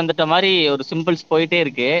ஒரு ஆவி வந்துட்ட மாதிரி ஒரு சிம்பிள்ஸ் போயிட்டே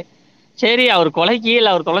இருக்கு. சரி அவர் கொலைக்கு இல்ல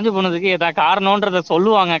அவர் தொலைஞ்சு போனதுக்கு ஏதாவது காரணம்ன்றத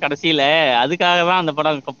சொல்லுவாங்க கடைசியில, அதுக்காக தான் அந்த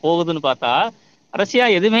படம் போகுதுன்னு பார்த்தா கடைசியா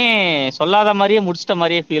எதுவுமே சொல்லாத மாதிரியே முடிச்சிட்ட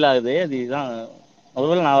மாதிரியே ஃபீல் ஆகுது. அதுதான்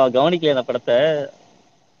ஒருவேளை நான் கவனிக்கல அந்த படத்தை.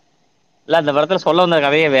 இல்ல அந்த படத்துல சொல்ல வந்த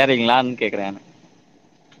கதையே வேறீங்களான்னு கேக்குறேன்.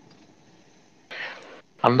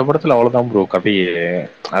 அந்த படத்துல அவ்வளவுதான் ப்ரோ கதையே.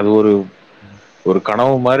 அது ஒரு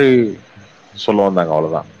கனவு மாதிரி சொல்ல வந்தாங்க,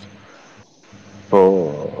 அவ்வளவுதான். இப்போ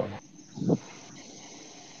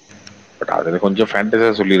பட் அதுல கொஞ்சம்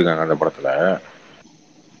ஃபேண்டஸியா சொல்லியிருக்காங்க அந்த படத்துல.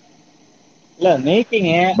 இல்ல மேக்கிங்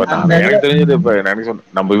பட் எனக்கு தெரிஞ்சது இப்ப எனக்கு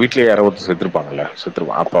நம்ம வீட்லயே யாரோ ஒருத்தர்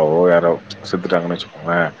செத்துருப்பான். அப்பாவோ யாரோ செத்துட்டாங்கன்னு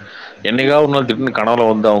வச்சுக்கோங்க. என்னைக்காவது ஒரு நாள் திடீர்னு கனவுல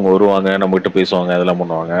வந்து அவங்க வருவாங்க, நம்ம கிட்ட பேசுவாங்க, அதெல்லாம்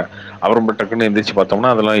பண்ணுவாங்க. அப்புறம் டக்குன்னு எந்திரிச்சு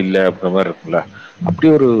பார்த்தோம்னா அதெல்லாம் இல்லை அப்படின்ற மாதிரி இருக்கும்ல. அப்படி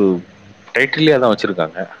ஒரு டைட்டிலே அதை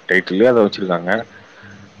வச்சிருக்காங்க.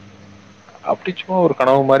 அப்படி சும்மா ஒரு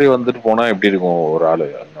கனவு மாதிரி வந்துட்டு போனா எப்படி இருக்கும் ஒரு ஆளு?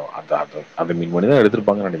 அந்த மீன் பண்ணி தான்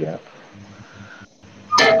எடுத்திருப்பாங்கன்னு நினைக்கிறேன்.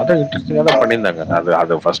 அதான் இன்ட்ரெஸ்டிங்கா தான் பண்ணியிருந்தாங்க.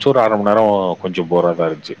 அது ஃபர்ஸ்ட் ஒரு 1/2 மணி நேரம் கொஞ்சம் போரா தான்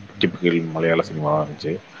இருந்துச்சு. டிப்பிக்கல் மலையாள சினிமா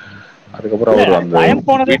இருந்துச்சு. அதுக்கப்புறம் அவர் அந்த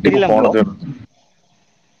வீட்டுக்கு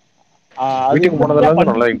போனதுல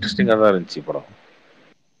இருந்து நல்லா இன்ட்ரெஸ்டிங்கா தான் இருந்துச்சு படம்.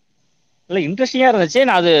 இல்ல இன்ட்ரெஸ்டிங்கா இருந்துச்சு.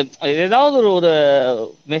 நான் அது ஏதாவது ஒரு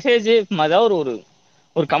மெசேஜ் ஏதாவது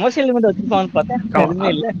ஒரு கமர்ஷியல் எலிமெண்ட் வச்சிருப்பான்னு பார்த்தா எதுவுமே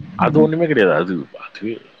இல்ல. அது ஒண்ணுமே கிடையாது.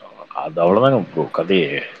 அது அவ்வளவுதாங்க ப்ரோ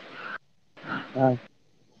கதையே.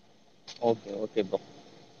 Okay okay bro.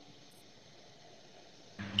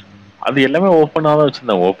 அது எல்லாமே ஓப்பனா தான்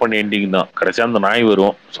வச்சிருந்தேன். ஓப்பன் எண்டிங் தான். கடைசியா அந்த நாய்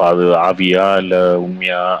வரும். ஸோ அது ஆவியா இல்ல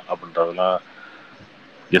உண்மையா அப்படின்றதெல்லாம்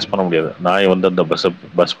கெஸ் பண்ண முடியாது. நாய் வந்து அந்த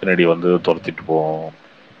பஸ் பின்னாடி வந்து துரத்திட்டு போவோம்.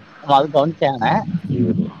 அது கவனிச்சாங்க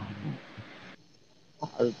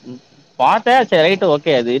பார்த்தேன். சரி ரைட்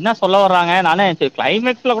ஓகே. அது என்ன சொல்ல வர்றாங்க? நானே சரி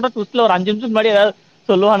கிளைமேக்ஸ்ல கூட ட்விஸ்ட்ல ஒரு 5 நிமிஷம் முன்னாடி ஏதாவது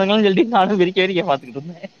சொல்லுவானுங்கன்னு சொல்லிட்டு நானும் விரிக்க பார்த்துக்கிட்டு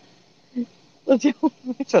இருந்தேன்.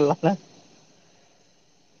 சொல்லலாம்.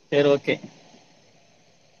 சரி ஓகே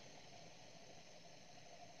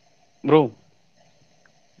ப்ரோ.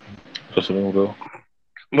 சொல்லுங்க ப்ரோ.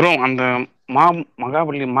 ப்ரோ அந்த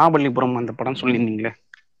மகாபலிபுரம் அந்த படம் சொல்லியிருந்தீங்களே.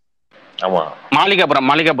 ஆமா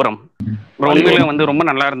மாளிகாபுரம் ப்ரோ. உண்மையிலே வந்து ரொம்ப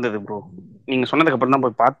நல்லா இருந்தது ப்ரோ. நீங்க சொன்னதுக்கு அப்புறம் தான்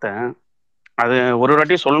போய் பார்த்தேன். அது ஒரு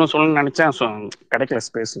வாட்டி சொல்லணும்னு நினைச்சேன், கிடைக்கல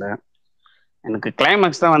ஸ்பேஸ்ல. எனக்கு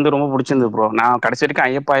கிளைமேக்ஸ் தான் வந்து ரொம்ப பிடிச்சிருந்தது ப்ரோ. நான் கடைசி வரைக்கும்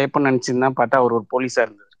ஐயப்பன்னு நினைச்சிருந்தேன். பார்த்தா அவர் ஒரு போலீஸா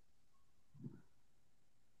இருந்தது.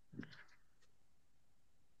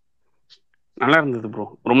 நல்லா இருந்தது ப்ரோ.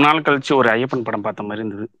 ரொம்ப நாள் கழிச்சு ஒரு ஐயப்பன் படம் பார்த்த மாதிரி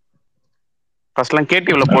இருந்தது. ஃபர்ஸ்ட்லாம்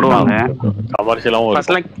கேடிவில போடுவாங்க.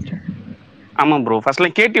 ஆமா ப்ரோ.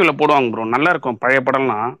 ஃபர்ஸ்ட்லாம் கேடிவில போடுவாங்க ப்ரோ. நல்லா இருக்கும் பழைய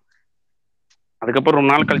படம்லாம். அதுக்கப்புறம்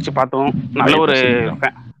ரொம்ப நாள் கழிச்சு பார்த்தோம். நல்ல ஒரு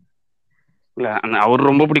இல்ல அவர்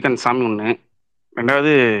ரொம்ப பிடிக்கும் அந்த சாமி ஒண்ணு.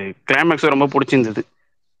 ரெண்டாவது கிளைமேக்ஸ் ரொம்ப பிடிச்சிருந்தது.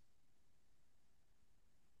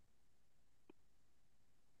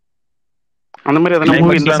 அந்த மாதிரி எதனா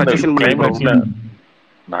மூவி இருந்தா சஜஷன் பண்ணுங்க ப்ரோ.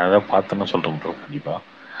 நான் ஏதாவது பார்த்தேன்னு சொல்றேன் ப்ரோ. கண்டிப்பா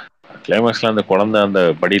கிளைமேக்ஸ்ல அந்த குழந்தை அந்த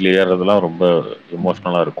படியில ஏறதெல்லாம் ரொம்ப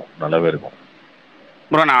எமோஷனலா இருக்கும். நல்லாவே இருக்கும்.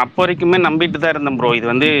 ப்ரோ நான் அப்போ வரைக்குமே நம்பிட்டு தான் இருந்தேன் ப்ரோ. இது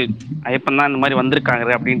வந்து ஐயப்பன் தான் இந்த மாதிரி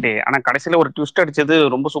வந்திருக்காங்க அப்படின்ட்டு. ஆனா கடைசியில ஒரு ட்விஸ்ட் அடிச்சது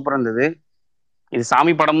ரொம்ப சூப்பரா இருந்தது. இது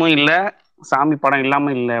சாமி படமும் இல்ல, சாமி படம்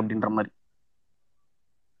இல்லாம இல்ல அப்படின்ற மாதிரி.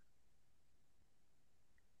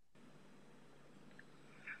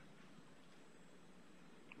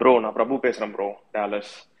 ப்ரோ நான் பிரபு பேசுறேன் bro,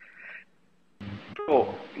 Dallas. Bro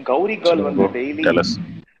Gowri girl வந்து டெய்லி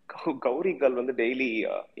கௌரி கேர்ள் வந்து டெய்லி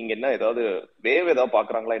இங்க என்ன ஏதாவது ஏதாவது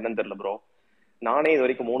பாக்குறாங்களா என்னன்னு தெரியல ப்ரோ. நானே இது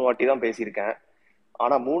வரைக்கும் 3 வாட்டி தான் பேசியிருக்கேன்.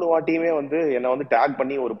 ஆனா 3 வாட்டியுமே வந்து என்ன வந்து டேக்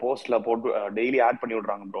பண்ணி ஒரு போஸ்ட்ல போட்டு டெய்லி ஆட் பண்ணி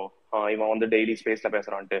விடுறாங்க ப்ரோ. இவன் வந்து டெய்லி ஸ்பேஸ்ல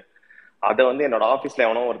பேசுறான்ட்டு. அத வந்து என்னோட ஆபீஸ்ல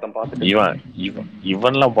எவனோ ஒருத்தன் பார்த்துட்டு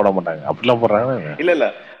இவன்லாம் போட மாட்டாங்க, அப்படிலாம் போடுறாங்க. இல்ல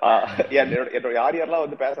என்னோட யாரெல்லாம்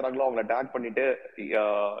வந்து பேசுறாங்களோ அவங்கள டேக் பண்ணிட்டு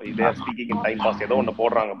இதே ஸ்பீக்கிங் இன் டைம் பாஸ் ஏதோ ஒண்ணு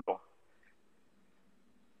போடுறாங்க ப்ரோ.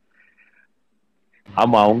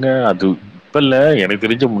 ஆமா அவங்க அது இப்ப இல்ல, எனக்கு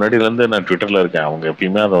தெரிஞ்ச முன்னாடில இருந்து நான் ட்விட்டர்ல இருக்கேன். அவங்க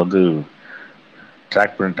எப்பயுமே அதை வந்து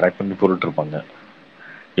ட்ராக் பண்ணி போட்டுட்டு இருப்பாங்க.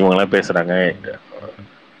 இவங்கெல்லாம் பேசுறாங்க,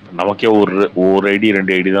 நமக்கே ஒரு ஐடி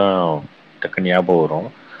 2 ஐடி தான் டக்குன்னு ஞாபகம் வரும்.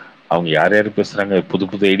 அவங்க யார் யார் பேசுறாங்க,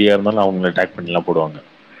 புது ஐடியா இருந்தாலும் அவங்கள டேக் பண்ணிலாம் போடுவாங்க.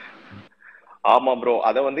 ஆமா ப்ரோ,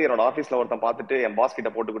 அத வந்து என்னோட ஆபீஸ்ல ஒருத்தன் பார்த்துட்டு என் பாஸ் கிட்ட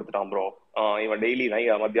போட்டு கொடுத்துட்டான் ப்ரோ. இவன் டெய்லி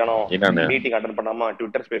மத்தியானம் மீட்டிங் அட்டன் பண்ணாம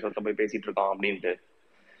ட்விட்டர் ஸ்பேஸ் ஒருத்தன் போய் பேசிட்டு இருக்கான் அப்படின்ட்டு.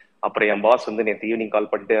 அப்புறம் என் பாஸ் வந்து நேற்று ஈவினிங் கால்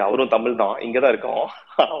பண்ணிட்டு, அவரும் தமிழ் தான், இங்கதான் இருக்கோம்,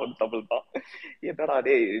 அவரும் தமிழ் தான், என்னடா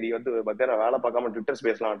டே நீ வந்து மத்தியானம் வேலை பார்க்காம ட்விட்டர்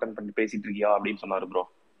ஸ்பேஸ்லாம் அட்டன் பண்ணி பேசிட்டு இருக்கியா அப்படின்னு சொன்னாரு ப்ரோ.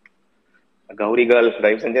 கௌரி கேர்ள்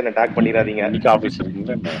தயவு செஞ்சு என்ன டேக் பண்ணிடாதீங்க. ஆபீஸ்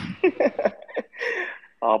இருக்கீங்களா?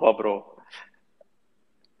 ஆமா ப்ரோ.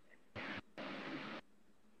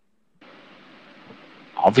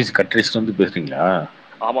 ஆபீஸ் கட்ரிஸ்ட் வந்து பேசுறீங்களா?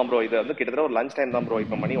 ஆமா ப்ரோ, இது வந்து கிட்டத்தட்ட ஒரு லஞ்ச் டைம் தான் ப்ரோ.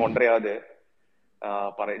 இப்ப மணி 1:30 ஆகுது.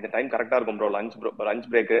 இந்த டைம் கரெக்டா இருக்கும் ப்ரோ. Lunch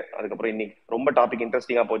break. அதுக்கப்புறம் இன்னைக்கு ரொம்ப டாபிக்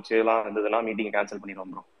இன்ட்ரெஸ்டிங்கா போச்சு எல்லாம் இருந்ததுன்னா மீட்டிங் கேன்சல்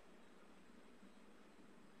பண்ணிடுவோம் ப்ரோ.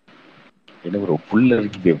 என்ன ப்ரோ புல்ல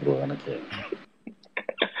இருக்கே ப்ரோ எனக்கு.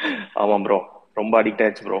 ஆமா ப்ரோ, ரொம்ப அடிக்ட்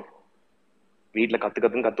ஆயிடுச்சு ப்ரோ. வீட்ல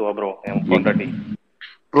கத்துன்னு கத்துவா ப்ரோ என் பொண்டாட்டி.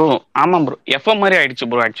 ப்ரோ ஆமா ப்ரோ, எஃப்எம் மாதிரி ஆயிடுச்சு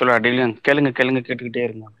ப்ரோ. ஆக்சுவலா டெய்லியும் கேளுங்க கேட்டுக்கிட்டே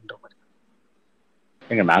இருங்க அப்படின்ற மாதிரி.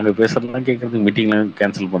 எங்க நாங்க பேசுறதெல்லாம் கேட்கறதுக்கு மீட்டிங்ல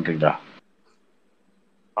கேன்சல் பண்றீங்களா?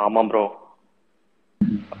 ஆமா ப்ரோ.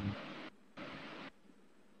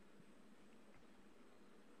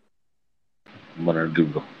 ரொம்ப நன்றி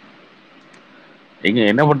ப்ரோ. எங்க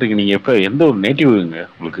என்ன பண்றீங்க நீங்க? எப்ப எந்த ஒரு நேட்டிவ்ங்க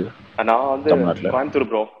உங்களுக்கு? நான் வந்து கோயம்புத்தூர்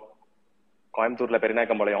ப்ரோ. கோயம்புத்தூர்ல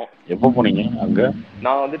பெருநாயக்கம்பாளையம். எப்போ போனீங்க அங்க?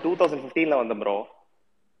 நான் வந்து 2015ல வந்தேன் ப்ரோ.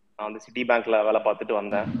 நான் வந்து சிட்டி பேங்க்ல வேலை பார்த்துட்டு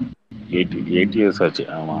வந்தேன். 8 இயர்ஸ் ஆச்சு.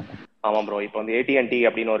 ஆமா ஆமா ப்ரோ. இப்போ வந்து AT&T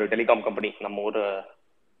அப்படின்னு ஒரு டெலிகாம் கம்பெனி, நம்ம ஊர்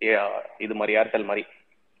இது மாதிரி ஏர்டெல் மாதிரி.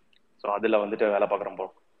 ஸோ அதுல வந்துட்டு வேலை பார்க்குறேன் ப்ரோ.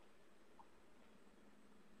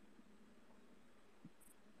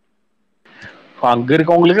 அங்க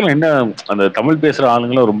இருக்கவங்களுக்கு என்ன அந்த தமிழ் பேசுற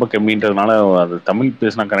ஆளுங்களும் ரொம்ப கம்மின்றதுனால அது தமிழ்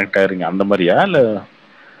பேசினா கனெக்ட் ஆயிருங்க அந்த மாதிரியா, இல்ல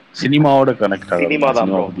சினிமாவோட கனெக்ட் ஆகுது? சினிமா தான்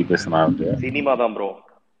ப்ரோ. பத்தி பேசினா சினிமா தான் ப்ரோ.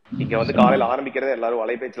 இங்க வந்து காலையில ஆரம்பிக்கிறதே எல்லாரும்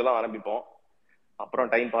வலைபேச்சுல தான் ஆரம்பிப்போம்.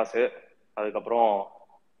 அப்புறம் டைம் பாஸ், அதுக்கப்புறம்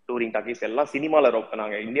டூரிங் டாக்கீஸ் எல்லாம் சினிமால.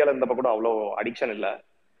 நாங்க இந்தியால இருந்தப்ப கூட அவ்வளோ அடிக்ஷன் இல்ல.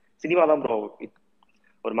 சினிமா தான் ப்ரோ.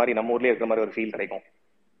 ஒரு மாதிரி நம்ம ஊர்லயே இருக்கிற மாதிரி ஒரு ஃபீல் கிடைக்கும்.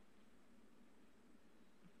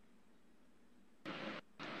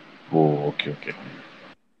 ஓ ஓகே ஓகே.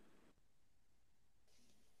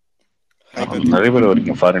 நிறைய பேர்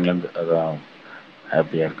வரீங்க ஃபாரின்ல இருந்து, அதான்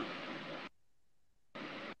ஹாப்பியா இருக்கு.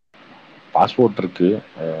 பாஸ்போர்ட் இருக்கு,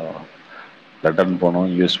 லண்டன் போனோம்,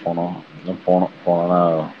 US போனோம், போனோம்னா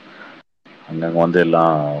அங்கங்க வந்து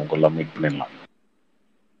எல்லாம் உங்களெல்லாம் மீட் பண்ணிடலாம்.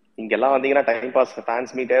 இங்கெல்லாம் வந்தீங்கன்னா டைம் பாஸ்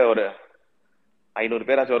ஃபேன்ஸ் மீட்டே ஒரு 500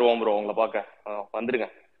 பேராச்சும் வருவோம் ப்ரோ உங்களை பார்க்க. வந்துருங்க.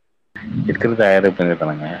 இருக்கிறது 1000 பேர்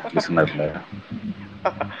தானங்க லிசனர்ல.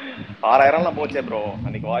 6000 போச்சே ப்ரோ.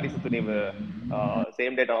 அன்னைக்கு Varisu Thunivu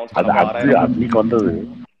same date announce பண்ணப்ப 6000 அன்னைக்கு வந்தது.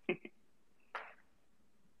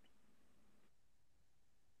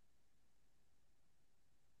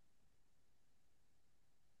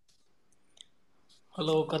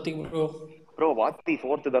 Hello Karthik bro. Bro what's the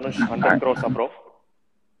 4th Dhanush 100 crores bro?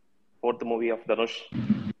 4th movie of Dhanush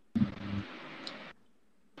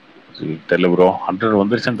தெரியல ப்ரோ. 100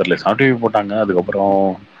 வந்துருச்சுன்னு தெரியல. 75 போட்டாங்க.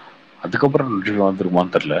 அதுக்கப்புறம்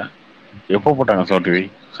வந்துருமான்னு தெரியல. எப்போ போட்டாங்க 75?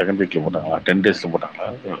 செகண்ட் வீக்ல போட்டாங்களா, 10 டேஸ்ல போட்டாங்களா,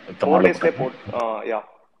 4 டேஸ்ல யா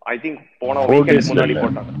ஐ திங்க் போன வீக்கெண்ட் முன்னாடி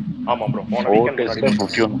போட்டாங்க. ஆமா ப்ரோ, போன வீக்கெண்ட் முன்னாடி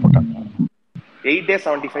 51 போட்டாங்க. 8 days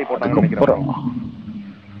 75 போட்டாங்கன்னு நினைக்கிறேன்.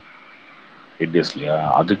 8 டேஸ்லயா?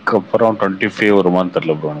 அதுக்கப்புறம் 25 வருமான்னு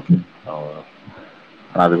தெரியல ப்ரோ எனக்கு.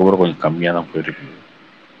 ஆனா அதுக்கப்புறம் கொஞ்சம் கம்மியா தான் போயிருக்கு.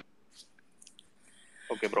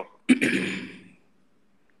 Okay bro.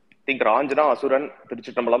 திங்க் ராஞ்சனா, அசுரன்,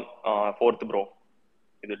 திருச்சிட்டம்பலம் 4th ப்ரோ.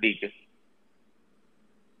 இது டிக்கு.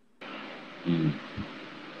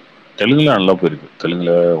 தெலுங்குல நல்லா போயிருக்கு.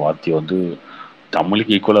 தெலுங்குல வாத்தியம் வந்து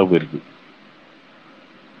தமிழுக்கு ஈக்குவலா போயிருக்கு.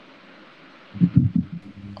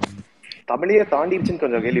 தமிழையே தாண்டிடுச்சுன்னு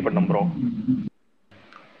கொஞ்சம் கேள்விப்பட்டேன் ப்ரோ.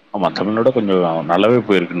 ஆமா, தமிழோட கொஞ்சம் நல்லாவே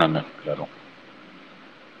போயிருக்குன்னாங்க எல்லாரும்.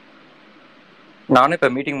 நானும் இப்ப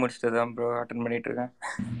மீட்டிங் முடிச்சுட்டு தான் ப்ரோ அட்டன் பண்ணிட்டு இருக்கேன்.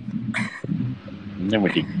 என்ன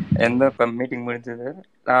மீட்டிங்? இப்ப மீட்டிங் முடிஞ்சது.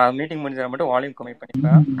 நான் மீட்டிங் முடிஞ்சா மட்டும் வால்யூம் கம்மி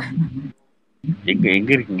பண்ணிப்பேன்.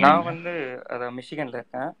 எங்க இருக்கீங்க? நான் வந்து மிஷிகன்ல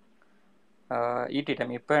இருக்கேன். ஈடி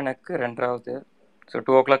டைம் இப்போ எனக்கு 2வது. ஸோ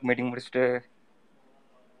 2 o'clock மீட்டிங் முடிச்சுட்டு,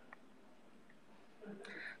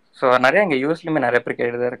 ஸோ நிறைய இங்கே யூஎஸ்லையுமே நிறைய பேர்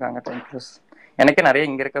கேட்டு தான் இருக்காங்க டைம் ப்ளஸ். எனக்கே நிறைய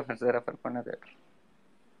இங்கே இருக்க ஃப்ரெண்ட்ஸ் ரெஃபர் பண்ணது.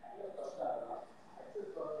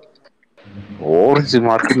 ஓவரேஜ்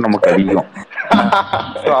மார்க்கெட் நமக்கு அதிகம்.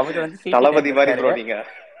 ஸோ அவர் வந்து தளபதி மாதிரி ப்ரோ நீங்க.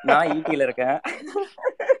 நான் ஈடியில் இருக்கேன்.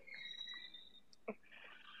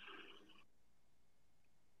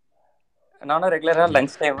 நானும் ரெகுலராக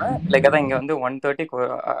லஞ்ச் டைம் லைக் அதான் இங்கே வந்து 1:30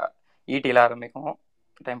 ஈடியில் ஆரம்பிக்கும்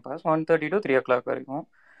டைம் பாஸ். 1:30 to 3 o'clock வரைக்கும்.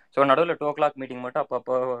 ஸோ நடுவில் 2 o'clock மீட்டிங் மட்டும்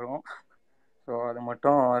அப்பப்போ வரும். ஸோ அது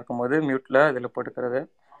மட்டும் இருக்கும்போது மியூட்டில் இதில் போட்டுக்கிறது.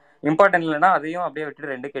 இம்பார்ட்டன்ட் இல்லைன்னா அதையும் அப்படியே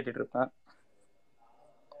விட்டுட்டு 2 கேட்டுட்டு இருப்பேன்.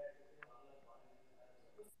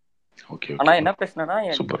 ஆனால் என்ன பிரச்சனைனா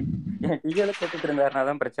என் டிவியில் கேட்டுட்டு இருந்தாருனா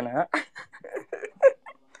தான் பிரச்சனை.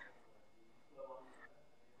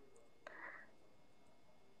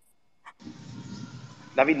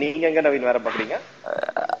 நவீன் நீங்க எங்க நவீன் வேற பாக்குறீங்க?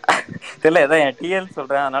 தெரியல, ஏதோ என் டிஎல்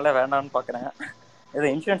சொல்றேன் அதனால வேண்டாம்னு பாக்குறேன். ஏதோ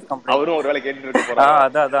இன்சூரன்ஸ் கம்பெனி அவரும் ஒரு வேளை கேட்டுட்டு இருக்க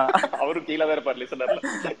போறாரு. அதான் அவரும் கீழே தான் இருப்பார் லிசனர்ல.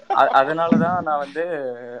 அதனாலதான் நான் வந்து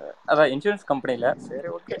அதான் இன்சூரன்ஸ் கம்பெனில. சரி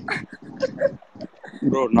ஓகே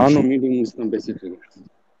ப்ரோ, நானும் மீட்டிங் முடிச்சு தான் பேசிட்டு இருக்கேன்.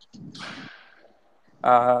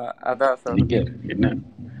 அதான் சார் என்ன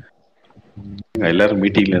எல்லாரும்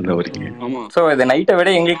மீட்டிங்ல இருந்தா வரீங்க? ஆமா. சோ இது நைட்டை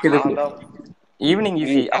விட எங்களுக்கு இது ஈவினிங்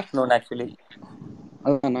ஈஸி, ஆஃப்டர்நூன் ஆக்சுவலி.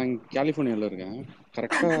 அதான் நான் கலிஃபோர்னியாவில் இருக்கேன்.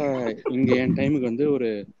 கரெக்டாக இங்கே என் டைமுக்கு வந்து ஒரு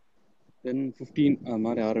 10:15 அது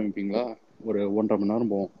மாதிரி ஆரம்பிப்பீங்களா? ஒரு 1.5 மணி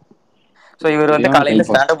நேரம் போவோம். ஸோ இவர் வந்து காலையில்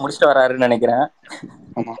ஸ்டாண்டப் முடிச்சுட்டு வராருன்னு நினைக்கிறேன்.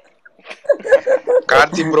 ஆமாம்.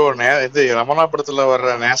 கார்த்தி ப்ரோ, இது ரமணா படத்துல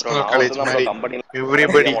வர்ற நேஷனல் காலேஜ் மாதிரி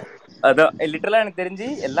எவ்ரிபடி. அதான் லிட்டரலா எனக்கு தெரிஞ்சு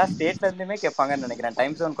எல்லா ஸ்டேட்ல இருந்துமே கேட்பாங்கன்னு நினைக்கிறேன்.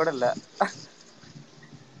 டைம் ஜோன் கூட இல்ல.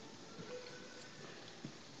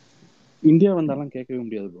 இந்தியா வந்தாலும் கேட்கவே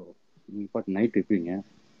முடியாது ப்ரோ. பட் நைட் இருப்பீங்க,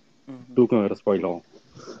 தூக்கம் வேற ஸ்பாயில் ஆகும்.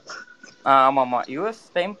 ஆமா யூஎஸ்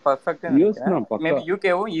டைம் பர்ஃபெக்ட்னு நினைக்கிறேன். மேபி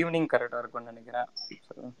யூகேவும் ஈவினிங் கரெக்டா இருக்கும்னு நினைக்கிறேன்.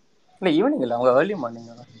 இல்ல ஈவினிங் இல்ல, அவங்க ஏர்லி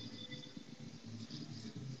மார்னிங் தான்.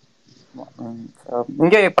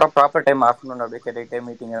 இங்கே ப்ராப்பர் டைம் ஆஃப்டர்நூன் அப்படியே கேட்டுக்கிட்டே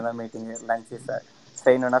மீட்டிங் இருந்தால் மீட்டிங், லஞ்சு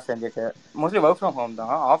செய்யணும்னா செஞ்சுட்டு. மோஸ்ட்லி ஒர்க் ஃப்ரம் ஹோம்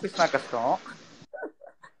தான். ஆஃபீஸ்னா கஷ்டம்.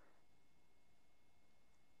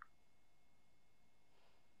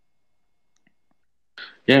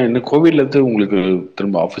 ஏன் இந்த கோவிட்ல இருந்து உங்களுக்கு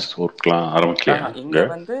திரும்ப ஆஃபீஸ் ஒர்க்லாம் ஆரம்பிக்கலையா? இங்கே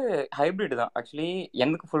வந்து ஹைப்ரிட் தான் ஆக்சுவலி.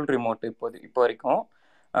 எனக்கு ஃபுல் ரிமோட் இப்போ வரைக்கும்.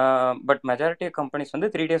 பட் மெஜாரிட்டி கம்பெனிஸ் வந்து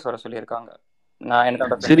 3 days வர சொல்லியிருக்காங்க.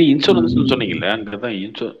 சரி, இன்சூரன்ஸ் சொன்னீங்கல்ல, அங்கதான்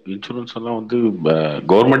இன்சூரன்ஸ் எல்லாம் வந்து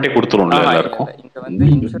கவர்மெண்டே கொடுத்துருவோம்ல எல்லாருக்கும். இங்க வந்து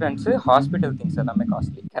இன்சூரன்ஸ், ஹாஸ்பிட்டல் திங்ஸ் எல்லாமே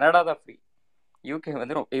காஸ்ட்லி. கனடா தான் ஃப்ரீ. யூகே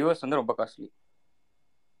வந்து யூஎஸ் வந்து ரொம்ப காஸ்ட்லி.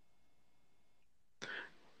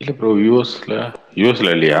 இல்ல ப்ரோ,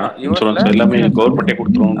 யூஎஸ்ல இல்லையா இன்சூரன்ஸ்? எல்லாமே கவர்மெண்டே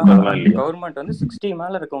கொடுத்துருவோம்ன்றதெல்லாம் இல்லையா? கவர்மெண்ட் வந்து 60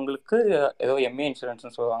 மேல இருக்கவங்களுக்கு ஏதோ எம்ஏ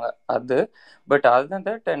இன்சூரன்ஸ்னு சொல்லுவாங்க அது. பட் அதுதான்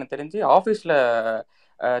தட் எனக்கு தெரிஞ்சு ஆஃபீஸில்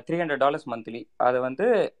 $300 மந்த்லி. அதை வந்து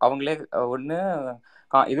அவங்களே ஒன்று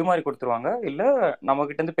இது மாதிரி கொடுத்துருவாங்க, இல்லை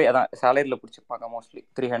நம்மகிட்ட இருந்து அதான் சேலரியில் பிடிச்சிருப்பாங்க. Mostly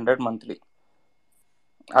 300 monthly.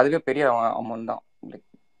 அதுவே பெரிய அமௌண்ட் தான்.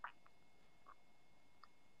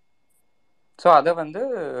 ஸோ அதை வந்து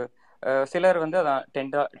சிலர் வந்து அதான்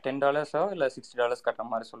 $10 இல்லை $60 கட்டுற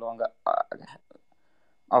மாதிரி சொல்லுவாங்க,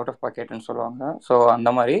 அவுட் ஆஃப் பாக்கெட்னு சொல்லுவாங்க. ஸோ அந்த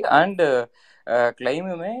மாதிரி. அண்டு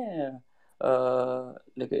கிளைமுமே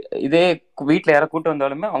லைக் இதே வீட்டில் யாரை கூட்டு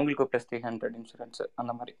வந்தாலுமே அவங்களுக்கு +300 இன்சூரன்ஸ்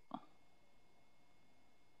அந்த மாதிரி.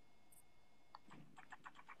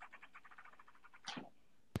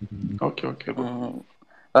 Okay okay.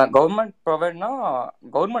 கவர்மெண்ட் ப்ரொவைட்னா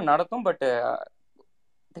கவர்மெண்ட் நடத்தும், பட்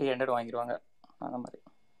 300 வாங்கிடுவாங்க அந்த மாதிரி.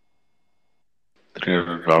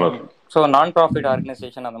 $300. ஸோ நான் ப்ராஃபிட்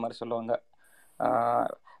ஆர்கனைசேஷன் அந்த மாதிரி சொல்லுவாங்க.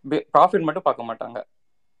 ப்ராஃபிட் மட்டும் பார்க்க மாட்டாங்க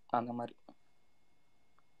அந்த மாதிரி.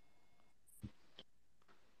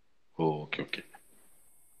 Okay okay.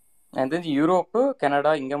 எனக்கு தெரிஞ்சு யூரோப்பு,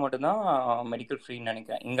 கனடா இங்கே மட்டும்தான் மெடிக்கல் ஃப்ரீன்னு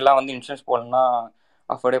நினைக்கிறேன். இங்கெல்லாம் வந்து இன்சூரன்ஸ் போடணும்னா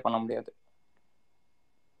அஃபோர்டே பண்ண முடியாது.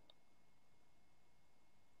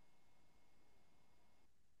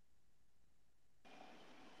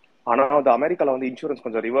 ஆனா அது அமெரிக்கால வந்து இன்சூரன்ஸ்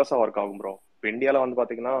கொஞ்சம் ரிவர்ஸா ஒர்க் ஆகும் ப்ரோ. இப்போ இந்தியாவில் வந்து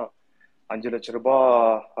பாத்தீங்கன்னா 5 லட்ச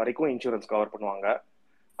ரூபாய் வரைக்கும் இன்சூரன்ஸ் கவர் பண்ணுவாங்க.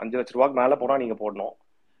 5 லட்ச ரூபாய்க்கு மேல போனா நீங்க போடணும்.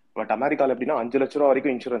 பட் அமெரிக்கால எப்படின்னா 5 லட்ச ரூபா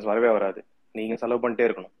வரைக்கும் இன்சூரன்ஸ் வரவே வராது. நீங்க செலவு பண்ணிட்டே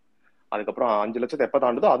இருக்கணும். அதுக்கப்புறம் 5 லட்சத்தை எப்ப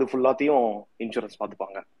தாண்டுதோ அது ஃபுல்லாத்தையும் இன்சூரன்ஸ்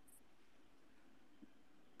பார்த்துப்பாங்க.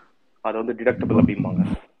 அது வந்து டிடக்டபிள் அப்படிம்பாங்க.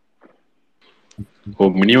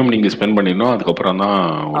 மினிமம் நீங்க ஸ்பெண்ட் பண்ணிடணும், அதுக்கப்புறம் தான்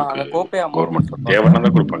அந்த உங்களுக்கு கோபே அமௌண்ட் கவர்மெண்ட் சொல்லுவாங்க. தேவைன்னா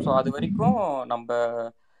தான் கொடுப்பாங்க. ஸோ அது வரைக்கும் நம்ம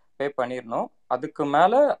பே பண்ணிடணும். அதுக்கு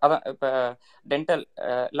மேலே அதான் இப்போ டென்டல்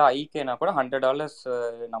இல்லை ஐகேனா கூட $100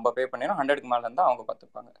 நம்ம பே பண்ணிடணும். 100க்கு மேலே இருந்தால் அவங்க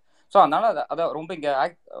பார்த்துப்பாங்க. ஸோ அதனால அதான் ரொம்ப இங்கே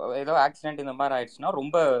ஏதோ ஆக்சிடென்ட் இந்த மாதிரி ஆயிடுச்சுன்னா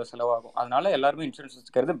ரொம்ப செலவாகும். அதனால எல்லாருமே இன்சூரன்ஸ்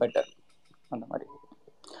வச்சுக்கிறது பெட்டர். அந்த மாதிரி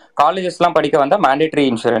காலேஜஸ்லாம் படிக்க வந்தால் மேண்டேட்ரி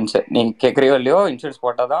இன்சூரன்ஸ் நீங்கள் கேட்குறியோ இல்லையோ இன்சூரன்ஸ்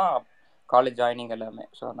போட்டால் தான் காலேஜ் ஜாயினிங் எல்லாமே.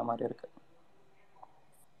 ஸோ அந்த மாதிரி இருக்கு.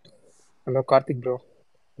 ஹலோ கார்த்திக் ப்ரோ,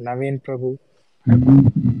 நவீன் பிரபு.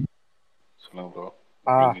 சொல்லுங்க ப்ரோ.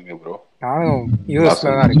 ப்ரோ நானும்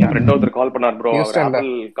யூஎஸ்ல தான் இருக்கேன். ஃப்ரெண்ட் ஒருத்தர் கால் பண்ணார் ப்ரோ. அவர்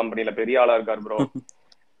ஆப்பிள் கம்பெனில பெரிய ஆளா இருக்கார் ப்ரோ.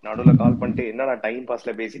 நடுவுல கால் பண்ணிட்டு என்னடா டைம்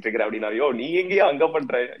பாஸ்ல பேசிட்டு இருக்கிற அப்படின்னா, யோ நீ எங்கேயா அங்க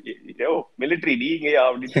பண்ற, யோ மிலிட்டரி நீ எங்கேயா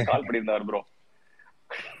அப்படின்னு கால் பண்ணியிருந்தார் ப்ரோ.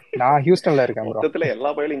 நான் ஹியூஸ்டன்ல இருக்கேன் ப்ரோ. மொத்தத்துல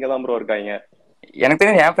எல்லா பயிலும் இங்க தான் ப்ரோ இருக்காங்க. எனக்கு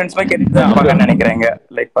தெரியும் என் ஃப்ரெண்ட்ஸ் எல்லாம் கேட்டுட்டு தான் இருப்பாங்கன்னு நினைக்கிறேங்க.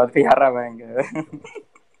 லைக் பார்த்து யாரா வாங்க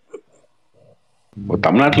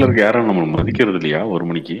தமிழ்நாட்டுல இருக்க யாரும் நம்ம மதிக்கிறது இல்லையா? 1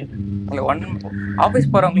 மணிக்கு ஆஃபீஸ்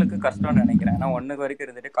போறவங்களுக்கு கஷ்டம்னு நினைக்கிறேன். ஏன்னா 1 வரைக்கும்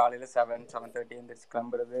இருந்துட்டு காலையில 7:30 எழுந்திரிச்சு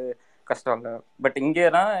கிளம்புறது கஷ்டம் இல்லை. பட்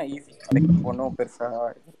இங்கேதான் ஈஸி, ஒன்றும் பெருசா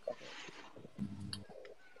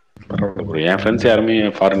பரவாயில்ல. என் ஃப்ரெண்ட்ஸ் யாருமே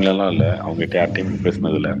ஃபாரின்ல எல்லாம் இல்லை. அவங்ககிட்ட யார்ட்டையும்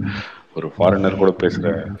பேசினது இல்லை. ஒரு ஃபாரினர் கூட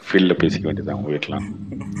பேசுற ஃபீல்ட்ல பேசிக்க வேண்டியது அவங்க வீட்டுலாம்.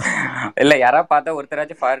 இல்ல யாரா பார்த்தா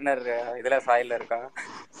ஒருத்தராச்சும் ஃபாரினர் இதுல சாயில இருக்கா?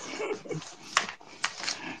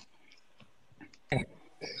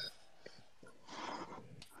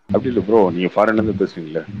 அப்படி இல்லை ப்ரோ, நீங்க ஃபாரின்ல இருந்து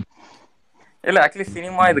பேசுவீங்களா? இல்ல ஆக்சுவலி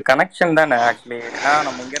சினிமா இது கனெக்ஷன் தானே. ஆக்சுவலி ஏன்னா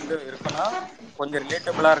நம்ம இங்க இருந்து இருக்கோம்னா கொஞ்சம்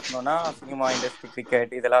ரிலேட்டபிளா இருக்கணும்னா சினிமா இண்டஸ்ட்ரி,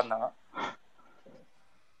 கிரிக்கெட் இதெல்லாம் தான்.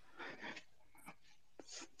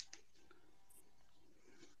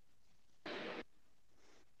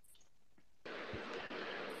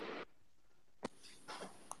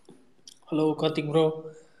 Hello Karthik bro.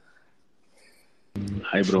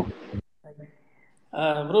 Hi bro.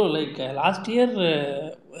 Bro like last year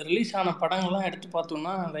release ஆன படங்கள்லாம் எடுத்து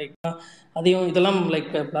பார்த்தோம்னா லைக் அதையும் இதெல்லாம்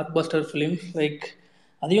like black Bastar film. Like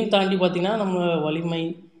அதையும் தாண்டி பார்த்தீங்கன்னா நம்ம வலிமை,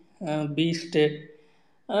 பீஸ்ட்டு,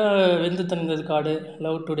 வெந்து தணிந்தது காடு,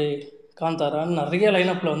 லவ் டுடே, காந்தாரான்னு நிறைய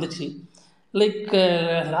லைனப்பில் வந்துச்சு. லைக்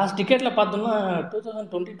லாஸ்ட் டிக்கெட்டில் பார்த்தோம்னா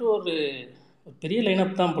 2022 ஒரு பெரிய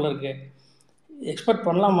லைனப் தான் போல இருக்கு. எக்ஸ்பெக்ட்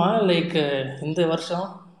பண்ணலாமா? லைக் இந்த வருஷம்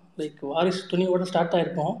லைக் வாரிசு துணியோட ஸ்டார்ட்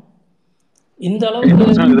ஆயிருக்கோம். இந்த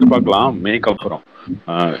அளவுக்கு எதிர்பார்க்கலாம். மேக்கு அப்புறம்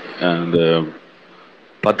இந்த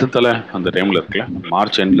 10 தலை அந்த டைம்ல இருக்குல்ல,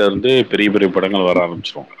 மார்ச் எண்ட்ல இருந்து பெரிய பெரிய படங்கள் வர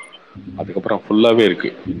ஆரம்பிச்சிடும். அதுக்கப்புறம் ஃபுல்லாவே இருக்கு.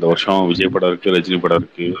 இந்த வருஷம் விஜய் படம் இருக்கு, ரஜினி படம்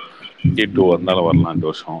இருக்கு, இந்தியா 2 வந்தாலும் வரலாம். இந்த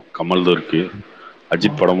வருஷம் கமல்தும் இருக்கு,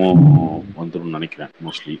 அஜித் படமும் வந்துடும் நினைக்கிறேன்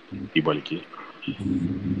மோஸ்ட்லி தீபாவளிக்கு.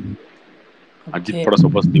 அஜித் படம்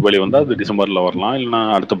சப்போஸ் தீபாவளி வந்தா அது டிசம்பர்ல வரலாம், இல்லைன்னா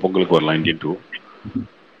அடுத்த பொங்கலுக்கு வரலாம் இந்தியா 2.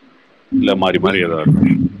 இல்ல மாறி மாறி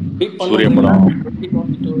ஏதாவது சூர்யா படம்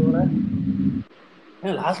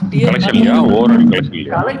லாஸ்ட் இயர்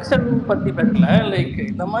கலெக்ஷன் பத்தி பேசல. லைக்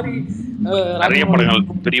இந்த மாதிரி நிறைய படங்கள்,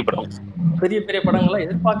 பெரிய படம், பெரிய பெரிய படங்கள்லாம்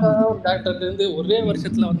எதிர்பார்க்காத ஒரு டேரக்டர்ல இருந்து ஒரே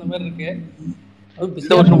வருஷத்துல வந்த மாதிரி இருக்கு.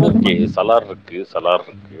 இந்த வருஷம் ஓகே. சலார் இருக்கு,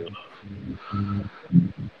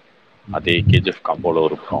 அதே கேஜிஎஃப் காம்போல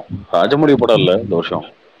ஒரு படம். ராஜமௌழி படம் இல்ல இந்த வருஷம்,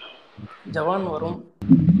 ஜவான்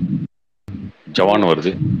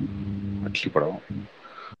வருது. அட்லி படம்,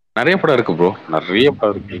 நிறைய படம் இருக்கு ப்ரோ, நிறைய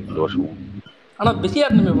படம் இருக்கு இந்த வருஷம். ஆனா பிஸியா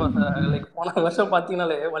இருந்துமே. லைக் போன வருஷம்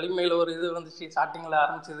பாத்தீங்கன்னாலே வலிமையில ஒரு இது வந்துச்சு, ஸ்டார்டிங்ல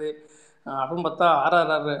ஆரம்பிச்சது. அப்படின்னு பார்த்தா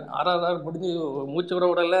ஆர்ஆர்ஆர் முடிஞ்சு மூச்சு விட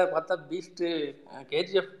விடல. பார்த்தா பீஸ்ட்,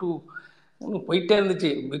 கேஜிஎஃப் 2 போயிட்டே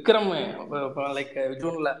இருந்துச்சு. விக்ரம் லைக்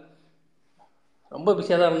ஜூன்ல ரொம்ப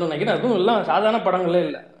பிஸியா தான் இருந்தோம் நினைக்கிறேன். அதுவும் எல்லாம் சாதாரண படங்களே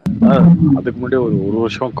இல்லை. அதுக்கு முன்னாடி ஒரு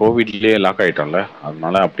வருஷம் கோவிட்லயே லாக் ஆயிட்டோம்ல,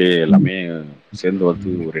 அதனால அப்படியே எல்லாமே சேர்ந்து வந்து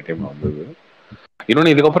ஒரே டைம்ல வந்தது.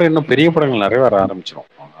 இன்னொன்னு இதுக்கப்புறம் இன்னும் பெரிய படங்கள் நிறைய வர ஆரம்பிச்சிடும்.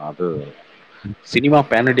 அது சினிமா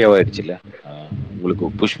பேனடியாவாயிருச்சுல்ல. உங்களுக்கு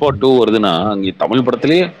புஷ்பா 2 வருதுன்னா அங்கே தமிழ்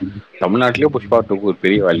படத்துலயே, தமிழ்நாட்டிலேயே புஷ்பா 2க்கு ஒரு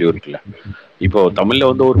பெரிய வேல்யூ இருக்குல்ல. இப்போ தமிழ்ல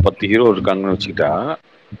வந்து ஒரு 10 ஹீரோ இருக்காங்கன்னு வச்சுக்கிட்டா,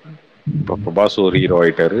 இப்போ பிரபாஸ் ஒரு ஹீரோ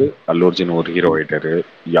ஆயிட்டாரு, அல்லு அர்ஜுன் ஒரு ஹீரோ ஆயிட்டாரு,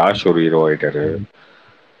 யாஷ் ஒரு ஹீரோ ஆயிட்டாரு,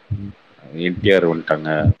 என்டிஆர் வந்துட்டாங்க,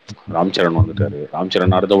 ராம் சரண் வந்துட்டாரு. ராம்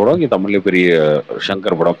சரண் அடுத்த படம் இங்கே தமிழ்ல பெரிய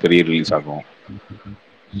சங்கர் படம் பெரிய ரிலீஸ் ஆகும்.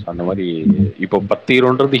 அந்த மாதிரி இப்போ 10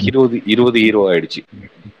 ஹீரோன்றது 20 ஹீரோ ஆயிடுச்சு,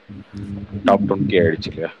 டாப் 20 ஆயிடுச்சு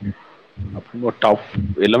இல்லையா. அப்புறம் டாப்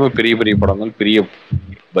எல்லாமே பெரிய பெரிய படங்கள், பெரிய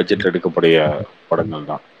பட்ஜெட் எடுக்கக்கூடிய படங்கள்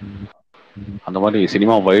தான். அந்த மாதிரி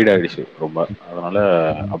சினிமா வைட் ஆயிடுச்சு ரொம்ப, அதனால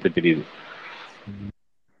அப்படி தெரியுது.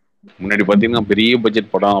 முன்னாடி பாத்தீங்கன்னா பெரிய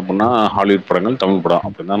பட்ஜெட் படம் அப்படின்னா ஹாலிவுட் படங்கள், தமிழ் படம்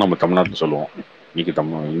அப்படின்னு தான் நம்ம தமிழ்நாட்டில் சொல்லுவோம். இன்னைக்கு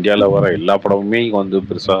இந்தியாவில் வர எல்லா படமுமே இங்க வந்து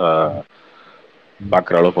பெருசா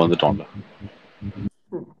பாக்குற அளவுக்கு வந்துட்டோம்ல.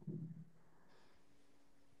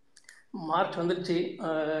 மார்ச் வந்துருச்சு.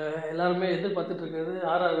 எல்லாருமே எதிர்பார்த்துட்டு இருக்கிறது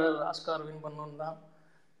RRR ஆஸ்கார் வின் பண்ணணுன்னு தான்.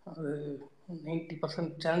 அது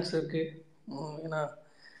 90% சான்ஸ் இருக்கு. ஏன்னா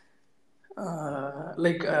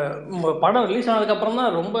லைக் படம் ரிலீஸ் ஆனதுக்கப்புறம்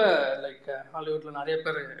தான் ரொம்ப லைக் ஹாலிவுட்டில்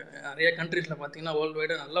நிறைய கண்ட்ரீஸில் பார்த்தீங்கன்னா வேர்ல்டு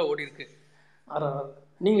வைடாக நல்லா ஓடி இருக்கு RRR.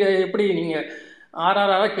 நீங்கள் எப்படி, நீங்கள்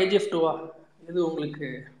RRR KGF 2 இது உங்களுக்கு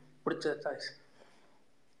பிடிச்ச சாய்ஸ்?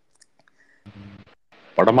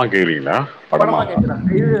 படமா கேக்குறீங்களா? படமா கேட்குறேன்.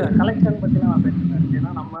 இது கலெக்ஷன் பற்றிலாம் நான் பேசுகிறேன்.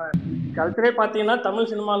 ஏன்னா நம்ம கல்ச்சரே பார்த்தீங்கன்னா தமிழ்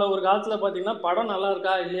சினிமாவில் ஒரு காலத்தில் பார்த்தீங்கன்னா படம் நல்லா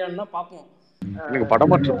இருக்கா இல்லையான்னு தான் பார்ப்போம். எனக்கு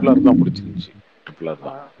படமா RRR தான் பிடிச்சிருந்துச்சு. RRR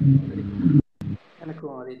தான்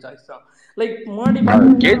எனக்கும் அதே சாய்ஸ் தான். லைக் முன்னாடி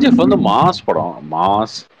KGF வந்து மாஸ் படம்,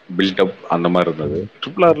 மாஸ் பில்டப் அந்த மாதிரி இருந்தது.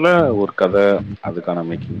 RRRல ஒரு கதை, அதுக்கான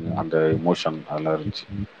மேக்கிங், அந்த எமோஷன் அதெல்லாம் இருந்துச்சு.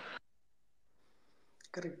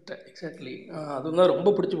 Correct, exactly. அதுதான் ரொம்ப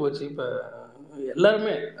பிடிச்சி போச்சு. இப்போ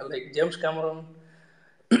எல்லாருமே லைக் ஜேம்ஸ் கேமரன்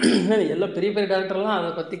எல்லா பெரிய பெரிய டேரக்டர்லாம் அதை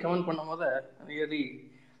பற்றி கமெண்ட் பண்ணும் போது ரியலி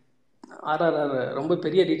RRR ரொம்ப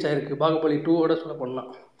பெரிய ரீச் ஆயிருக்கு. பாகுபலி 2 சொல்ல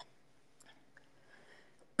போனால்.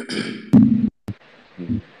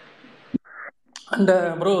 அண்ட்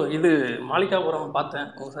ப்ரோ இது மாளிகாபுரம் பார்த்தேன்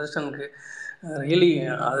உங்கள் சஜஷனுக்கு. ரியலி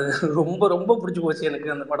அது ரொம்ப ரொம்ப பிடிச்சி போச்சு எனக்கு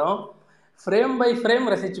அந்த படம். ஃப்ரேம் பை ஃப்ரேம்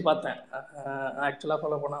ரசித்து பார்த்தேன். ஆக்சுவலாக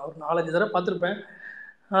சொல்ல போனால் ஒரு 4-5 தடவை பார்த்துருப்பேன்.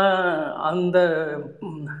 அந்த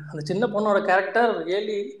அந்த சின்ன பொண்ணோட கேரக்டர்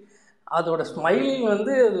ரியலி அதோட ஸ்மைலிங்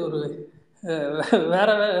வந்து அது ஒரு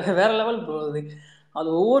வேற லெவல் போகுது. அது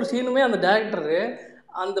ஒவ்வொரு சீனுமே அந்த டேரக்டரு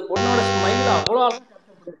அந்த பொண்ணோட ஸ்மைல் அவ்வளோ அழகாக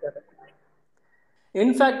கேப்சர் பண்ணியிருக்காரு.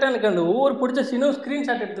 இன்ஃபேக்டாக எனக்கு அந்த ஒவ்வொரு பிடிச்ச சீனும்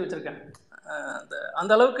ஸ்க்ரீன்ஷாட் எடுத்து வச்சுருக்கேன்.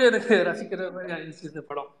 அந்த அளவுக்கு எனக்கு ரசிக்கிற மாதிரி ஆயிடுச்சு இந்த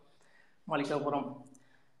படம் மாளிகாபுரம்.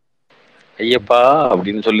 ஐயப்பா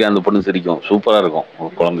அப்படின்னு சொல்லி அந்த பொண்ணு சிரிக்கும், சூப்பரா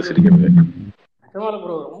இருக்கும் குழந்தை சிரிக்கிறது. நிஜமால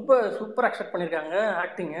ப்ரோ ரொம்ப சூப்பராக அக்செப்ட் பண்ணியிருக்காங்க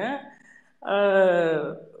ஆக்டிங்கு.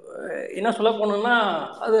 என்ன சொல்ல போனோம்னா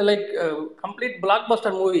அது like complete black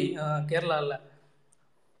Bastar movie கேரளாவில்.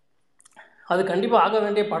 அது கண்டிப்பாக ஆக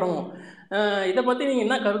வேண்டிய படமும். இதை பற்றி நீங்கள்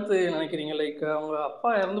என்ன கருத்து நினைக்கிறீங்க? லைக் அவங்க அப்பா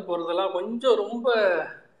இறந்து போகிறதெல்லாம் கொஞ்சம் ரொம்ப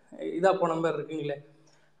இதாக போன மாதிரி இருக்குங்களே.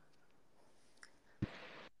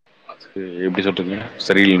 எப்படி சொல்றீங்க?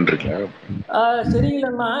 சரியில்லைன்னு இருக்கா?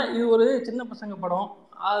 சரியில்லைன்னா இது ஒரு சின்ன பசங்க படம்.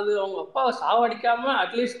 அது அவங்க அப்பாவை சாவடிக்காம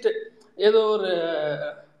அட்லீஸ்ட் ஏதோ ஒரு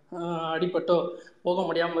அடிப்பட்டோ போக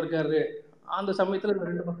முடியாம இருக்காரு. அந்த சமயத்துல இந்த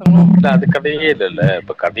 2 பசங்களும் இல்ல அது கதையே இல்ல.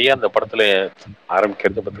 இப்ப கதையே அந்த படத்துல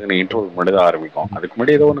ஆரம்பிக்கிறது பார்த்தீங்கன்னா இன்ட்ரோவுக்கு முன்னாடி தான் ஆரம்பிக்கும். அதுக்கு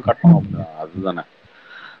முன்னாடி ஏதோ ஒண்ணு காட்டணும், அதுதானே.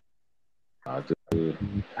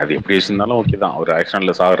 அது எப்படி வச்சிருந்தாலும் ஓகே தான். ஒரு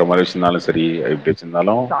ஆக்ஷன்ல சாகுற மாதிரி வச்சிருந்தாலும் சரி, எப்படி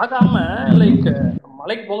வச்சிருந்தாலும் சாகாம லைக்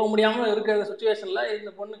மலைக்கு போக முடியாம இருக்கிற சுச்சுவேஷன்ல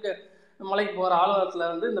இந்த பொண்ணுக்கு மலைக்கு போற ஆலோசத்துல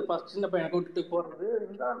வந்து இந்த சின்ன பையனை கூட்டிட்டு போறது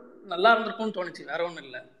நல்லா இருந்திருக்கும்னு தோணுச்சு. வேற ஒண்ணும்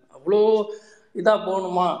இல்லை. அவ்வளோ இதா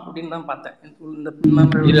போகணுமா அப்படின்னு தான் பார்த்தேன்.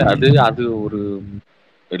 இல்ல அது ஒரு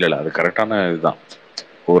இல்ல அது கரெக்டான இதுதான்.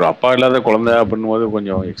 ஒரு அப்பா இல்லாத குழந்தை அப்படின்னும் போது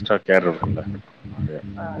கொஞ்சம் எக்ஸ்ட்ரா கேர் இருக்கும்ல.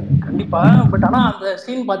 கண்டிப்பா. பட் ஆனா அந்த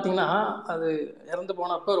சீன் பாத்தீங்கன்னா அது இறந்து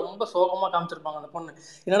போனப்ப ரொம்ப சோகமா காமிச்சிருப்பாங்க. அந்த பொண்ணு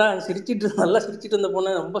என்னடா நல்லா சிரிச்சிட்டு இருந்த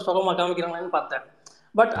பொண்ணு ரொம்ப சோகமா காமிக்கிறாங்கன்னு பார்த்தேன்.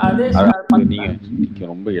 பட் அதே நீங்க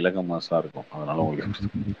ரொம்ப இலகமாசா இருக்கும், அதனால உங்களுக்கு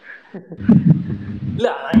இல்ல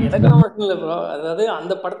இலகமாசம் இல்ல ப்ரோ. அதாவது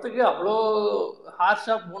அந்த படத்துக்கு அவ்வளோ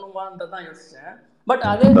ஹார்ஷா போகணுமான்றதான் யோசிச்சேன். பட்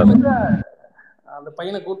அதே சமயத்துல அந்த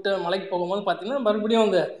பையனை கூப்பிட்டு மலைக்கு போகும்போது பாத்தீங்கன்னா மறுபடியும்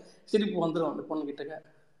அந்த சிரிப்பு வந்துடும் அந்த பொண்ணு கிட்ட.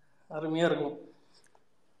 அருமையா இருக்கும்.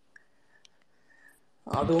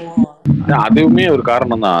 அதுவுமே ஒரு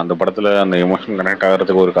காரணம் தான். அந்த படத்துல அந்த எமோஷன் கனெக்ட்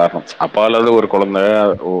ஆகிறதுக்கு ஒரு காரணம். அப்பா இல்லாத ஒரு குழந்தை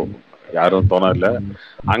யாரும் தோண இல்லை.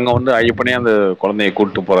 அங்க வந்து ஐயப்பனே அந்த குழந்தைய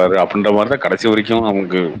கூப்பிட்டு போறாரு அப்படின்ற மாதிரி தான் கடைசி வரைக்கும்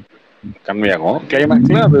நமக்கு கன்மையாகும்.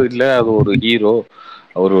 கிளைமேக்ஸ்ல அது இல்ல, அது ஒரு ஹீரோ,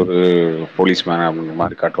 அவர் ஒரு போலீஸ் மேன் அப்படின்ற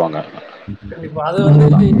மாதிரி காட்டுவாங்க. கண்டிப்பா அது வந்து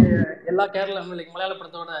எல்லா கேரளா மலையாள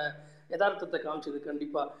படத்தோட யதார்த்தத்தை காமிச்சது.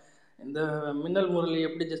 கண்டிப்பா இந்த மின்னல் முரளி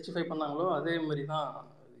எப்படி ஜஸ்டிஃபை பண்ணாங்களோ அதே மாதிரி தான்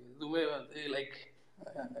இதுவுமே வந்து லைக்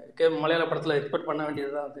மலையாள படத்துல எக்ஸ்பெக்ட் பண்ண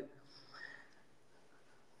வேண்டியதுதான். அது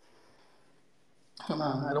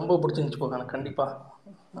ஆனால் ரொம்ப பிடிச்சிருந்துச்சு போக எனக்கு. கண்டிப்பா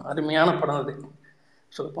அருமையான படம் அது.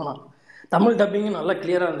 சொல்ல போனா தமிழ் டப்பிங்கும் நல்லா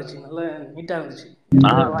கிளியரா இருந்துச்சு, நல்லா நீட்டா இருந்துச்சு.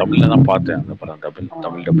 நான் தமிழ்ல தான் பார்த்தேன் அந்த படம்.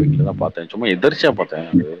 தமிழ் டப்பிங்ல தான் பார்த்தேன். சும்மா எதிர்ச்சியா பார்த்தேன்.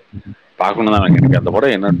 அது பார்க்கணும் தான் எனக்கு. அந்த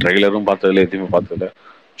படம் என்ன ட்ரெய்லரும் பார்த்ததில்ல, எதுவுமே பார்த்ததில்ல.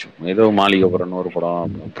 சும்மா ஏதோ மாளிகைபுரம்னு ஒரு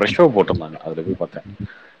படம் ஃப்ரெஷ் ஷோ போட்டிருந்தாங்க, அதில் போய் பார்த்தேன்.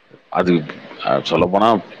 அது சொல்ல போனா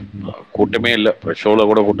கூட்டமே இல்லை. ஃப்ரெஷ் ஷோவில்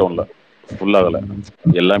கூட கூட்டம் இல்லை, ஃபுல்லாகலை.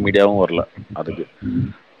 எல்லா மீடியாவும் வரல அதுக்கு.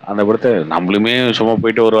 அந்த படத்தை நம்மளுமே சும்மா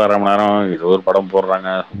போயிட்டு ஒரு 1/2 மணி நேரம் ஏதோ ஒரு படம் போடுறாங்க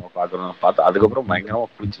சும்மா பார்க்கணும் பார்த்து அதுக்கப்புறம் பயங்கரமா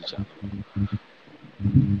பிடிச்சிச்சு.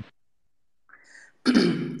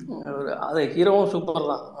 அது ஹீரோவும் சூப்பர்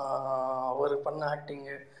தான். அவர் பண்ண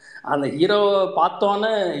ஆக்டிங்கு, அந்த ஹீரோவை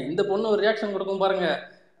பார்த்தோன்னே இந்த பொண்ணு ஒரு ரியாக்ஷன் கொடுக்கும் பாருங்க,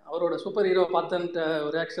 அவரோட சூப்பர் ஹீரோ பார்த்தன்ட்டு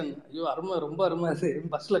ஒரு ரியாக்ஷன், ஐயோ அருமை, ரொம்ப அருமை. அது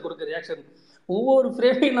பஸ்ஸில் கொடுக்க ரியாக்ஷன் ஒவ்வொரு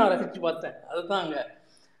ஃப்ரேமையும் நான் ரசித்து பார்த்தேன். அதுதான் அங்கே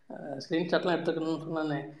ஸ்க்ரீன்ஷாட்லாம் எடுத்துக்கணும்னு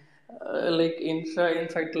சொன்னானே, லைக்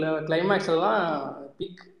இன்ஃபேக்டில் கிளைமேக்ஸ்லாம்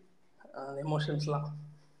பீக் அந்த எமோஷன்ஸ்லாம்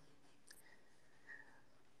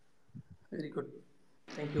வெரி குட்.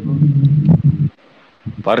 Thank you bro.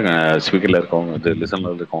 பாருங்க ஸ்பீக்கர்ல இருக்கவங்க இது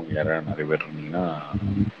லிசன்ல இருக்கவங்க யாராவது நிறைய பேர் இருந்தீங்கன்னா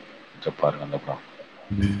பாருங்க அந்த படம்.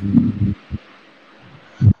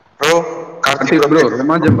 ப்ரோ கார்த்திக் ப்ரோ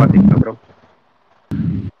ரோமாஞ்சம் பாத்தீங்களா ப்ரோ?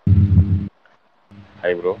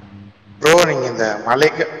 Hi bro. ப்ரோ நீங்க இந்த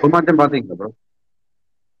மலைக்கு ரோமாஞ்சம் பாத்தீங்களா ப்ரோ?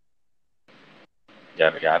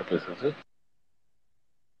 யார் பேசுறது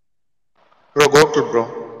ப்ரோ? கோகுல் ப்ரோ.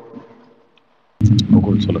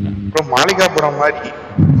 கோகுல் சொல்லுங்க ப்ரோ. மாளிகாபுரம் மாதிரி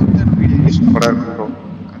படம் இருக்கும் ப்ரோ.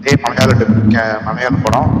 அதே மலையாள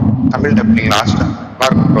படம் தமிழ் டப்பிங் லாஸ்ட் நல்லா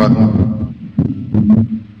இருக்கும் ப்ரோ. அதுவும்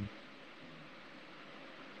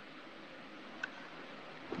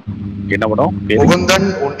என்ன படம்? முகுந்தன்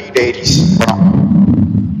உன்னி டைரிஸ் படம்.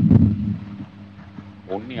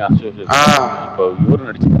 உன்னி இப்போ இவரு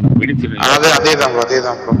நடிச்சிருக்காங்க. அதேதான்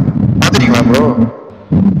ப்ரோ. பாத்துட்டீங்களா ப்ரோ?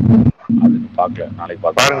 அது பார்க்கல, நாளைக்கு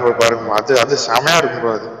பாருங்க ப்ரோ. பாருங்க, அது செமையா இருக்கும்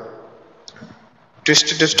ப்ரோ. அது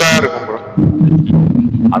ட்விஸ்டா இருக்கும் ப்ரோ.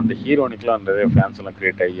 அந்த ஹீரோனிக்லாம் நிறைய ஃபேன்ஸ் எல்லாம்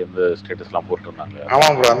கிரியேட் ஆகி அந்த ஸ்டேட்டஸ்லாம் போட்டுருந்தாங்க. ஆமா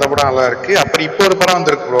ப்ரோ, அந்த படம் நல்லா இருக்கு. அப்புறம் இப்போ ஒரு படம்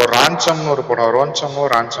வந்திருக்கு ப்ரோ, ராஞ்சம்னு ஒரு படம்.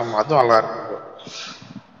 ராஞ்சம் அதுவும் நல்லா இருக்கு ப்ரோ.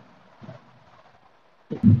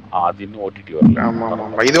 அது இன்னும் ஓடிடி வரல. ஆமா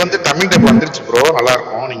ஆமா, இது வந்து தமிழ் டப் வந்துருச்சு ப்ரோ, நல்லா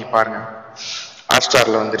இருக்கும். நீங்க பாருங்க,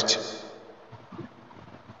 ஹாட்ஸ்டார்ல வந்துருச்சு.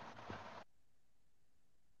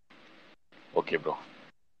 Okay bro.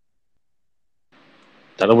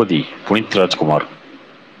 தளபதி Puneeth Rajkumar.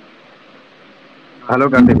 Hello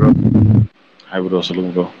Karthik bro. Hi bro,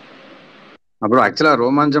 சொல்லுங்க ப்ரோ. ப்ரோ ஆக்சுவலா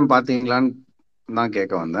ரோமாஞ்சம் பாத்தீங்களான்னு தான்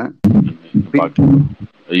கேட்க வந்தேன்.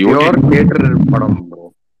 தியேட்டர் படம் ப்ரோ.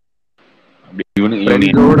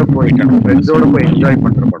 ஃப்ரெண்ட்ஸோட போய் என்ஜாய்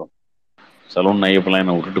பண்ற படம். சலூன் ஐயப்பெல்லாம்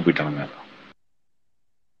என்ன விட்டுட்டு போயிட்டானுங்க.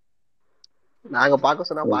 நாங்க பார்க்க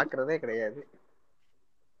சொன்னா பார்க்கறதே கிடையாது.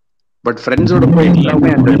 பட் ஃப்ரெண்ட்ஸோட போய்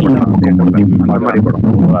எல்லாமே என்ஜாய் பண்ணலாம். அந்த மாதிரி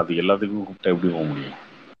படம் அது எல்லாத்துக்கும் கூப்பிட்டா எப்படி போக முடியும்?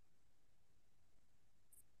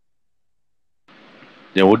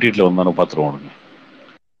 ஓடிடில வந்தாலும் பார்த்துருவானுங்க.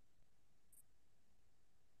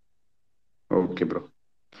 Okay bro.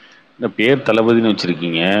 இந்த பேர் தளபதினு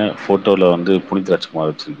வச்சிருக்கீங்க, போட்டோல வந்து புனித்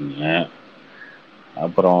ராஜ்குமார் வச்சிருக்கீங்க,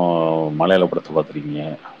 அப்புறம் மலையாள படத்தை பார்த்துருக்கீங்க.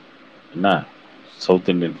 என்ன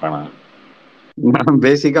சவுத் இந்தியன் ஃபேனா? நான்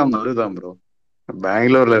பேசிக்கா மருதான் ப்ரோ.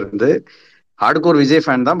 பெங்களூர்ல இருந்து ஹார்ட்கோர் விஜய்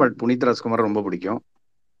ஃபேன் தான். பட் புனித் ராஜ்குமார் ரொம்ப பிடிக்கும்.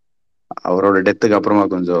 அவரோட டெத்துக்கு அப்புறமா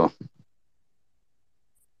கொஞ்சம்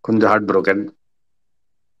heart broken.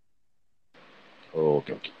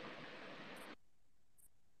 Okay okay.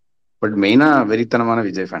 But மெயினா வெறித்தனமான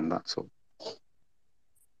விஜய் ஃபேன் தான். So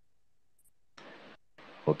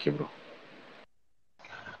okay bro.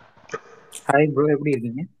 Hi bro, எப்படி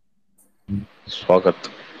இருக்கீங்க? ஸ்வாகத்.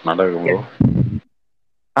 நடக்கு ப்ரோ.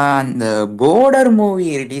 அந்த பார்டர் மூவி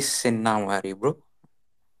ரிலீஸ் என்ன மாதிரி ப்ரோ?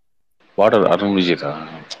 பார்டர் அருண் விஜய் தான்.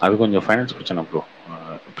 அது கொஞ்சம் ஃபைனான்ஸ் பிரச்சனை ப்ரோ.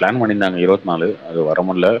 பிளான் பண்ணியிருந்தாங்க 24, அது வர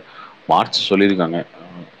முடியல. மார்ச் சொல்லியிருக்காங்க,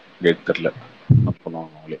 டேட் தெரில.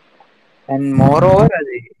 பண்ணுவாங்க அவங்களே. அண்ட் மோரோவர்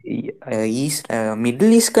அது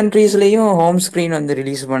மிடில் ஈஸ்ட் கண்ட்ரீஸ்லயும் ஹோம் ஸ்க்ரீன் வந்து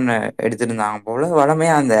ரிலீஸ் பண்ண எடுத்திருந்தாங்க போல.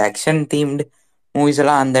 வளமையா அந்த ஆக்ஷன் தீம்டு மூவிஸ்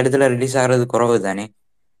எல்லாம் அந்த இடத்துல ரிலீஸ் ஆகிறது குறவு தானே?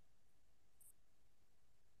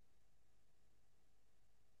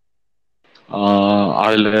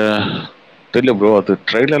 அதில் தெரியல ப்ரோ, அது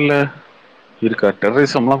ட்ரெய்லரில் இருக்க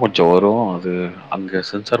டெரரிசம்லாம் கொஞ்சம் வரும். அது அங்கே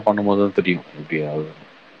சென்சார் பண்ணும்போது தான் தெரியும் எப்படி ஆகுது.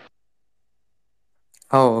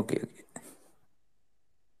 Okay okay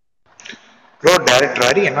bro. Director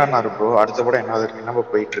Hari என்ன ப்ரோ, அடுத்த படம் என்ன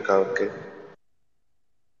போயிட்டு இருக்கா அவருக்கு?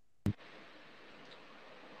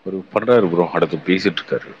 ஒரு பண்றாரு ப்ரோ, அடுத்து பேசிட்டு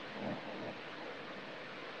இருக்காரு.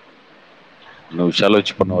 இன்னும் விஷால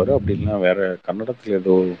வச்சு பண்ணுவாரு, அப்படி இல்லைன்னா வேற கன்னடத்துல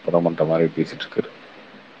ஏதோ படம் பண்ற மாதிரி பேசிட்டு இருக்காரு.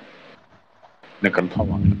 இன்னும்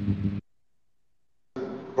கன்ஃபார்ம் ஆகல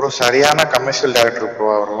ப்ரோ. சரியான கமர்ஷியல் டைரக்டர் ப்ரோ.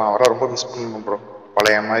 அவரை ரொம்ப மிஸ் பண்ணுவோம் ப்ரோ.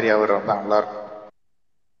 பழைய மாதிரி அவர் வந்து நல்லா இருக்கும்.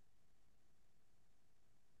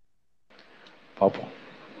 பார்ப்போம்.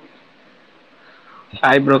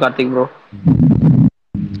 Hi bro. Karthik bro.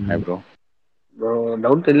 Hi bro. Bro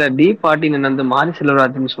doubt இல்ல, D14 வந்து மாரி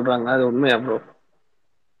செல்வராஜ்னு சொல்றாங்க, அது உண்மையா ப்ரோ?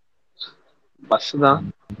 பஸ் தான்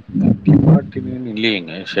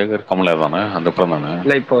இல்லையேங்க, சேகர் கமலா தானே அந்த படம் தானே?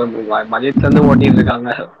 இல்ல இப்போ மதியத்துல இருந்து ஓட்டிட்டு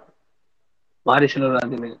இருக்காங்க மாரி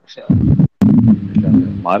செல்வராஜன்.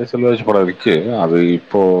 மாரி செல்வராஜ் படம் இருக்கு, அது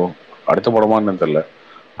இப்போ அடுத்த படமான்னு தெரியல.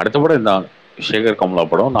 அடுத்த படம் இந்த சேகர் கமலா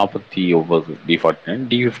படம் 49 D49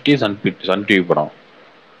 D50 சன் டிவி படம்.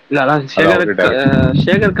 இல்ல அதான்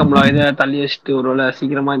சேகர் கமலா இதை தள்ளி வச்சுட்டு ஒருவேளை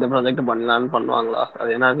சீக்கிரமா இந்த ப்ராஜெக்ட் பண்ணலான்னு பண்ணுவாங்களா? அது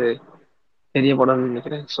ஏன்னா அது பெரிய படம்னு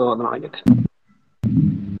நினைக்கிறேன். ஸோ அதனால கேட்டேன்.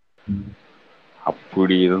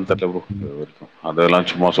 அப்படி எதுவும் தெரியல ப்ரோ வரைக்கும். அதெல்லாம்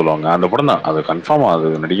சும்மா சொல்லுவாங்க. அந்த படம் தான், அது கன்ஃபார்மா அது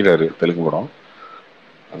நடிக்கிறாரு, தெலுங்கு படம்.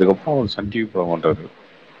 அதுக்கப்புறம் சன் டிவி படம் பண்றாரு.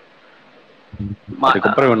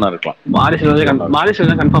 அதுக்கப்புறம் வேணா இருக்கலாம். மாரி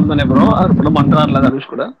செல்வராஜன் கன்ஃபார்ம் தானே ப்ரோ? அவர் படம் பண்றாருல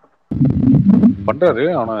தனுஷ் கூட பண்றாரு.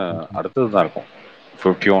 ஆனா அடுத்தது தான் இருக்கும்,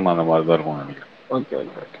 51 அந்த மாதிரி தான் இருக்கும் நினைக்கிறேன். Okay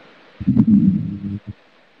okay okay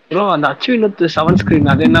bro. அந்த அச்சுவினத்து 7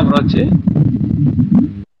 ஸ்கிரீன் அது என்ன ப்ரோ ஆச்சு?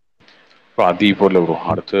 அது இப்போ இல்லை ப்ரோ,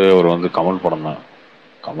 அடுத்து அவர் வந்து கமல் படம் தான்.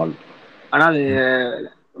 கமல். ஆனா அது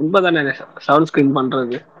ரொம்ப தானே 7 ஸ்கிரீன்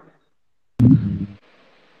பண்றது.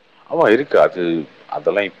 ஆமா இருக்கு அது.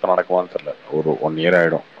 அதெல்லாம் இப்ப நடக்குமான்னு தெரியல. ஒரு 1 இயர்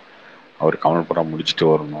ஆயிடும். அவர் கமல் படம் முடிச்சுட்டு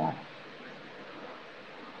வரணும்,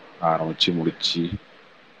 ஆரம்பிச்சு முடிச்சு.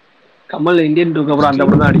 கமல் இந்தியன் 2 அப்புறம் அந்த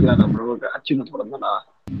படம் தான் அடிக்கிறாங்க ப்ரோ. அச்சுவினத் படம் தானா?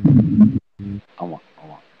 ஆமா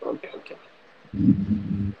ஆமா. Okay okay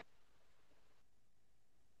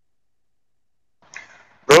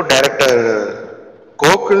bro director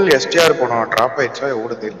Gokul STR படம் டிராப் ஆயிடுச்சா?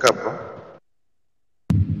 ஓடுது இருக்கா ப்ரோ?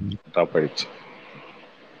 டிராப் ஆயிடுச்சு.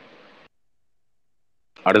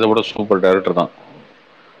 அடுத்த படம் சூப்பர் டைரக்டர் தான்,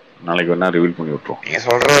 நாளைக்கு வேணா ரிவீல் பண்ணி விட்டுருவோம். நீங்க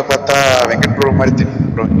சொல்றத பார்த்தா வெங்கட் ப்ரோ மாதிரி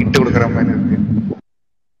தெரியுது ப்ரோ, ஹிண்ட் கொடுக்குற மாதிரி இருக்கு.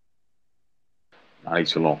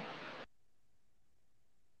 நாளைக்கு சொல்லுவோம்.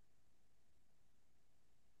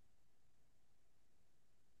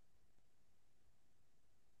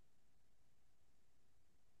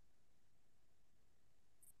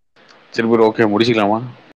 சரி ப்ரோ, ஓகே முடிச்சுக்கலாமா?